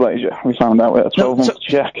hip dysplasia. We found out with a 12-month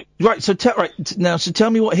check. Right, so tell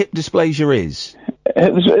me what hip dysplasia is.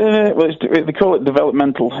 They call it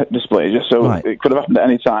developmental hip dysplasia, so it could have happened at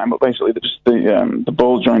any time, but basically the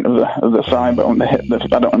ball joint of the thigh bone, the hip,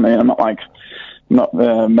 I'm not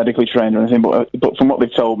medically trained or anything, but from what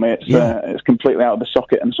they've told me, it's completely out of the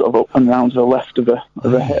socket and sort of up and round to the left of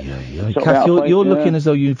the hip. Kath, you're looking as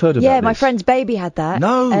though you've heard about Yeah, my this. friend's baby had that.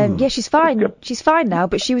 No. Yeah, she's fine. She's fine now,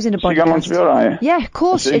 but she was in a body She gone on cast. to be all right? Yeah, of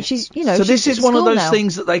course. And she's, So this she's is one of school those now.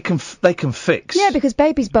 things that they can fix. Yeah, because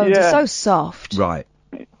babies' bones are so soft. Right.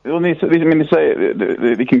 Well, they say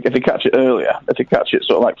they can, if they catch it earlier, if they catch it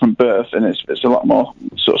sort of like from birth, and it's a lot more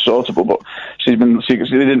sort of sortable. But she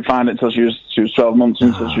didn't find it until she was 12 months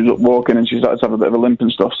until she was up walking, and she started to have a bit of a limp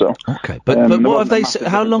and stuff. So okay, but what have they?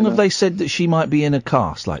 How long have they said that she might be in a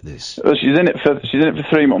cast like this? Well, she's in it for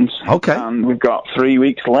 3 months. Okay, and we've got 3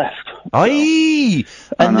 weeks left. Aye,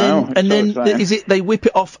 and then exciting. is it they whip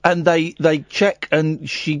it off and they check and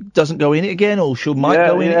she doesn't go in it again, or she might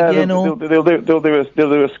go in it again, they'll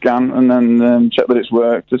do a scan and then check that it's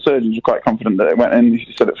worked. The surgeons are quite confident that it went in.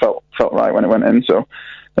 She said it felt right when it went in. So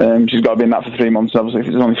she's got to be in that for 3 months. Obviously,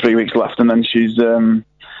 there's only 3 weeks left, and then she's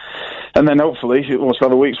and then hopefully she'll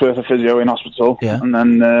have a week's worth of physio in hospital. Yeah. And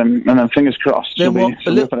then fingers crossed she'll be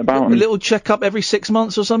up and about. A little checkup every 6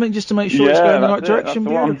 months or something, just to make sure it's going in the right direction.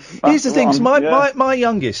 Here's the thing: my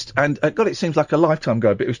youngest, and God, it seems like a lifetime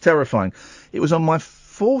ago, but it was terrifying. It was on my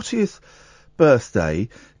 40th birthday.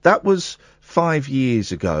 That was 5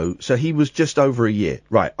 years ago, so he was just over a year.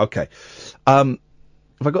 Right, okay. Have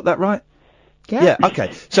I got that right? Yeah,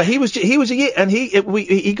 okay. So he was a year, and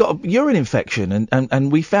he got a urine infection,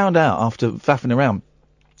 and we found out after faffing around,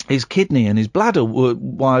 his kidney and his bladder were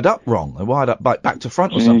wired up wrong. They wired up back to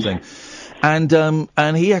front or something.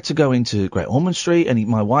 And he had to go into Great Ormond Street, and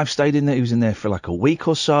my wife stayed in there. He was in there for like a week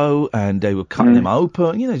or so, and they were cutting him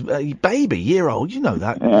open. You know, a baby, year-old, you know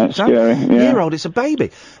that. Yeah, it's scary, yeah. Year-old, it's a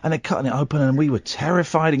baby. And they're cutting it open, and we were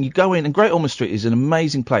terrified. And you go in, and Great Ormond Street is an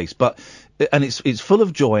amazing place, and it's full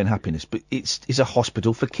of joy and happiness, but it's a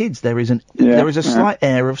hospital for kids. There is a slight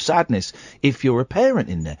air of sadness if you're a parent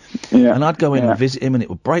in there. Yeah. And I'd go in and visit him, and it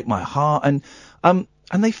would break my heart.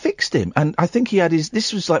 And they fixed him. And I think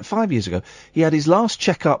this was like 5 years ago, he had his last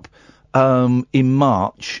checkup in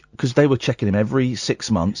March, because they were checking him every 6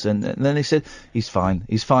 months, and then they said, he's fine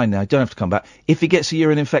now, you don't have to come back. If he gets a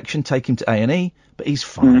urine infection, take him to A&E, but he's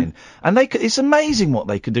fine. And it's amazing what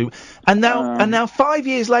they could do. And now 5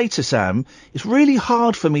 years later, Sam, it's really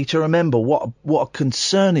hard for me to remember what a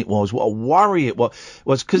concern it was, what a worry it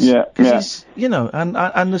was, because he's, you know,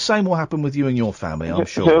 and the same will happen with you and your family, I'm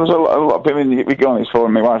sure. There was a lot of people, we go on these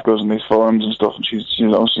forums, my wife goes on these forums and stuff, and she's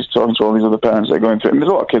talking to all these other parents that are going through it. And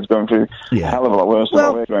there's a lot of kids going through a hell of a lot worse than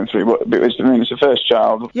what we're going through, but it's the first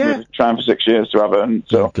child. We're trying for 6 years to have her, and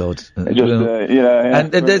so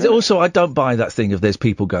and there's also, I don't buy that thing of there's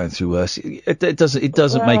people going through worse. It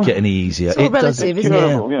doesn't make it any easier. It's all relative, isn't it?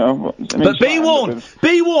 You know, but be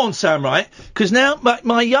warned, Sam, right? Because now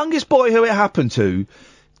my youngest boy who it happened to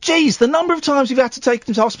geez, the number of times we've had to take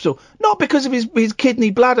him to hospital, not because of his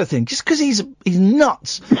kidney bladder thing, just because he's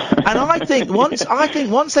nuts. And I think once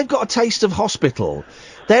they've got a taste of hospital,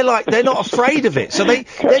 they're not afraid of it. So they're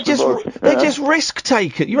just risk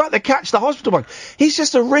takers. You're right, they catch the hospital bug. He's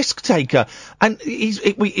just a risk taker. And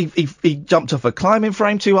he jumped off a climbing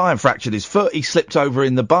frame too high and fractured his foot. He slipped over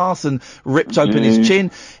in the bath and ripped open his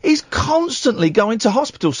chin. He's constantly going to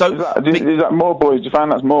hospital. So is that more boys? Do you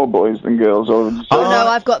find that's more boys than girls? Or no,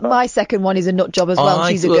 I've got my second one is a nut job as well.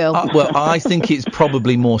 She's a girl. Well, I think it's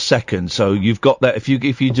probably more second. So you've got that. If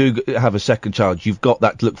you do have a second child, you've got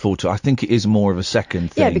that to look forward to. I think it is more of a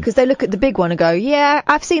second thing. Yeah, because they look at the big one and go, yeah,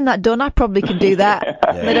 I've seen that done. I probably can do that.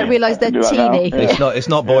 They don't realise they're teeny. It's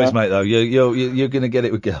not boys, mate. Though you're going to get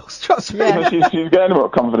it with girls. Trust me. Yeah. She's getting more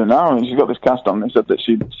confident now. I mean, she's got this cast on. They said that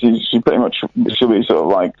she pretty much she'll be sort of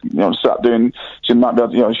like sat doing. She might be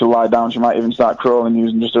able to, she'll lie down. She might even start crawling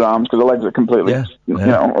using just her arms because her legs are completely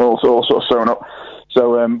all sort of sewn up.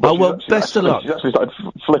 So, best of luck. She's actually started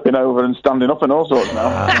flipping over and standing up and all sorts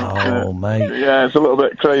now. Oh, mate. Yeah, it's a little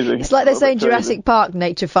bit crazy. It's like they say in Jurassic Park,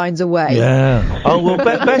 nature finds a way. Yeah. Oh, well,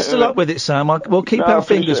 best of luck with it, Sam. We'll keep our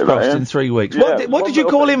fingers crossed in 3 weeks. Yeah, what did you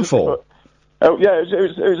call in for? Oh yeah, it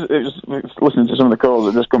was listening to some of the calls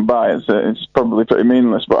that just come by. It's probably pretty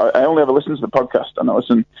meaningless, but I only ever listen to the podcast, and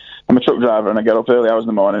I'm a truck driver, and I get up early hours in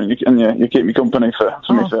the morning, and you keep me company for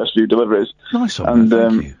my first few deliveries. Nice one.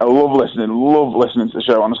 And I love listening to the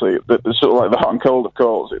show. Honestly, the sort of like the hot and cold of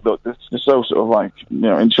calls. It's so sort of like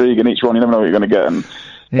intriguing. Each one, you never know what you're going to get, and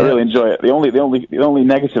I really enjoy it. The only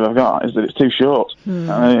negative I've got is that it's too short.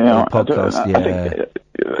 Podcast, I think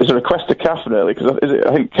it's a request to Kath, really, because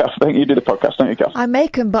I think you do the podcast, don't you, Kath? I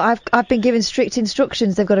make them, but I've been given strict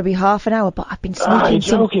instructions. They've got to be half an hour, but I've been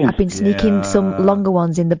sneaking some longer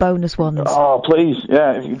ones in the bonus ones. Oh, please,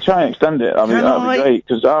 yeah, if you can try and extend it, that'd be great,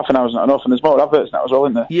 because half an hour's not enough, and there's more adverts now as well,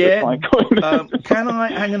 isn't there? Yeah. Can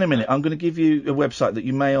I, hang on a minute, I'm going to give you a website that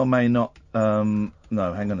you may or may not, no,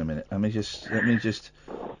 hang on a minute, let me just,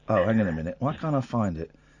 oh, hang on a minute, why can't I find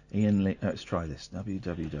it? Iain Lee, let's try this,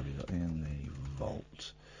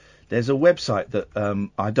 www.iainleevault. There's a website that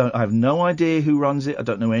I have no idea who runs it, I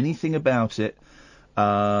don't know anything about it.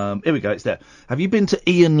 Here we go, it's there. Have you been to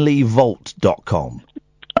iainleevault.com?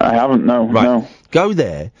 I haven't, no. Right, no. Go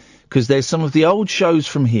there, because there's some of the old shows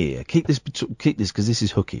from here. Keep this, because this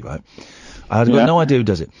is hooky, right? I've got no idea who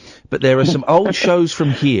does it. But there are some old shows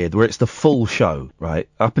from here where it's the full show, right?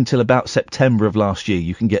 Up until about September of last year,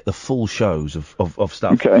 you can get the full shows of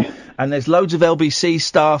stuff. Okay. And there's loads of LBC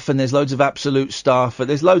stuff, and there's loads of Absolute stuff, and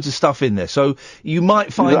there's loads of stuff in there. So you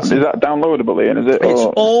might find... Is that downloadable, Ian, is it? It's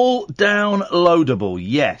all downloadable,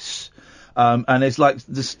 yes. And there's loads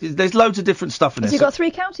of different stuff in there. Has it got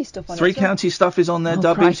 3 County stuff on it? 3 County stuff is on there.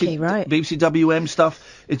 Crikey, right. BBC WM stuff.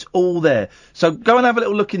 It's all there. So go and have a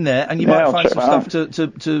little look in there, and you might find some stuff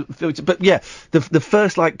to filter. But yeah, the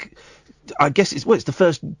first I guess it's the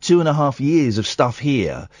first 2.5 years of stuff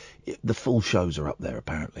here. The full shows are up there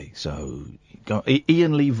apparently. So go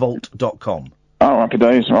iainleevault.com. Oh, happy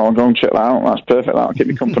days. Well, I'll go and check that out. That's perfect. That'll keep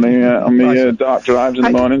me company on the dark drives in the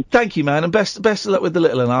morning. Thank you, man, and best of luck with the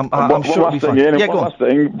little one. I'm sure it'll be fun. Yeah, one last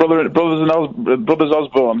thing. Brothers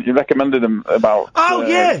Osborne, you recommended them about... Oh,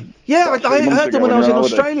 I heard them when I was in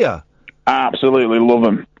Australia. Absolutely love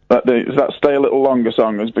them. That Stay a Little Longer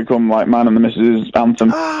song has become like mine and the Missus'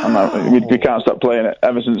 anthem. And we can't stop playing it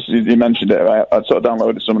ever since you mentioned it. I sort of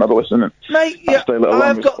downloaded some and had a listen. Mate,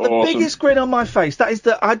 I've got the biggest grin on my face. That is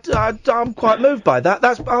I'm quite moved by that.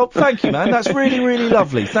 Thank you, man. That's really, really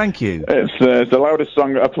lovely. Thank you. It's the loudest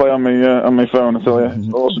song that I play on my phone. I tell you, it's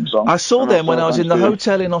an awesome song. I saw them when I was in the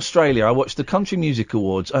hotel in Australia. I watched the Country Music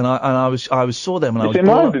Awards, and I saw them and I was. You seen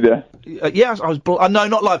live, did you? Yeah, I was. No,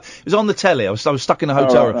 not live. It was on the telly. I was stuck in a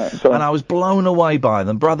hotel room. And I was blown away by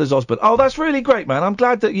them, Brothers Osborne. Oh, that's really great, man. I'm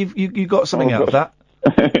glad that you got something out of that.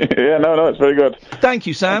 Yeah, no, it's very good. Thank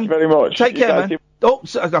you, Sam. Thank you very much. Take care, man. Oh,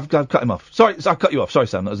 I've cut him off. Sorry, I cut you off. Sorry,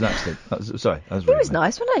 Sam. That was an accident. Sorry. That was he was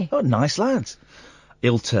nice, wasn't he? Oh, nice lads.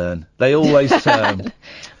 He'll turn. They always turn.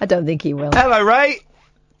 I don't think he will. Hello, Ray.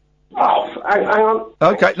 Oh, hang on.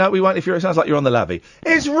 Okay, no, we won't. If it sounds like you're on the lavvy.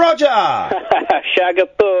 It's Roger.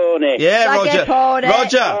 Shagapony. Yeah, Roger.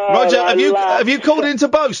 Roger, have you called in to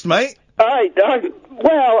boast, mate?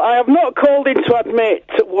 Well, I have not called in to admit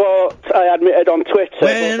what I admitted on Twitter.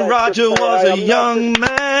 When Roger was a young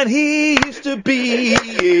man, he used to be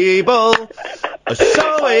so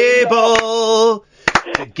able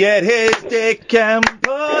to get his dick and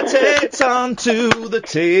put it onto the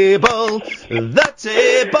table.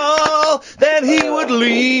 Then he would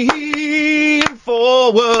lean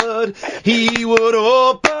forward, he would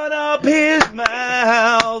open up his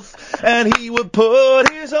mouth and he would put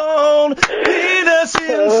his own penis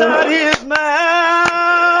inside his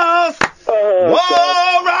mouth.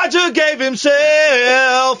 Whoa, Roger gave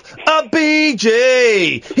himself a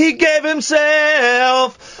BJ. He gave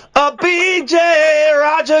himself a BJ.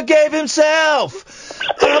 Roger gave himself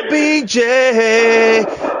a BJ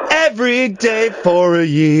every day for a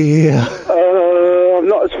year. I'm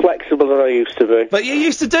not as flexible as I used to be. But you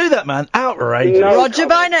used to do that, man. Outrageous. No Roger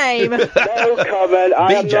by name. No comment.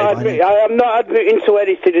 I am not admitting to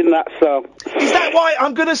anything in that song. Is that why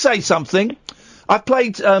I'm going to say something? I've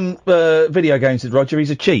played video games with Roger. He's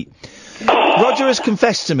a cheat. Roger has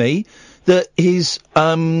confessed to me that he's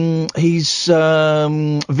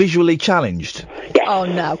visually challenged. Oh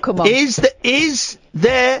no, come on. Is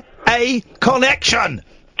there a connection?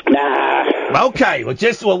 Nah. Okay, we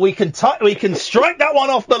can strike that one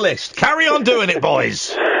off the list. Carry on doing it,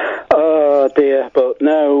 boys. Oh dear, but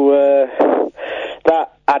no,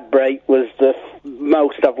 that ad break was the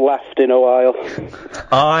most I've laughed in a while.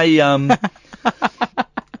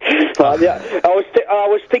 Yeah, I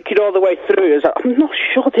was thinking all the way through. I was like, I'm not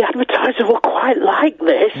sure the advertiser will quite like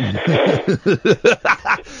this.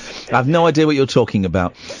 I have no idea what you're talking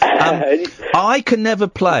about. I can never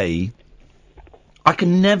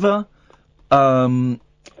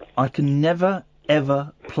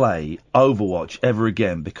ever play Overwatch ever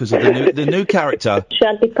again because of the new character.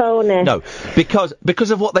 No,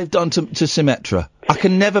 because of what they've done to Symmetra. I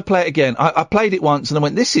can never play it again. I played it once and I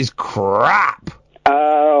went, this is crap.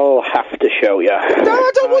 I'll have to show you. No,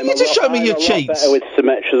 I don't want you to show me your cheats. I'm a lot better with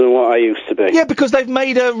Symmetra than what I used to be. Yeah, because they've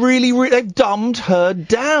made her they've dumbed her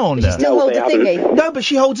down. But she still holds a thingy. No, but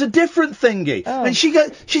she holds a different thingy. Oh. And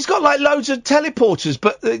she's got like loads of teleporters,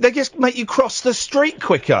 but they just make you cross the street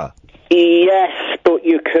quicker. Yes, but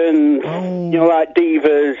you can, like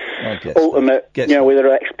Diva's ultimate, with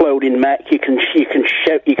her exploding mech, you can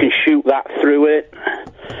shoot that through it.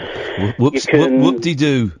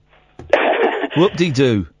 Whoop-de-doo.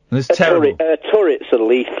 Whoop-de-doo. It's terrible. Turrets are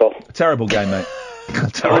lethal. Terrible game, mate.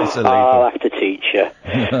 Turrets are lethal. I'll have to teach you.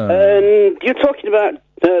 And you're talking about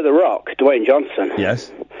The Rock, Dwayne Johnson.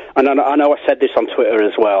 Yes. And I know I said this on Twitter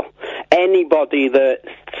as well. Anybody that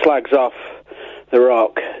slags off The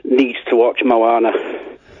Rock needs to watch Moana.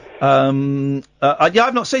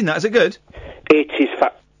 I've not seen that. Is it good? It is.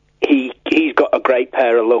 He's got a great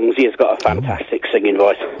pair of lungs. He has got a fantastic singing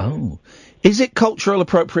voice. Oh. Is it cultural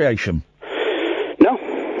appropriation? No,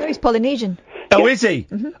 he's Polynesian. Oh, is he?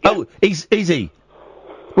 Mm-hmm. Oh, is he?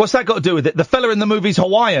 What's that got to do with it? The fella in the movie's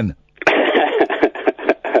Hawaiian.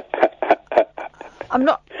 I'm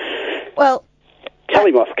not. Well. Tell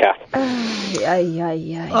him off, Kath.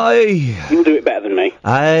 You'll do it better than me.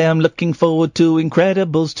 I am looking forward to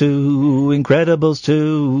Incredibles 2, Incredibles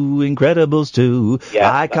 2, Incredibles 2.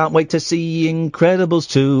 Yeah, I can't wait to see Incredibles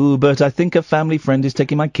 2, but I think a family friend is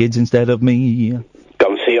taking my kids instead of me.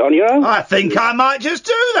 Go and see it on your own. I think I might just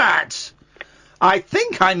do that. Nothing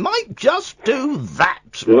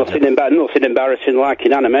embarrassing like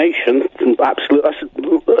in animation. Absolutely,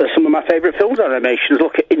 some of my favourite films are animations.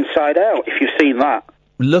 Look at Inside Out, if you've seen that.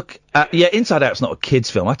 Inside Out's not a kids'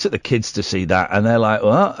 film. I took the kids to see that, and they're like,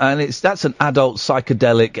 "What?" And that's an adult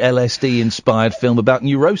psychedelic LSD-inspired film about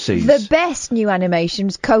neuroses. The best new animation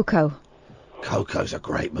was Coco. Coco's a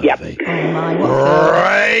great movie. Yep. Oh my!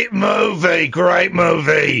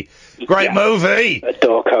 Great movie.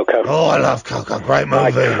 Adore Coco. Oh, I love Coco. Great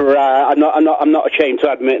movie. I'm not ashamed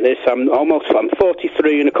to admit this. I'm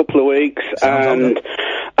 43 in a couple of weeks, and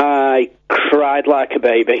I cried like a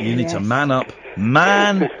baby. You need to man up.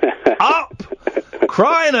 Man up!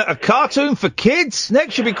 Crying at a cartoon for kids?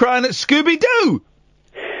 Next you'll be crying at Scooby-Doo!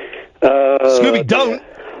 Scooby don't!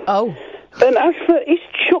 Oh. And is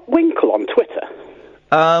Chuck Winkle on Twitter?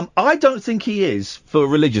 I don't think he is, for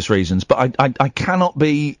religious reasons, but I cannot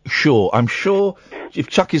be sure. I'm sure if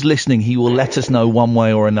Chuck is listening, he will let us know one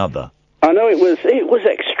way or another. I know it was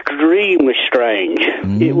extremely strange.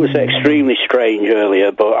 It was extremely strange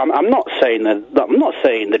earlier, but I'm not saying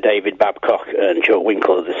that David Babcock and Joe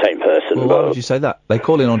Winkle are the same person. Well, why would you say that? They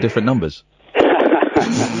call in on different numbers.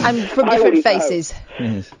 And from different faces.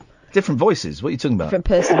 Yes. Different voices. What are you talking about? Different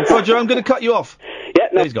persons. Roger, I'm going to cut you off. Yeah,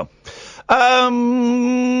 no. There he's gone.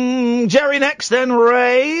 Jerry next, then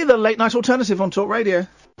Ray, the Late Night Alternative on Talk Radio.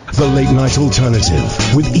 The Late Night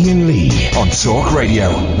Alternative with Iain Lee on Talk Radio.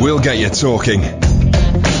 We'll get you talking.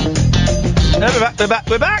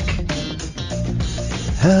 We're back.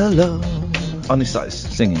 Hello. I need to start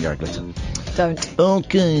singing, Gary Glitter. Don't.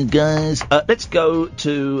 Okay, guys. Let's go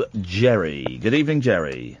to Jerry. Good evening,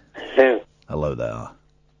 Jerry. Hello. Hello there.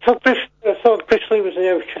 I thought Chris Lee was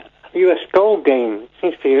in the US Gold game.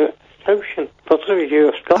 Seems to be Ocean. thought it was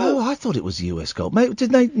US gold. Oh, I thought it was US gold. Mate,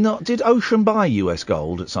 did Ocean buy US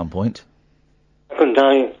gold at some point? I don't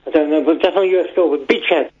know, but definitely US gold with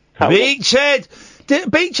Beachhead. Beachhead!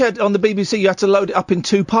 Beachhead on the BBC, you had to load it up in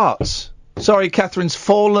 2 parts. Sorry, Catherine's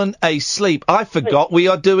fallen asleep. I forgot we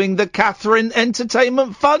are doing the Catherine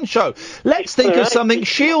Entertainment Fun Show. Let's think of something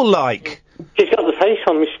she'll like. She's got the face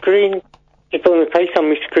on my screen. She's putting the face on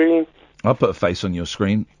my screen. I'll put a face on your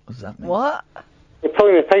screen. What does that mean? What? You're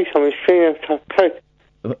putting the face on my screen every time.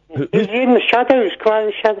 He's in the shadows, come out of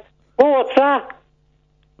the shadows. Oh, what's that?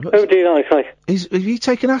 Who do you know it's like? Have you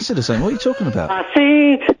taken acid or something? What are you talking about?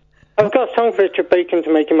 Acid! I've got some for Richard Bacon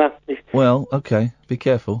to make him happy. Well, okay. Be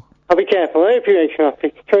careful. I'll be careful. I hope you make him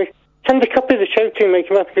happy. Send a copy of the show to him, make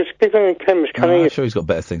him happy, because people in the cameras can't hear. I'm sure he's got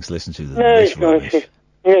better things to listen to than No, this he's not. rubbish.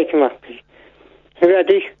 You make him happy. You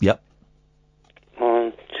ready? Yep.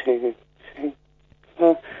 1, 2, 3,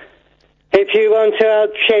 4. If you want to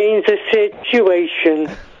help change the situation,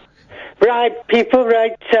 right people,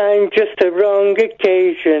 right time, just the wrong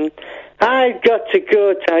occasion. I've got a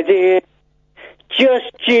good idea.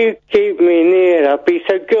 Just you keep me near, I'll be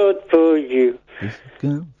so good for you.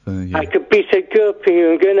 I could be so good for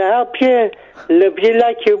you, I'm gonna help you. Love you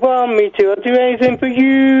like you want me to, I'll do anything for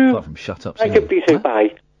you. Apart from shut up. I could be so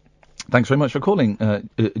bye. Thanks very much for calling,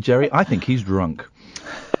 Jerry. I think he's drunk.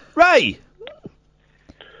 Ray!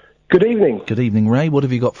 Good evening. Good evening, Ray. What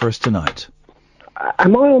have you got for us tonight?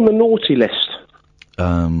 Am I on the naughty list?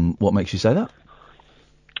 What makes you say that?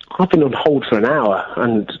 I've been on hold for an hour,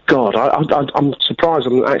 and God, I'm surprised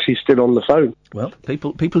I'm actually still on the phone. Well,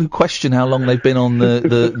 people who question how long they've been on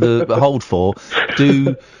the hold for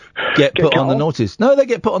do get put on the naughty list. No, they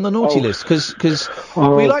get put on the naughty list because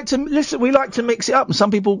we like to listen. We like to mix it up, and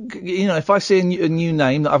some people, if I see a new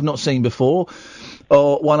name that I've not seen before,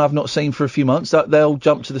 or one I've not seen for a few months, they'll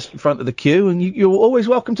jump to the front of the queue, and you're always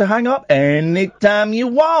welcome to hang up anytime you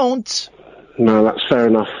want. No, that's fair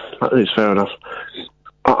enough. That is fair enough.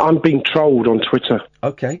 I'm being trolled on Twitter.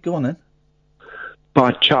 Okay, go on then.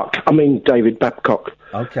 By David Babcock.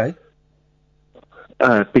 Okay.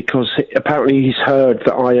 Because apparently he's heard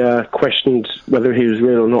that I questioned whether he was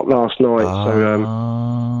real or not last night.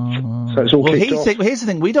 So it's all kicked off. Here's the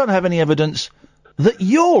thing: we don't have any evidence that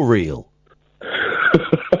you're real.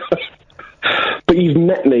 But you've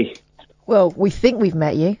met me. Well, we think we've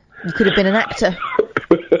met you. You could have been an actor.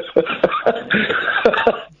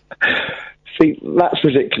 See, that's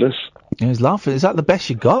ridiculous. He's laughing. Is that the best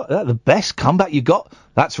you got? Is that the best comeback you got?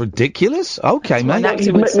 That's ridiculous. Okay, mate.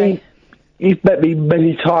 You've met me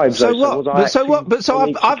many times. So what?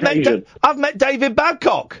 I've met David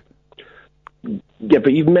Babcock. Yeah,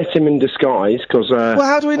 but you've met him in disguise because. Well,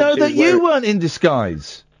 how do we know that you weren't in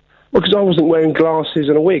disguise? Well, because I wasn't wearing glasses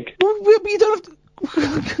and a wig. Well, you don't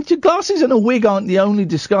have your glasses and a wig aren't the only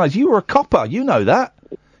disguise. You were a copper. You know that.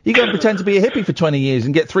 You go and pretend to be a hippie for 20 years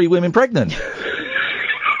and get 3 women pregnant.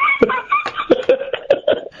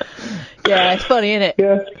 Yeah, it's funny, isn't it?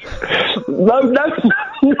 Yeah. No,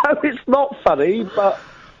 it's not funny, but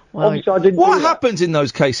obviously I didn't. What happens in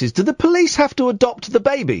those cases? Do the police have to adopt the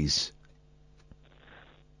babies?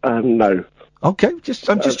 No. Okay, I'm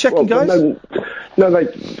just checking, guys. No, they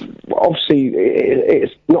obviously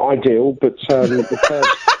it's not ideal, but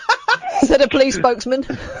said a police spokesman.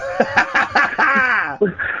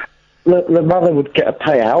 The mother would get a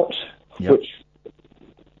payout, which,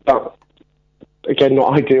 again,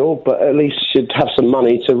 not ideal, but at least she'd have some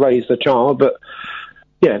money to raise the child. But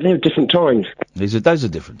yeah, they're different times. Those are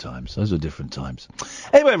different times. Those are different times.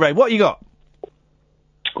 Anyway, Ray, what you got?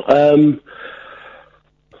 I've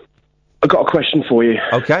got a question for you.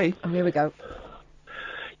 Okay. Oh, here we go.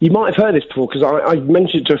 You might have heard this before, because I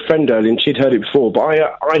mentioned it to a friend earlier, and she'd heard it before, but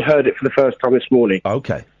I heard it for the first time this morning.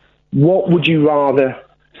 Okay. What would you rather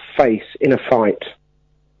face in a fight?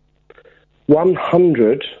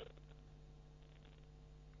 100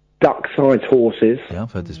 duck-sized horses. Yeah,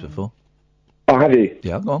 I've heard this before. Oh, have you?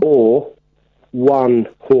 Yeah, go on. Or 1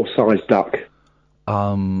 horse-sized duck.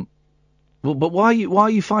 Well, but why are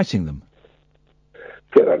you fighting them?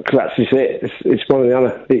 That's just it. It's one or the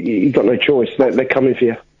other. You've got no choice. They're coming for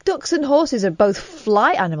you. Ducks and horses are both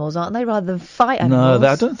flight animals, aren't they, rather than fight animals? No,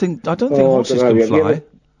 I don't think horses can fly.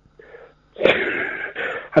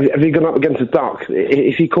 Have you gone up against a duck?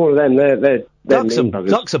 If you corner them, they're ducks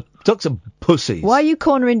are pussies. Why are you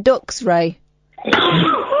cornering ducks, Ray?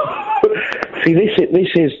 See, this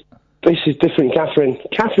is different, Catherine.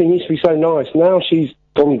 Catherine used to be so nice. Now she's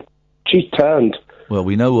turned. Well,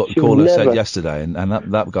 we know what the caller said yesterday, and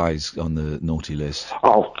that guy's on the naughty list.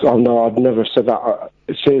 Oh no, I'd never have said that.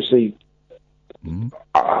 Seriously,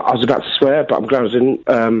 I was about to swear, but I'm glad I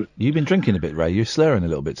didn't. You've been drinking a bit, Ray. You're slurring a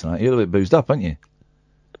little bit tonight. You're a little bit boozed up, aren't you?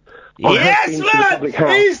 Yes, lad!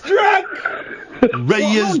 He's drunk! Ray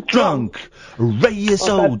is drunk. Ray is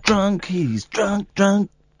so drunk. He's drunk,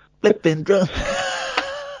 flipping drunk.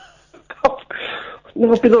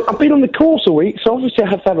 No, I've been on the course a week, so obviously I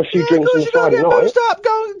have to have a few drinks on Friday night. Boozed up.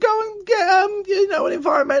 Go and get an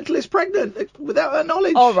environmentalist pregnant without her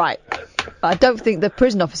knowledge. All right. I don't think the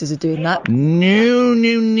prison officers are doing that. No.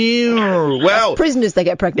 Well, as prisoners, they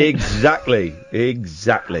get pregnant. Exactly.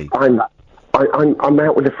 I'm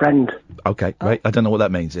out with a friend. Okay, right. I don't know what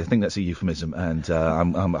that means. I think that's a euphemism, and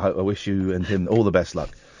I wish you and him all the best luck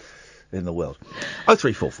in the world.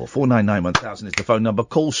 0344 499 1000 is the phone number.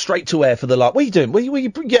 Call straight to air for the lot. What are you doing? Were you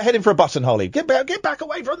get heading for a button, Holly? Get back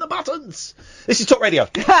away from the buttons. This is Talk Radio.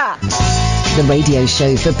 The radio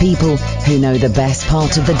show for people who know the best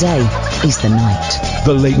part of the day is the night.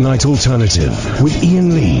 The Late Night Alternative with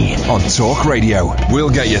Iain Lee on Talk Radio. We'll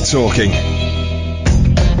get you talking.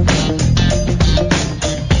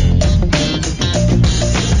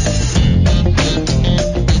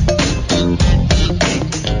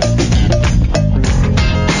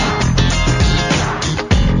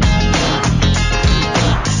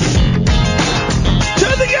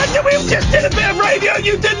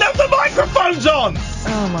 You didn't have the microphones on!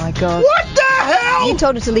 Oh my god. What the hell? You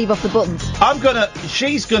told her to leave off the buttons. I'm gonna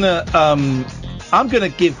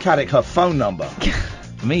give Caddick her phone number.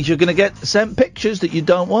 It means you're gonna get sent pictures that you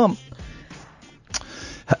don't want.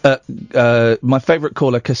 My favourite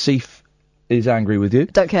caller, Kasif, is angry with you.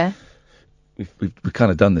 Don't care. We've kind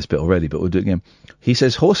of done this bit already, but we'll do it again. He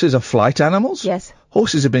says horses are flight animals? Yes.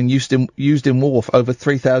 Horses have been used in war for over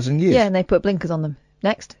 3,000 years. Yeah, and they put blinkers on them.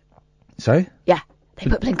 Next. Sorry? Yeah. They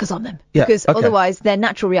put blinkers on them. Yeah, because okay. Otherwise their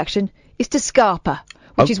natural reaction is to scarper,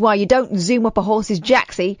 which is why you don't zoom up a horse's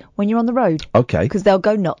jacksie when you're on the road. Okay. Because they'll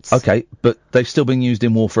go nuts. Okay, but they've still been used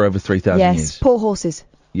in war for over 3,000 years. Yes, poor horses.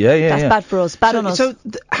 Yeah. That's bad for us. Bad on us. So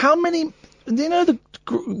how many... Do you know the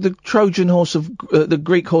Trojan horse of... the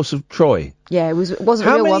Greek horse of Troy? Yeah, it wasn't a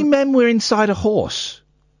real one. How many men were inside a horse?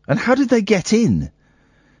 And how did they get in?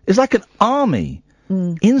 It's like an army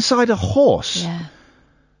inside a horse. Yeah.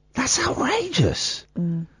 That's outrageous.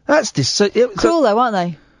 Mm. That's cruel though, aren't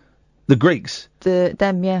they? The Greeks.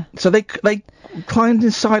 Them, yeah. So they climbed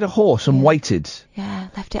inside a horse and waited. Yeah,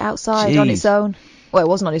 left it outside on its own. Well, it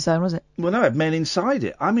wasn't on its own, was it? Well, no, it had men inside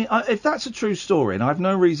it. I mean, if that's a true story, and I've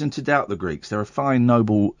no reason to doubt the Greeks, they're a fine,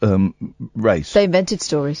 noble race. They invented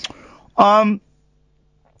stories. Yeah,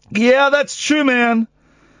 that's true, man.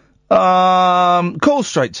 Call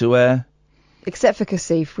straight to air. Except for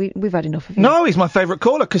Kasif, we've had enough of him. No, he's my favourite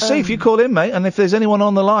caller. Kasif, you call in, mate, and if there's anyone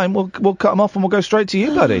on the line, we'll cut him off and we'll go straight to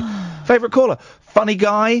you, buddy. Favourite caller. Funny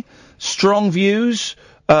guy, strong views,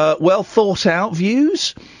 well thought out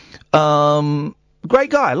views.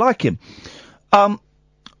 Great guy, I like him.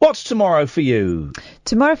 What's tomorrow for you?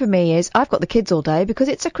 Tomorrow for me is I've got the kids all day because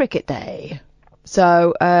it's a cricket day.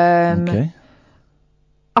 So, okay.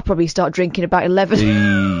 I'll probably start drinking about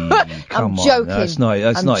 11. I'm joking. That's not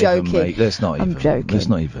even, mate. That's not even. I'm joking. Let's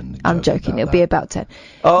not even. I'm joking. It'll be about 10.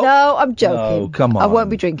 Oh. No, I'm joking. No, come on. I won't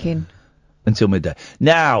be drinking. Until midday.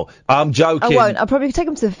 Now, I'm joking. I won't. I'll probably take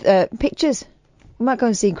them to the pictures. We might go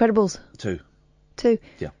and see Incredibles. 2.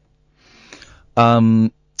 Yeah.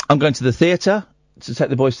 I'm going to the theatre. To take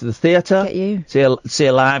the boys to the theatre. Get you. See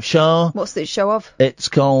a live show. What's the show of? It's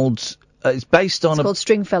called... it's based on it's called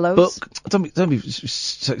Stringfellows. Book. Don't be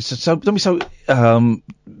so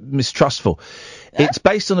mistrustful. Yeah. It's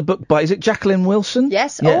based on a book by, is it Jacqueline Wilson?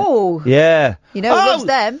 Yes. Yeah. Oh. Yeah. You know who loves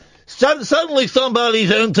them? Suddenly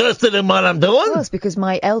somebody's interested in what I'm doing. Well, it's because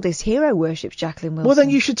my eldest hero worships Jacqueline Wilson. Well, then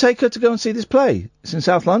you should take her to go and see this play. It's in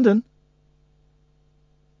South London.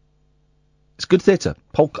 It's good theatre.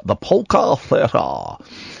 The Polka Theatre.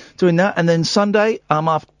 Doing that, and then Sunday,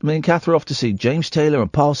 me and Kath are off to see James Taylor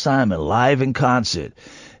and Paul Simon live in concert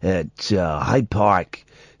at Hyde Park.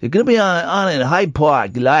 They're going to be on in Hyde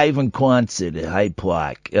Park, live in concert at Hyde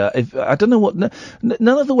Park. I don't know what,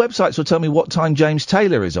 none of the websites will tell me what time James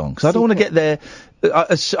Taylor is on, because I don't want to get there.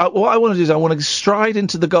 What I want to do is I want to stride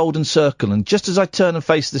into the golden circle, and just as I turn and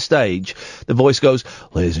face the stage, the voice goes,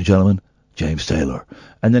 "Ladies and gentlemen, James Taylor,"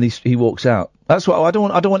 and then he walks out. That's what I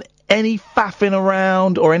don't want any faffing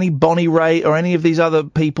around or any Bonnie Raitt or any of these other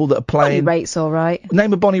people that are playing. Bonnie Raitt's all right.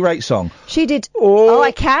 Name a Bonnie Raitt song. She did. Oh,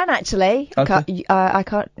 I can actually. Okay. I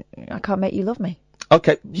can't make you love me.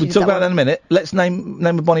 Okay, we'll talk about that in a minute. Let's name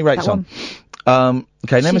a Bonnie Raitt song.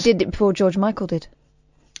 Okay, she did it before George Michael did.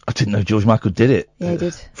 I didn't know George Michael did it. Yeah, he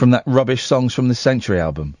did. From that rubbish Songs from the Century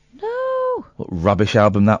album. No. What rubbish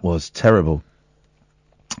album that was. Terrible.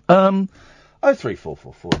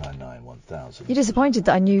 03444991000. You're disappointed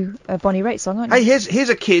that I knew a Bonnie Raitt song, aren't you? Hey, here's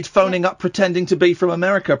a kid phoning up pretending to be from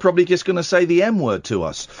America, probably just going to say the M word to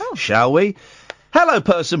us. Oh. Shall we? Hello,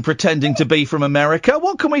 person pretending to be from America.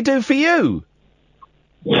 What can we do for you?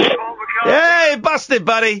 Hey, busted,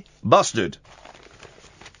 buddy. Busted.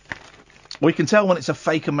 We can tell when it's a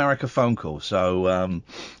fake America phone call, so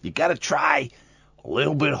you got to try a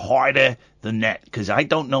little bit harder than that, because I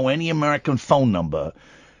don't know any American phone number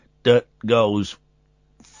that goes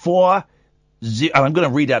 40. I'm going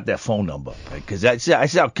to read out their phone number, because that's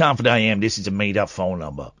how confident I am. This is a made-up phone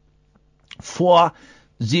number.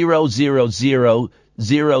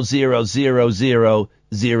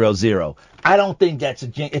 4000000000. I don't think that's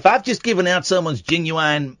if I've just given out someone's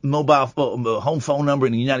genuine mobile home phone number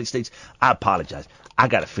in the United States, I apologize. I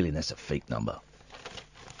got a feeling that's a fake number.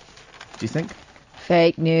 Do you think?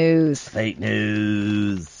 Fake news. Fake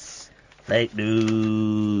news. Fake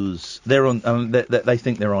news. They're on. They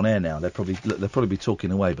think they're on air now. They'll probably be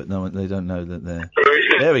talking away, but no, they don't know that they're.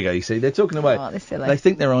 There we go. You see, they're talking away. Oh, they're silly. They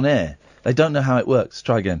think they're on air. They don't know how it works.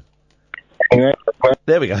 Try again.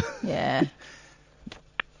 There we go. Yeah.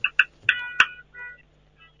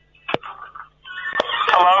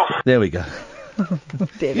 Hello? There we go.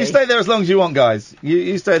 You stay there as long as you want, guys.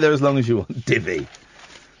 You stay there as long as you want. Divvy.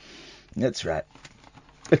 That's right.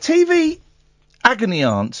 A TV agony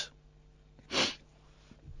aunt.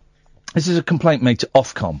 This is a complaint made to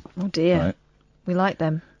Ofcom. Oh, dear. Right? We like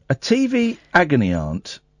them. A TV agony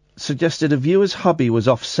aunt suggested a viewer's hubby was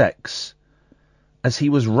off sex as he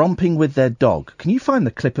was romping with their dog. Can you find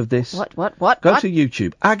the clip of this? What? Go to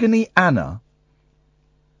YouTube. Agony Anna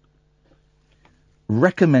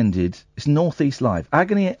recommended, it's Northeast Live,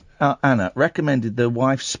 Agony Anna recommended the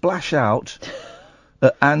wife splash out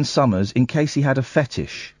at Ann Summers in case he had a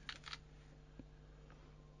fetish.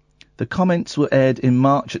 The comments were aired in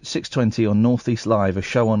March at 6:20 on Northeast Live, a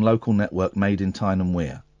show on local network made in Tyne and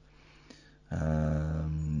Wear.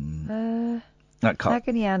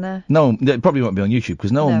 Agony Anna. No, it probably won't be on YouTube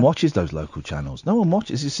because no one watches those local channels. No one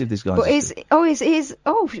watches. Let's see if this guy's. But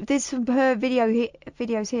there's some her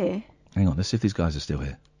videos here. Hang on, let's see if these guys are still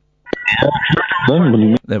here.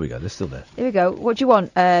 There we go, they're still there. Here we go. What do you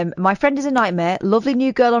want? My friend is a nightmare. Lovely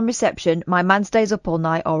new girl on reception. My man stays up all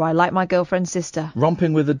night. Or I like my girlfriend's sister.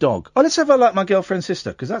 Romping with a dog. Oh, let's have I like my girlfriend's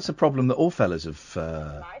sister, because that's a problem that all fellas have.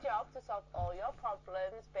 My job to solve all your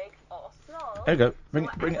problems, big or small. There you go. Bring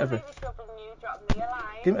it over.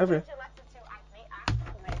 Give it over here.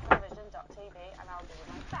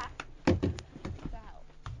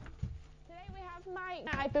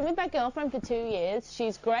 I've been with my girlfriend for 2 years.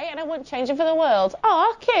 She's great and I wouldn't change her for the world.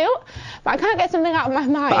 Oh, cute. But I can't get something out of my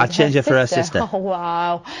mind. But I'd change her for her sister. Oh,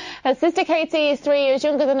 wow. Her sister Katie is 3 years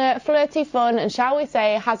younger than her, flirty, fun, and shall we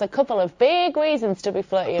say, has a couple of big reasons to be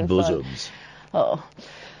flirty and bosoms. Fun. Oh.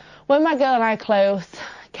 When my girl and I are close,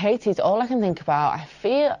 Katie's all I can think about.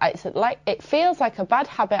 It feels like a bad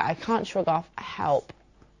habit I can't shrug off. Help.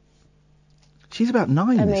 She's about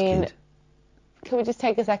 9, this kid. Can we just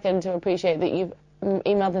take a second to appreciate that you've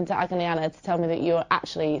emailed into Agony Anna to tell me that you're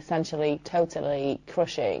actually essentially totally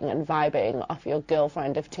crushing and vibing off your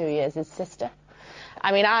girlfriend of 2 years' sister?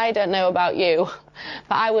 I mean, I don't know about you,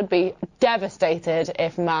 but I would be devastated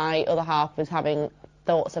if my other half was having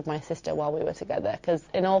thoughts of my sister while we were together, because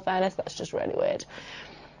in all fairness, that's just really weird.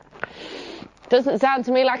 Doesn't sound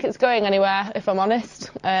to me like it's going anywhere, if I'm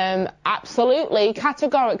honest. Absolutely,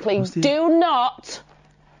 categorically, do not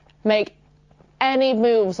make any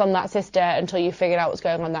moves on that sister until you figured out what's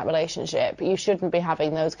going on in that relationship. You shouldn't be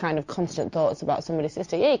having those kind of constant thoughts about somebody's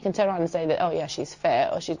sister. Yeah, you can turn around and say that, oh yeah, she's fit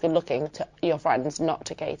or she's good looking to your friends, not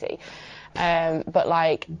to Katie. But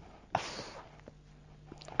like,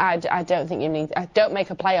 I don't think you need. Don't make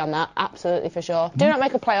a play on that. Absolutely for sure. Do not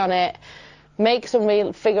make a play on it. Make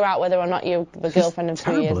some figure out whether or not you're the girlfriend of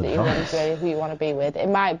 2 years that you want to, who you want to be with. It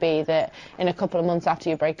might be that in a couple of months after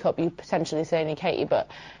you break up, you potentially see any Katie, but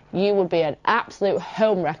you would be an absolute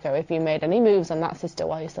home wrecker if you made any moves on that sister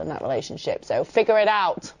while you're still in that relationship. So figure it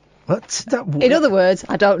out. What's that? In other words,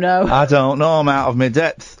 I don't know. I don't know. I'm out of my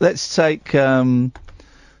depth. Let's take line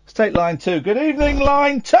 2. Good evening,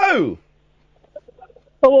 line 2.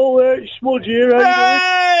 Hello, Smudge here.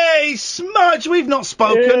 Hey, Smudge, we've not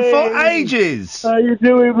spoken for ages. How you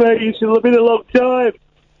doing, mate? It's been a long time.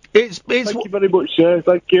 Thank you very much, sir.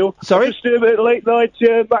 Thank you. Sorry? I'm just doing a bit of late night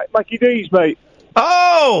Mackie D's, mate.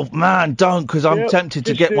 Oh man, don't, because I'm tempted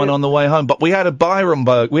to get one on the way home. But we had a Byron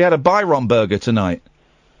burger tonight.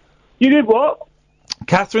 You did what?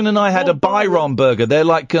 Catherine and I had a Byron burger. They're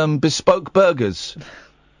like bespoke burgers.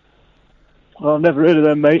 Well, I've never heard of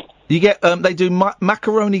them, mate. You get they do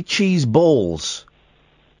macaroni cheese balls.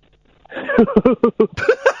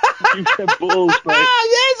 You said balls, mate.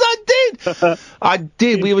 Yes, I did. I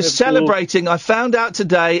did. We were celebrating. I found out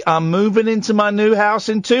today I'm moving into my new house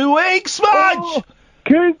in 2 weeks, Smudge. Oh,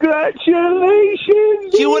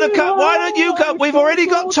 congratulations. Do you want to come? Why don't you come? We've already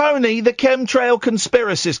got Tony, the chemtrail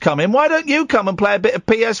conspiracist, coming. Why don't you come and play a bit of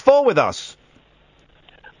PS4 with us?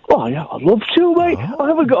 Oh, yeah, I'd love to, mate. I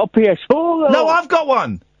haven't got a PS4, though. No, I've got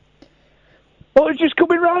one. Oh, it's just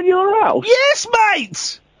coming round your house? Yes,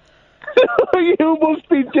 mate. You must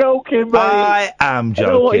be joking, mate. I am joking.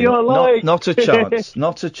 I know what you're like. Not a chance.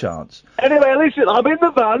 Not a chance. Anyway, listen, I'm in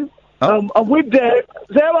the van. I'm with Dave.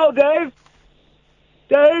 Say hello, Dave.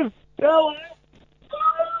 Dave, hello.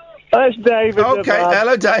 That's Dave in the van.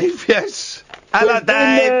 Hello, Dave. Yes. Hello,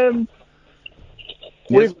 Dave.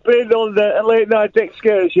 We've been on a late night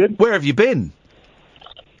excursion. Where have you been?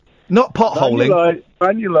 Not potholing.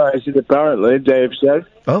 Vanulation, apparently, Dave said.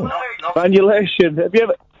 Oh. Vanulation.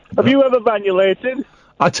 Have you ever vanulated?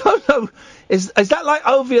 I don't know. Is that like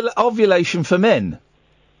ovulation for men?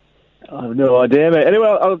 I have no idea, mate. Anyway,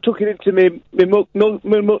 I took it into me muck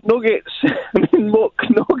nuggets. Me muck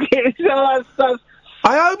nuggets. I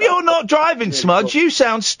hope you're not driving, Smudge. You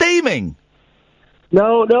sound steaming.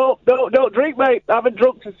 No, don't drink, mate. I haven't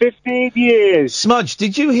drunk for 15 years. Smudge,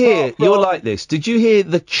 did you hear, you're like this, did you hear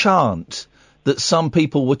the chant that some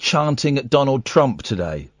people were chanting at Donald Trump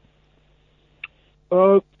today?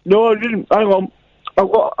 No, I didn't. Hang on.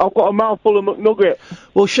 I've got a mouthful of McNugget.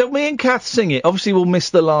 Well, shall me and Kath sing it? Obviously, we'll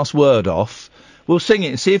miss the last word off. We'll sing it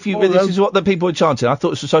and see if you. This is what the people were chanting. I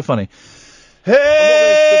thought this was so funny. Hey,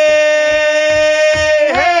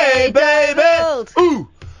 baby. Ooh,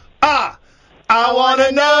 ah. I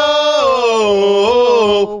wanna know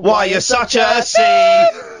why you're such a C.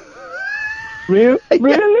 Really?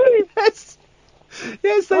 Yes.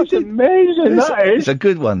 Yes, that's amazing. It's a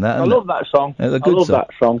good one. That. I love that song. It's a good love song. that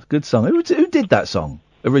song. Good song. Who did that song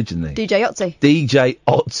originally? DJ Otzi. DJ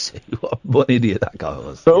Otzi. What an idiot that guy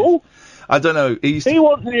was. Who? I don't know. He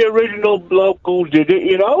wasn't the original bloke who did it,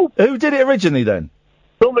 you know. Who did it originally then?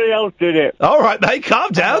 Somebody else did it. All right, mate.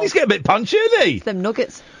 Calm down. He's getting a bit punchy, isn't he? It's them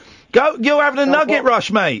nuggets. Go. You're having a nugget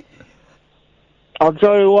rush, mate. I'll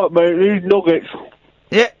tell you what, mate. These nuggets.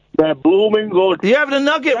 Yeah. They're blooming good. You're having a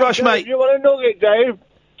nugget rush, Dave, mate. You want a nugget, Dave?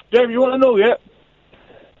 Dave, you want a nugget?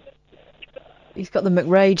 He's got the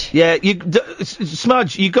McRage. Yeah,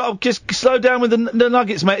 Smudge, you got to just slow down with the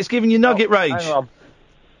nuggets, mate. It's giving you nugget rage. Hang on.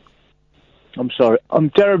 I'm sorry. I'm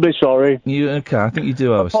terribly sorry. Okay, I think you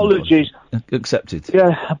do owe us. Apologies. Accepted.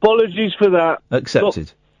 Yeah, apologies for that.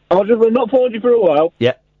 Accepted. Look, I've not phoned you for a while.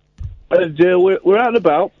 Yeah. And we're out and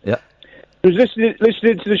about. Yeah. I was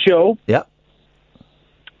listening to the show. Yeah.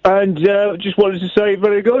 And just wanted to say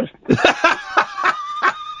very good.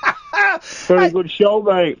 Very good show,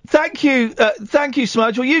 mate. Thank you,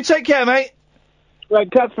 Smudge. Well, you take care, mate. Right,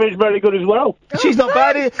 Catherine's very good as well. She's not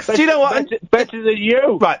bad. Do you know what? Better than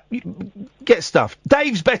you. Right, get stuffed.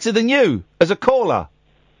 Dave's better than you as a caller.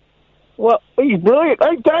 Well, he's brilliant.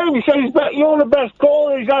 Hey, Dave, he says you're the best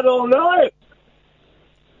caller he's had all night.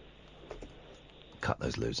 Cut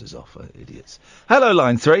those losers off, idiots. Hello,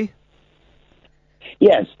 line 3.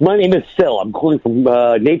 Yes, my name is Phil. I'm calling from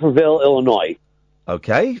Naperville, Illinois.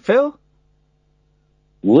 Okay, Phil?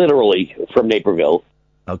 Literally from Naperville.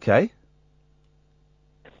 Okay.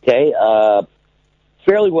 Okay,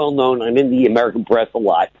 fairly well known. I'm in the American press a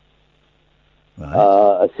lot.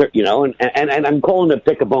 Right. You know, and I'm calling to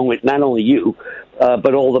pick a bone with not only you,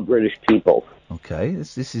 but all the British people. Okay,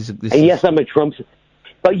 this is. Yes, I'm a Trump.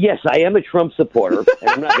 But yes, I am a Trump supporter, and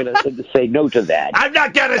I'm not going to say no to that. I'm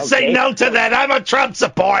not going to say no to that. I'm a Trump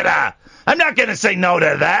supporter. I'm not going to say no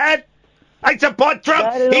to that. I support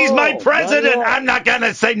Trump. He's my president. I'm not going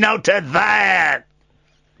to say no to that.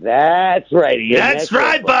 That's right, Ian. That's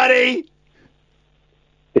right, buddy.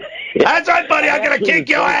 That's right, buddy. I'm going to kick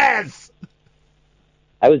your ass.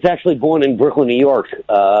 I was actually born in Brooklyn, New York,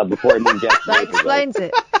 before I moved out to That explains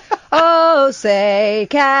it. Oh, say,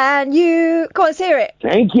 can you... Come on, let's hear it.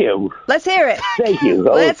 Thank you. Let's hear it. Thank you.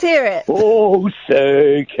 Let's hear it. Oh,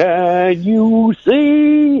 say, can you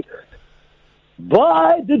see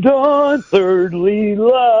by the dawn's early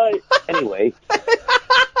light? Anyway.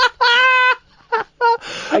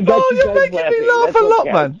 You're making me laugh a lot,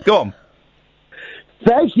 man. Go on.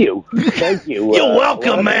 Thank you. Thank you. You're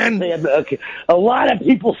welcome, man. A lot of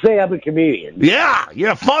people say I'm a comedian. Yeah,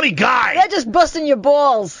 you're a funny guy. They're just busting your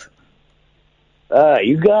balls.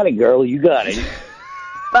 You got it, girl. You got it.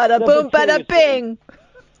 Bada boom, bada bing.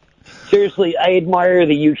 Seriously, I admire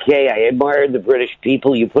the UK. I admire the British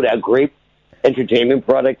people. You put out great entertainment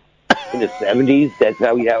products in the 70s. That's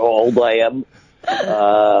how old I am.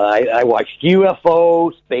 I watched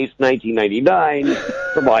UFO, Space 1999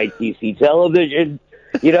 from ITC Television.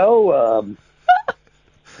 You know,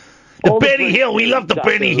 the Benny Hill. We love the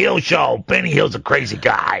Benny Hill show. Benny Hill's a crazy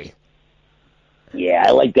guy. Yeah,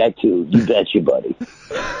 I like that too. You betcha, buddy.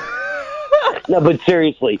 No, but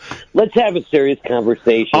seriously, let's have a serious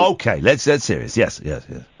conversation. Okay, that's serious. Yes.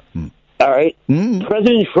 All right.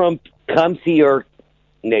 President Trump, come see your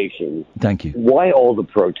nation. Thank you. Why all the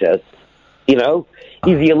protests? You know,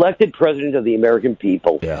 he's the elected president of the American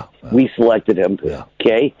people. Yeah. We selected him. Yeah.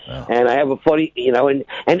 Okay? Yeah. And I have a funny, you know, and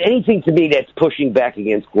anything to me that's pushing back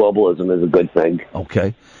against globalism is a good thing.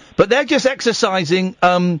 Okay. But they're just exercising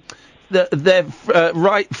their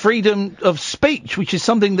right, freedom of speech, which is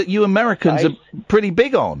something that you Americans are pretty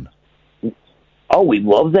big on. Oh, we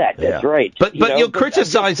love that. That's right. But you're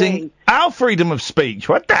criticising our freedom of speech.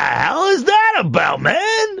 What the hell is that about,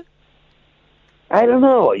 man? I don't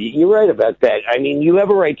know. You're right about that. I mean, you have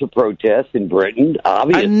a right to protest in Britain,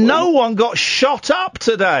 obviously. And no one got shot up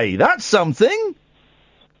today. That's something.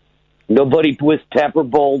 Nobody was pepper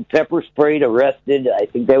sprayed, arrested. I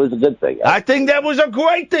think that was a good thing. I think that was a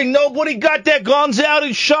great thing. Nobody got their guns out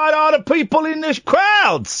and shot other people in the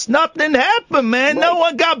crowds. Nothing happened, man. Right. No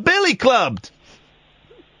one got billy clubbed.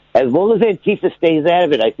 As long as Antifa stays out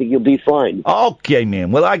of it, I think you'll be fine. Okay,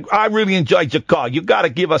 man. Well, I really enjoyed your call. You got to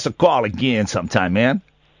give us a call again sometime, man.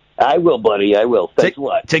 I will, buddy. I will. Thanks a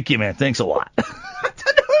lot. Take you, man. Thanks a lot. I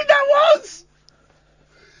don't know who that was.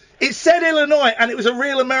 It said Illinois, and it was a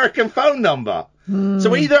real American phone number.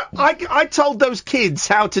 So either I told those kids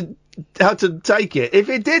how to take it. If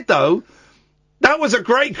it did, though, that was a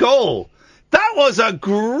great call. That was a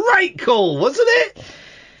great call, wasn't it?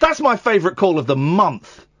 That's my favourite call of the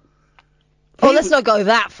month. Oh, let's not go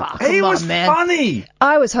that far. Come on, man. He was funny.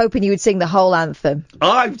 I was hoping you would sing the whole anthem.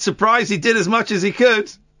 I'm surprised he did as much as he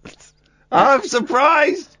could. I'm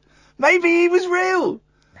surprised. Maybe he was real.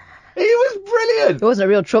 He was brilliant. He wasn't a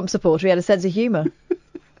real Trump supporter. He had a sense of humour.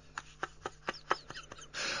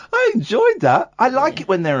 I enjoyed that. I like it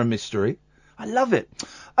when they're a mystery. I love it.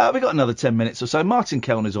 We've got another 10 minutes or so. Martin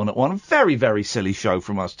Kellner's on at 1. A very, very silly show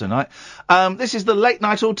from us tonight. This is the Late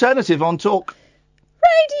Night Alternative on Talk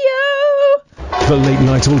Radio. The Late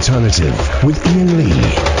Night Alternative with Iain Lee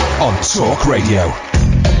on Talk Radio.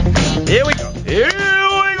 Here we go. Here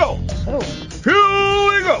we go. Here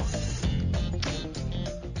we go.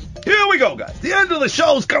 Here we go, guys. The end of the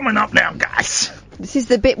show's coming up now, guys. This is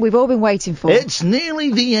the bit we've all been waiting for. It's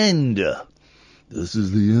nearly the end. This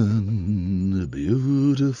is the end,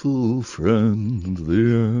 beautiful friend, the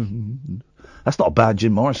end. That's not a bad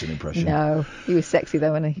Jim Morrison impression. No, he was sexy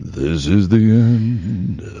though, wasn't he? This is the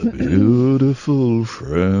end, beautiful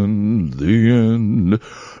friend, the end,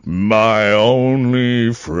 my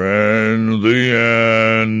only friend,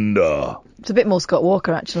 the end. It's a bit more Scott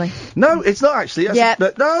Walker, actually. No, it's not actually. Yeah.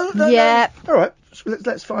 No. Yeah. All right,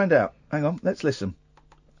 let's find out. Hang on, let's listen.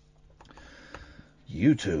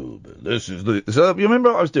 YouTube. This is the. So you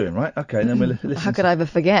remember what I was doing, right? Okay, then we'll listen. How could I ever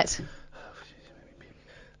forget?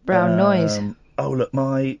 Brown noise. Oh look,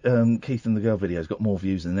 my Keith and the Girl video's got more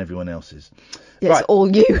views than everyone else's. Yeah, right. It's all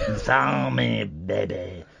you. Tell me,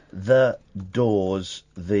 baby. The Doors.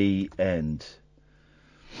 The end.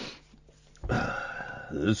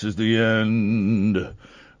 This is the end.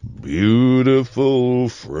 Beautiful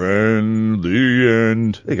friend, the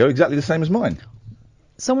end. There you go, exactly the same as mine.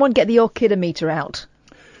 Someone get the orchidometer out.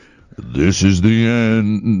 This is the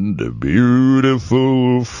end,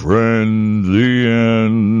 beautiful friend, the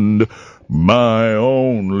end, my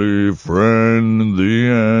only friend, the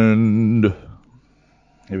end.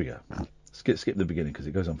 Here we go. Skip the beginning because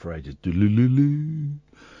it goes on for ages.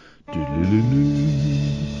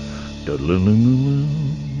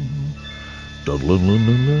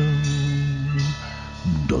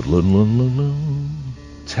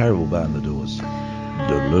 Terrible band, The Doors.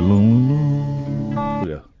 Here we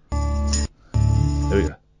go. There we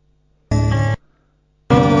go.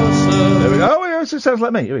 There we go. Oh, yeah, it sounds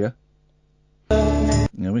like me. Here we go.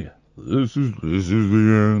 There we go. This is the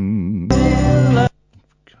end.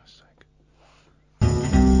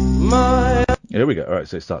 Here we go. All right,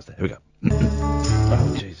 so it starts there. Here we go.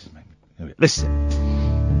 Oh, Jesus, man. Here we go. Listen.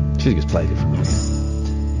 She just played it from the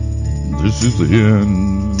beginning. This is the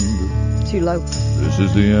end. Too low. This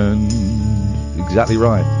is the end. Exactly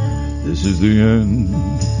right. This is the end.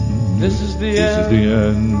 This is the end. This is the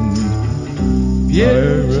end.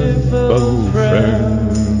 Beautiful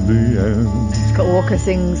friend, the end. Scott Walker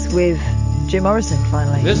sings with Jim Morrison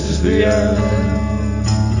finally. This is the end.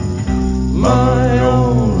 My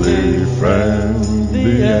only friend,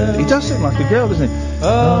 the end. He does sing like a girl, doesn't he?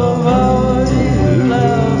 Of our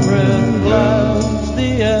elaborate love.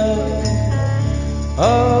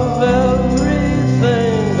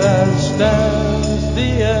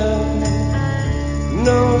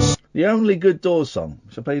 The Only Good Doors song.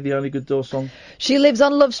 Shall I play you the Only Good Doors song? She lives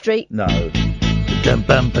on Love Street. No. Dum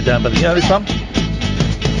bum ba dum ba. You know this one?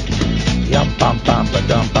 Yum bum bum ba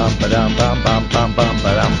dum bum ba dum bum bum bum bum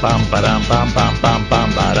ba dum bum ba dum bum bum bum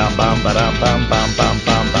bum ba dum bum ba dum bum bum bum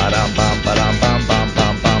bum ba dum bum ba dum bum bum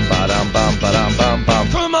bum bum ba dum bum ba dum bum bum.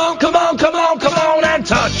 Come on, come on, come on, come on and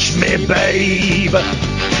touch me, babe.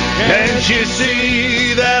 Can't you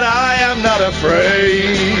see that I am not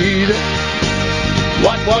afraid?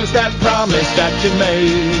 What was that promise that you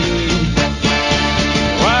made?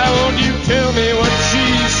 Why won't you tell me what she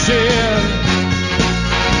said?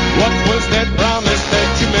 What was that promise that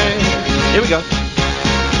you made? Here we go.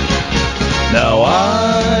 Now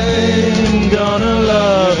I'm gonna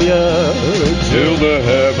love you till the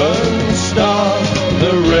heavens start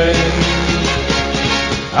the rain.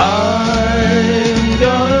 I'm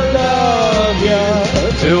gonna love you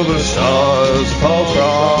till the stars fall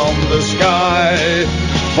from the sky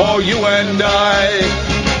for you and I.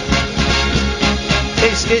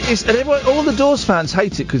 It's and everyone, all the Doors fans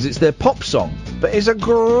hate it because it's their pop song, but it's a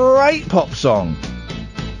great pop song.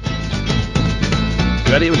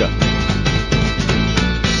 Ready? Here we go.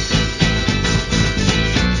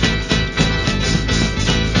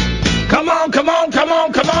 Come on, come on, come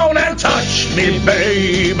on, come on and touch me,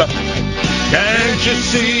 babe. Can't you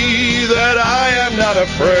see that I am not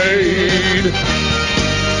afraid?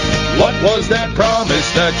 What was that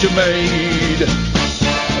promise that you made?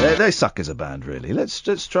 They suck as a band, really. Let's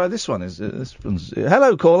try this one.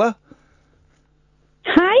 Hello, caller.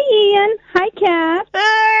 Hi, Ian. Hi, Kat.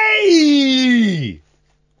 Hey!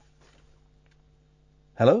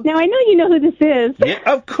 Hello? Now, I know you know who this is. Yeah,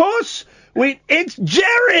 of course. It's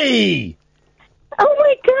Jerry! Oh,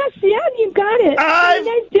 my gosh. Yeah, you got it. How are you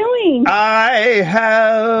guys doing? I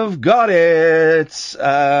have got it.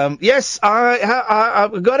 Yes,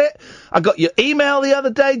 I've got it. I got your email the other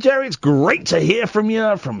day, Jerry. It's great to hear from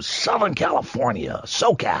you from Southern California,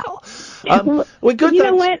 SoCal. We're good. You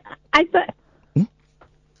know what? I thought...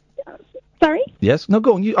 Sorry? Yes? No,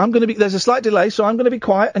 go on. I'm going to be... There's a slight delay, so I'm going to be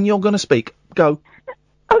quiet and you're going to speak. Go.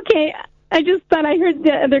 Okay. I just thought I heard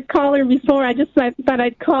the other caller before. I thought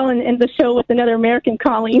I'd call and end the show with another American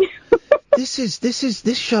calling.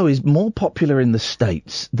 This show is more popular in the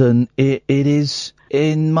States than it is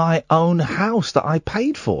in my own house that I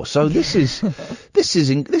paid for. So this is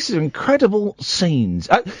incredible scenes.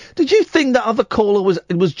 Did you think that other caller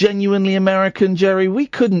was genuinely American, Jerry? We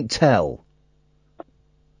couldn't tell.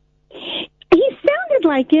 He sounded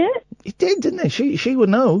like it. He did, didn't he? She would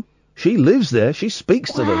know. She lives there. She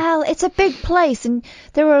speaks to them. Well, it's a big place, and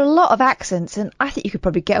there are a lot of accents, and I think you could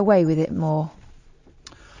probably get away with it more.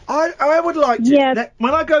 I would like to. Yeah.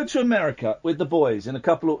 When I go to America with the boys in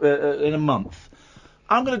a month,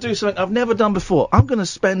 I'm going to do something I've never done before. I'm going to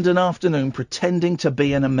spend an afternoon pretending to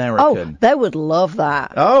be an American. Oh, they would love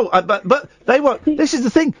that. Oh, but they won't. This is the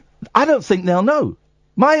thing. I don't think they'll know.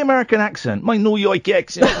 My American accent, my New York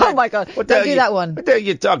accent. Oh, my God. Don't do that one. What the hell are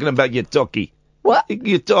you talking about, you turkey? What?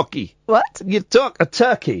 You turkey. What? You a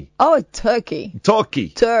turkey. Oh, a turkey. Turkey.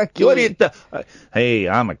 Turkey. What do you hey,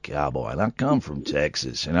 I'm a cowboy, and I come from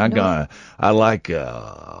Texas, and I like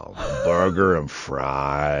a burger and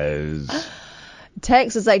fries.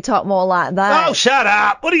 Texas, they talk more like that. Oh, shut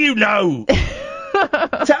up! What do you know?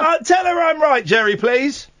 Tell her I'm right, Jerry,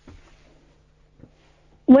 please.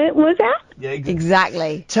 What was that? Yeah,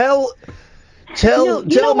 exactly. Tell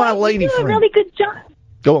my lady friend. You do a really good job.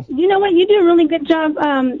 Go on. You know what? You do a really good job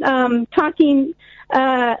talking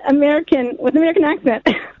American with American accent.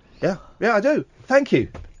 Yeah, I do. Thank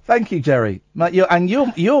you, Jerry.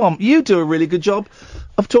 You do a really good job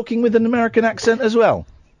of talking with an American accent as well.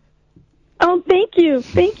 Oh, thank you.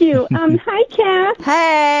 Hi, Kath.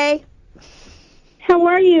 Hey. How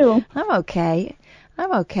are you? I'm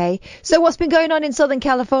okay. So what's been going on in Southern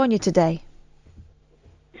California today?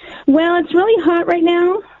 Well, it's really hot right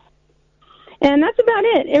now. And that's about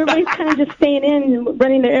it. Everybody's kind of just staying in and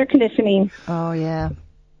running their air conditioning. Oh, yeah.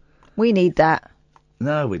 We need that.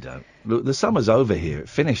 No, we don't. Look, the summer's over here. It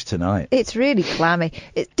finished tonight. It's really clammy.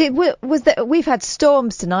 We've had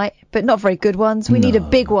storms tonight, but not very good ones. We need a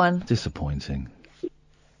big one. Disappointing.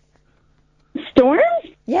 Storms?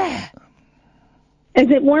 Yeah.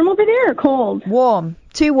 Is it warm over there or cold? Warm.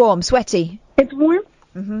 Too warm. Sweaty. It's warm?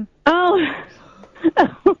 Mm-hmm. Oh.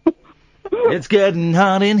 It's getting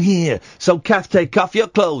hot in here. So, Kath, take off your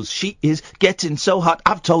clothes. She is getting so hot,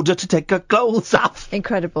 I've told her to take her clothes off.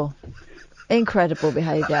 Incredible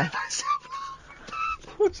behaviour.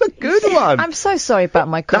 That's a good one. I'm so sorry about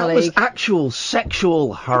my colleague. That was actual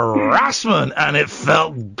sexual harassment, and it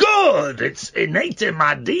felt good. It's innate in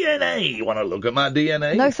my DNA. You want to look at my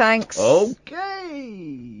DNA? No, thanks.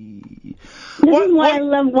 Okay. This is why I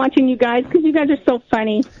love watching you guys, because you guys are so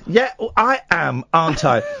funny. Yeah, I am, aren't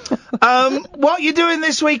I? What are you doing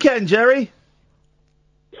this weekend, Jerry?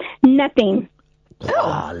 Nothing. Oh,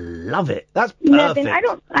 I love it. That's perfect. Nothing. I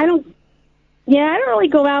don't really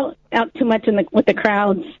go out too much with the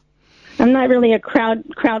crowds. I'm not really a crowd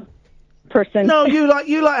person. No, you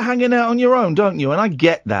like hanging out on your own, don't you? And I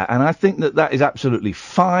get that, and I think that is absolutely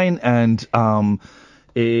fine. And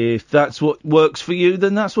if that's what works for you,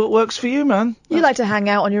 then that's what works for you, man. You like to hang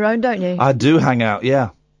out on your own, don't you? I do hang out, yeah.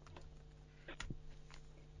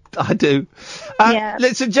 I do. Yeah.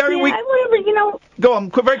 Listen, Jerry, whatever, Go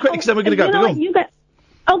on, very quickly, because then we're going to go. Go on.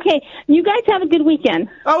 Okay, you guys have a good weekend.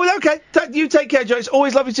 Oh, well, okay. You take care, Joe. It's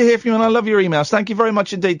always lovely to hear from you, and I love your emails. Thank you very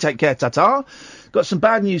much indeed. Take care, ta-ta. Got some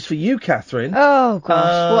bad news for you, Catherine. Oh,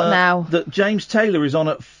 gosh, what now? That James Taylor is on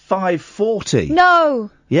at 5:40.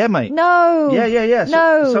 No. Yeah, mate. No. Yeah.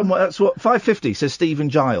 No. That's what 5:50 says Stephen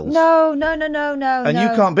Giles. No. And you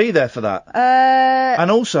can't be there for that.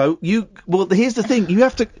 And also, here's the thing. You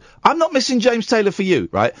have to... I'm not missing James Taylor for you,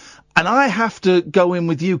 right? And I have to go in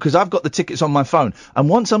with you because I've got the tickets on my phone. And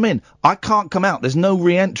once I'm in, I can't come out. There's no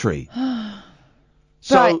re-entry.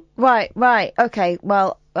 Right. Okay,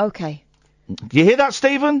 well, okay. You hear that,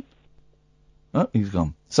 Stephen? Oh, he's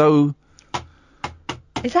gone. So...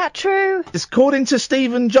 Is that true? It's according to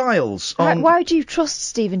Stephen Giles. Why do you trust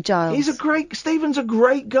Stephen Giles? Stephen's a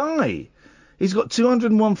great guy. He's got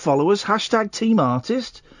 201 followers, #team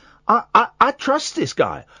artist. I trust this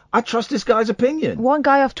guy. I trust this guy's opinion. One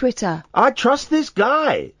guy off Twitter. I trust this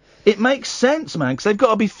guy. It makes sense, man, because they've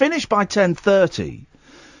got to be finished by 10:30.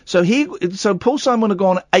 So Paul Simon will go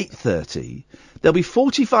on at 8:30. There'll be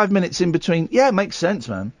 45 minutes in between. Yeah, it makes sense,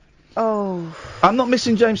 man. Oh. I'm not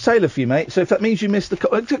missing James Taylor for you, mate. So if that means you missed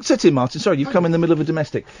the... Sit in, Martin. Sorry, you've come in the middle of a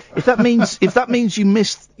domestic. If that means you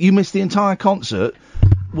missed the entire concert,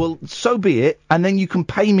 well, so be it. And then you can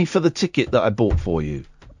pay me for the ticket that I bought for you.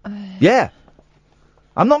 Yeah.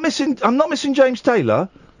 I'm not missing James Taylor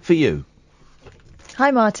for you.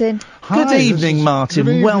 Hi, Martin. Good evening, Martin.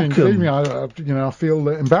 Good evening, welcome. Good evening. I feel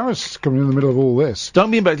embarrassed coming in the middle of all this.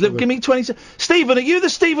 Don't be embarrassed. Look, give me 20 seconds. Stephen, are you the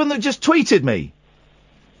Stephen that just tweeted me?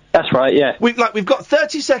 That's right, yeah. We've got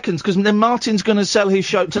 30 seconds because then Martin's going to sell his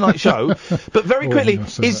tonight's show. But very quickly,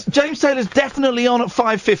 James Taylor's definitely on at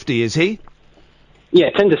 5:50, is he? Yeah,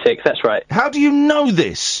 10 to 6, that's right. How do you know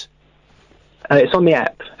this? It's on the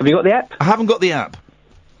app. Have you got the app? I haven't got the app.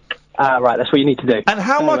 Right, that's what you need to do. And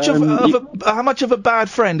how much of a bad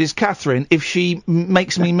friend is Catherine if she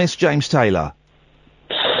makes me miss James Taylor?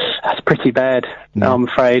 That's pretty bad, I'm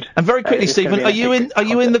afraid. And very quickly, Stephen, are you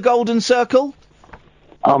in the Golden Circle?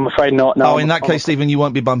 I'm afraid not. No. In that case, Stephen, you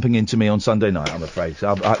won't be bumping into me on Sunday night, I'm afraid.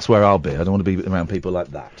 So that's where I'll be. I don't want to be around people like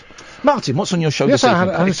that. Martin, what's on your show this evening?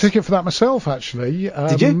 Yes, I had a ticket for that myself, actually.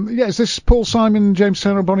 Did you? Yeah, is this Paul Simon, James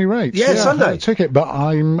Taylor, Bonnie Raitt? Yeah, Sunday. I had a ticket, but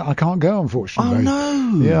I can't go, unfortunately. Oh,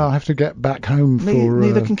 no. Yeah, I have to get back home for...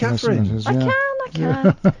 Neither can Catherine. I can.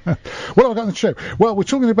 What have I got on the show? Well, we're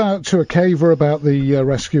talking to a caver about the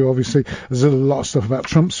rescue, obviously. There's a lot of stuff about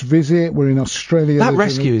Trump's visit. We're in Australia. That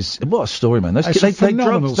rescue is... What a story, man. Those it's kids, a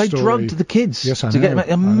phenomenal story. They drugged the kids. Yes, I know. To get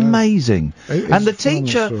them, amazing. And the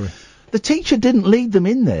teacher... The teacher didn't lead them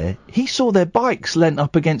in there. He saw their bikes lent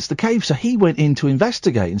up against the cave, so he went in to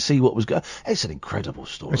investigate and see what was going on. It's an incredible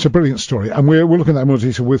story. It's a brilliant story, and we're looking at that more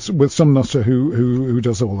detail with some nutter who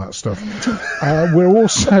does all that stuff. We're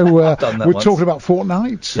also we're talking about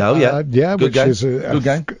Fortnite. Oh yeah, yeah, good which game. is a good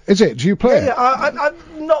game. Is it? Do you play it? Yeah, I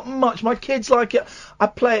not much. My kids like it. I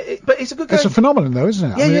play it, but it's a good game. It's a phenomenon, though,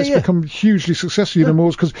 isn't it? Yeah, it's become hugely successful,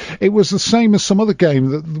 more because it was the same as some other game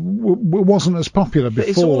that wasn't as popular before. But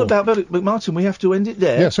it's all about. But Martin, we have to end it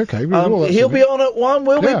there. Yes, okay. He'll be on at 1.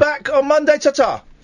 We'll be back on Monday. Ta-ta.